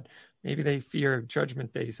God." Maybe they fear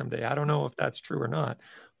Judgment Day someday. I don't know if that's true or not.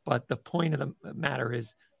 But the point of the matter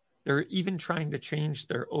is they're even trying to change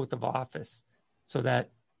their oath of office so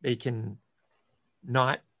that they can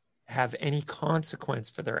not have any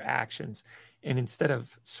consequence for their actions. And instead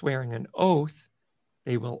of swearing an oath,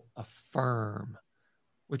 they will affirm,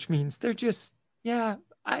 which means they're just, I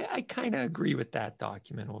kind of agree with that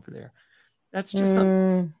document over there. That's just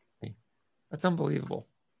that's unbelievable.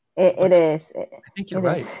 It is. I think you're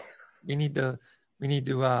right. We need to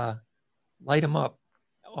light them up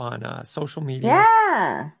on social media.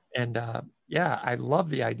 Yeah. And I love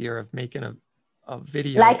the idea of making a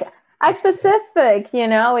video. Like a specific,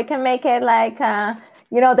 we can make it like,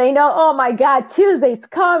 they know, oh my God, Tuesday's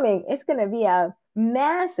coming. It's going to be a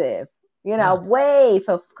massive, wave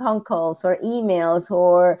of phone calls or emails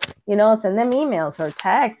or, send them emails or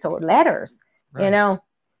texts or letters,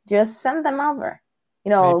 just send them over.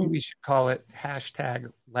 Maybe we should call it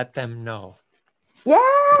 #LetThemKnow.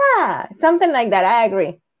 Yeah, something like that. I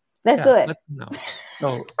agree. Let's do it. Let them know.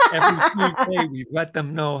 So every Tuesday, we let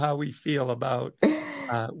them know how we feel about.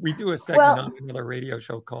 We do a segment on another radio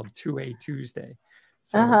show called 2A Tuesday.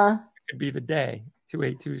 So it could be the day,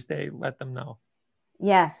 2A Tuesday. Let them know.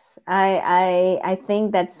 Yes, I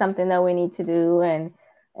think that's something that we need to do, and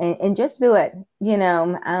just do it.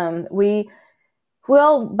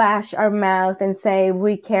 We'll bash our mouth and say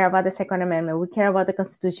we care about the Second Amendment, we care about the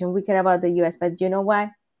Constitution, we care about the U.S. But you know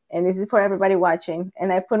what? And this is for everybody watching.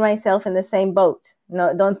 And I put myself in the same boat.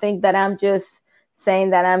 No, don't think that I'm just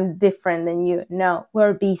saying that I'm different than you. No,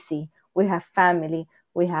 we're busy. We have family.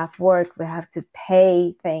 We have work. We have to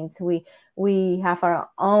pay things. We have our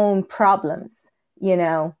own problems,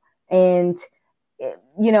 And,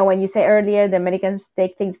 when you say earlier, the Americans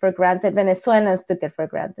take things for granted, Venezuelans took it for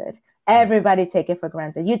granted. Everybody take it for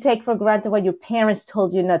granted. You take for granted what your parents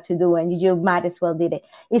told you not to do, and you might as well did it.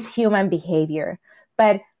 It's human behavior.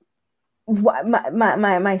 But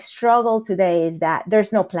my struggle today is that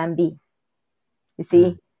there's no plan B. You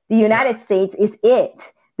see, the United States is it.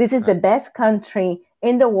 This is the best country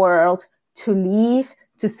in the world to live,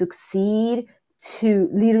 to succeed, to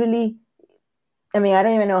literally, I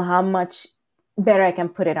don't even know how much better I can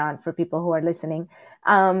put it on for people who are listening.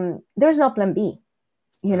 There's no plan B,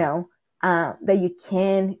 that you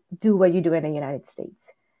can do what you do in the United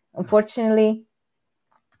States. Unfortunately,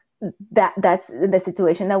 that's the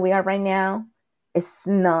situation that we are right now. It's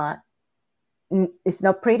not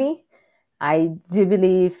pretty. I do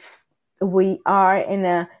believe we are in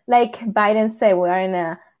a, like Biden said, we are in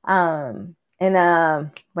a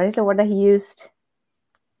what is the word that he used?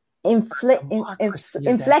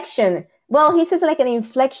 Inflection. Well, he says like an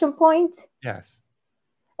inflection point. Yes.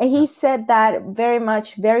 And he said that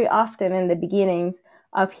very often in the beginnings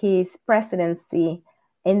of his presidency.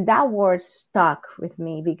 And that word stuck with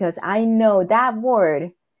me because I know that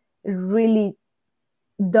word really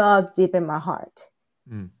dug deep in my heart.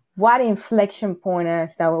 What inflection point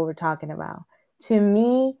is that what we're talking about? To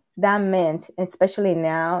me, that meant, especially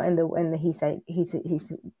now,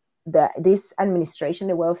 this administration,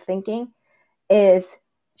 the way of thinking, is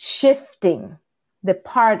shifting the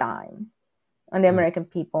paradigm on the American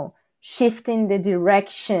people, shifting the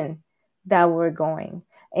direction that we're going.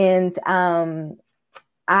 And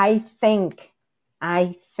I think,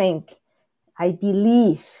 I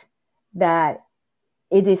believe that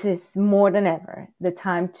is more than ever the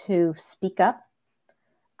time to speak up,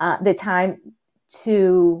 the time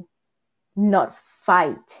to not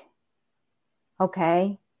fight.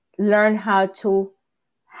 Okay? Learn how to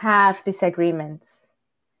have disagreements.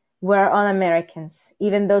 We're all Americans,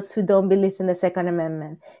 even those who don't believe in the Second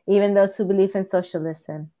Amendment, even those who believe in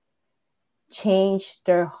socialism. Change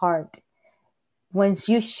their heart. Once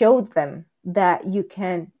you show them that you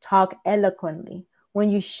can talk eloquently,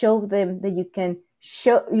 when you show them that you can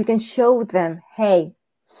show them, hey,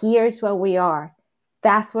 here's where we are.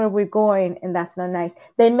 That's where we're going, and that's not nice.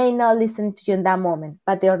 They may not listen to you in that moment,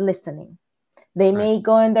 but they're listening. They may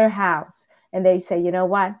go in their house and they say, you know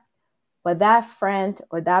what that friend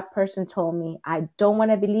or that person told me, I don't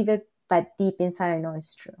want to believe it, but deep inside I know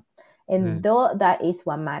it's true. And though that is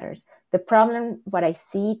what matters. The problem, what I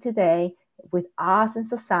see today with us in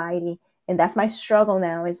society, and that's my struggle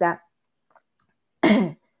now, is that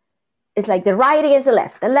it's like the right against the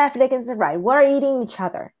left against the right. We're eating each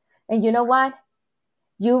other. And you know what?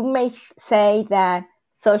 You may say that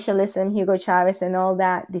socialism, Hugo Chavez and all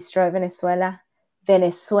that destroy Venezuela.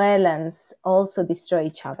 Venezuelans also destroy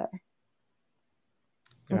each other.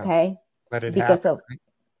 Yeah. Okay? Let it because happen,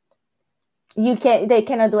 right? They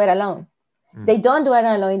cannot do it alone. They don't do it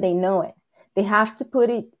alone, they know it. They have to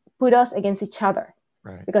put us against each other.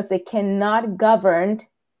 Right. Because they cannot govern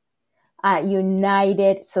a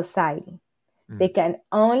united society. They can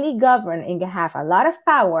only govern and have a lot of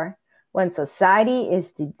power when society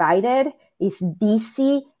is divided, is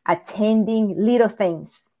busy attending little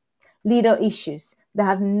things, little issues that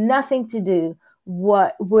have nothing to do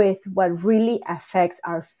with what really affects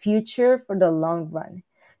our future for the long run.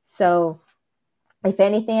 So if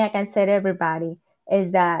anything I can say to everybody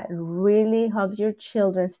is that really hug your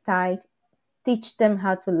children tight, teach them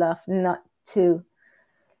how to love, not to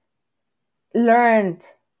learn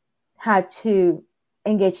how to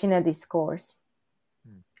engage in a discourse.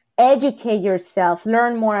 Educate yourself,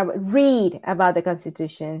 learn more read about the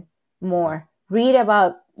Constitution more. Read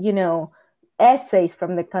about, essays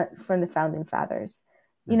from the founding fathers.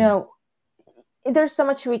 There's so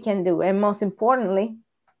much we can do, and most importantly,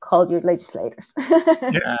 call your legislators.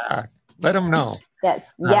 Yeah, let them know. Yes,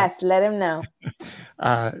 let them know.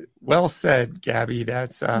 Well said, Gabby.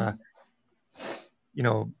 That's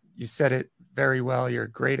you said it very well. You're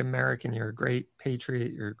a great American. You're a great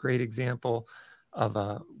patriot. You're a great example of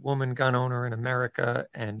a woman gun owner in America.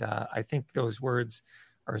 And I think those words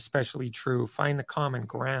are especially true. Find the common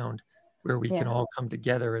ground where we can all come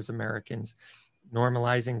together as Americans.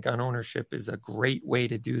 Normalizing gun ownership is a great way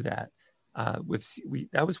to do that.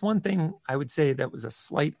 That was one thing I would say that was a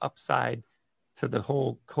slight upside to the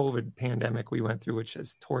whole COVID pandemic we went through, which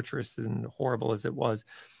as torturous and horrible as it was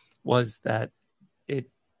that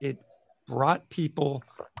it brought people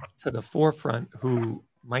to the forefront who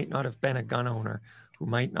might not have been a gun owner, who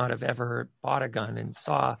might not have ever bought a gun, and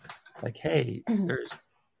saw like, hey,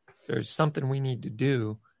 there's something we need to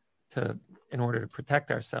do in order to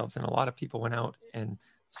protect ourselves. And a lot of people went out and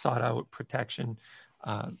sought out protection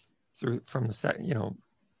via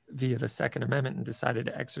the Second Amendment and decided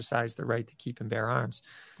to exercise the right to keep and bear arms.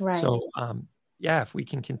 Right. So, if we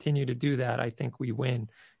can continue to do that, I think we win.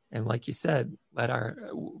 And like you said,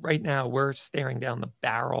 right now we're staring down the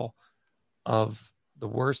barrel of the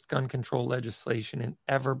worst gun control legislation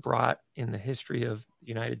ever brought in the history of the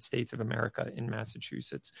United States of America in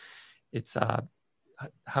Massachusetts. It's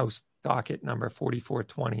House docket number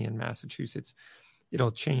 4420 in Massachusetts. It'll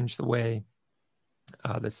change the way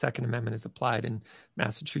the Second Amendment is applied in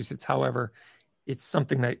Massachusetts. However, it's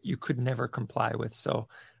something that you could never comply with. So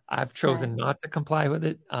I've chosen not to comply with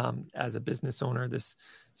it. As a business owner, this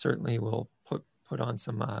certainly will put on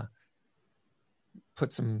some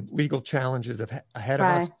legal challenges ahead of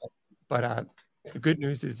us. But the good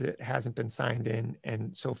news is it hasn't been signed in.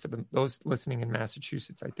 And so for those listening in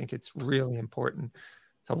Massachusetts, I think it's really important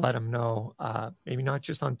to let them know, maybe not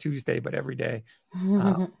just on Tuesday, but every day.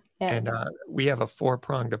 And we have a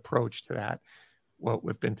 4-pronged approach to that. What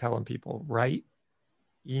we've been telling people: write,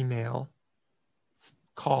 email,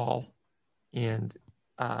 call, and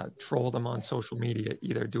troll them on social media.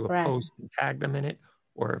 Either do a post and tag them in it,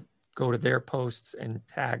 or go to their posts and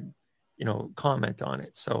tag, comment on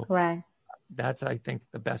it. So that's, I think,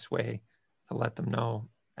 the best way to let them know.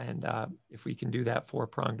 And if we can do that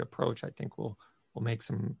 4-pronged approach, I think we'll make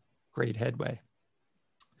some great headway.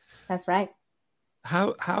 That's right.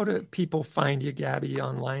 How do people find you, Gabby,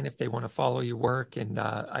 online if they want to follow your work? And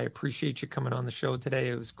I appreciate you coming on the show today.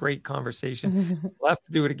 It was a great conversation. We'll have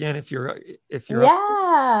to do it again if you're up for it.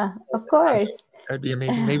 Yeah, of course. That'd be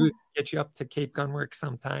amazing. Maybe we can get you up to Cape Gunwork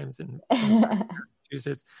sometimes, and sometimes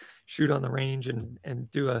Massachusetts, shoot on the range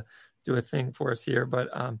and do a thing for us here. But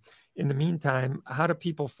in the meantime, how do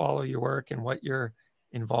people follow your work and what you're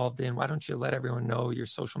involved in? Why don't you let everyone know your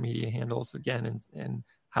social media handles again and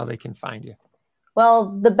how they can find you?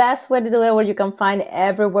 Well, the best way to do it, where you can find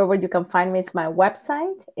everywhere where you can find me, is my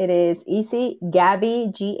website. It is easy,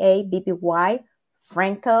 Gabby, Gabby,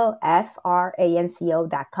 Franco,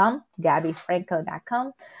 FRANCO.com,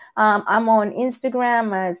 GabbyFranco.com. I'm on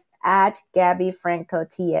Instagram as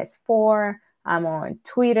 @GabbyFrancoTS4. I'm on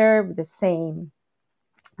Twitter with the same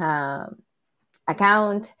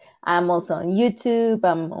account. I'm also on YouTube.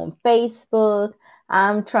 I'm on Facebook.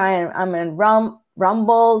 I'm in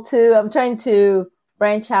Rumble too. I'm trying to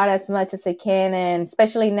branch out as much as I can, and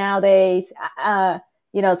especially nowadays,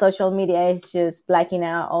 social media is just blacking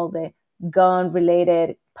out all the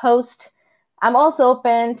gun-related posts. I'm also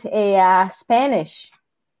opened a Spanish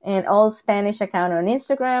and all Spanish account on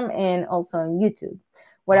Instagram and also on YouTube,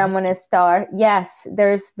 where awesome. I'm going to start. Yes,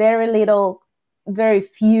 there's very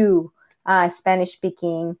few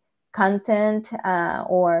Spanish-speaking content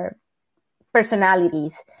or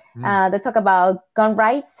personalities that talk about gun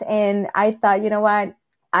rights. And I thought, you know what?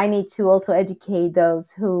 I need to also educate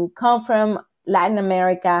those who come from Latin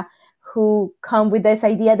America, who come with this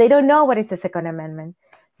idea. They don't know what is the Second Amendment.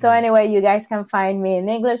 So anyway, you guys can find me in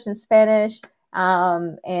English and Spanish.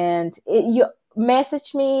 You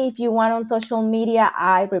message me if you want on social media.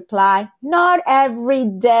 I reply, not every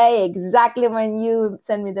day exactly when you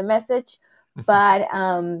send me the message, but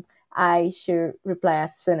I should reply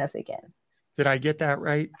as soon as I can. Did I get that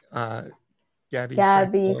right?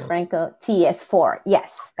 Gabby Franco TS4.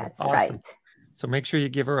 Yes, that's awesome. Right. So make sure you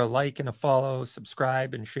give her a like and a follow,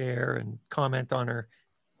 subscribe and share and comment on her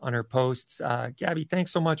posts. Gabby,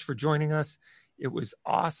 thanks so much for joining us. It was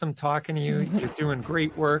awesome talking to you. You're doing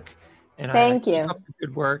great work. And thank you. Keep up the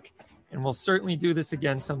good work. And we'll certainly do this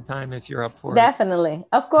again sometime if you're up for Definitely. it.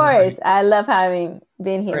 Of course. Right. I love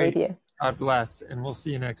being here with you. God bless. And we'll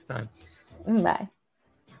see you next time. Bye.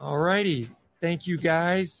 All righty. Thank you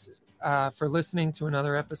guys for listening to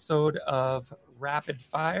another episode of Rapid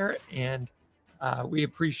Fire. And we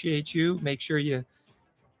appreciate you. Make sure you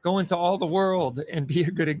go into all the world and be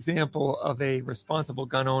a good example of a responsible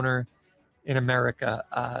gun owner in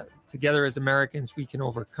America. Together as Americans, we can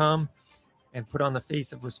overcome and put on the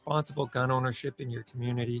face of responsible gun ownership in your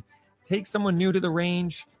community. Take someone new to the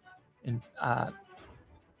range and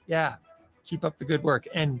keep up the good work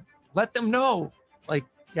and let them know, like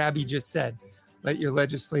Gabby just said, let your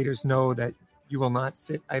legislators know that you will not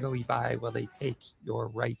sit idly by while they take your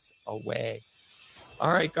rights away.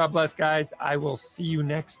 All right. God bless, guys. I will see you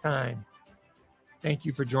next time. Thank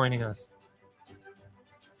you for joining us.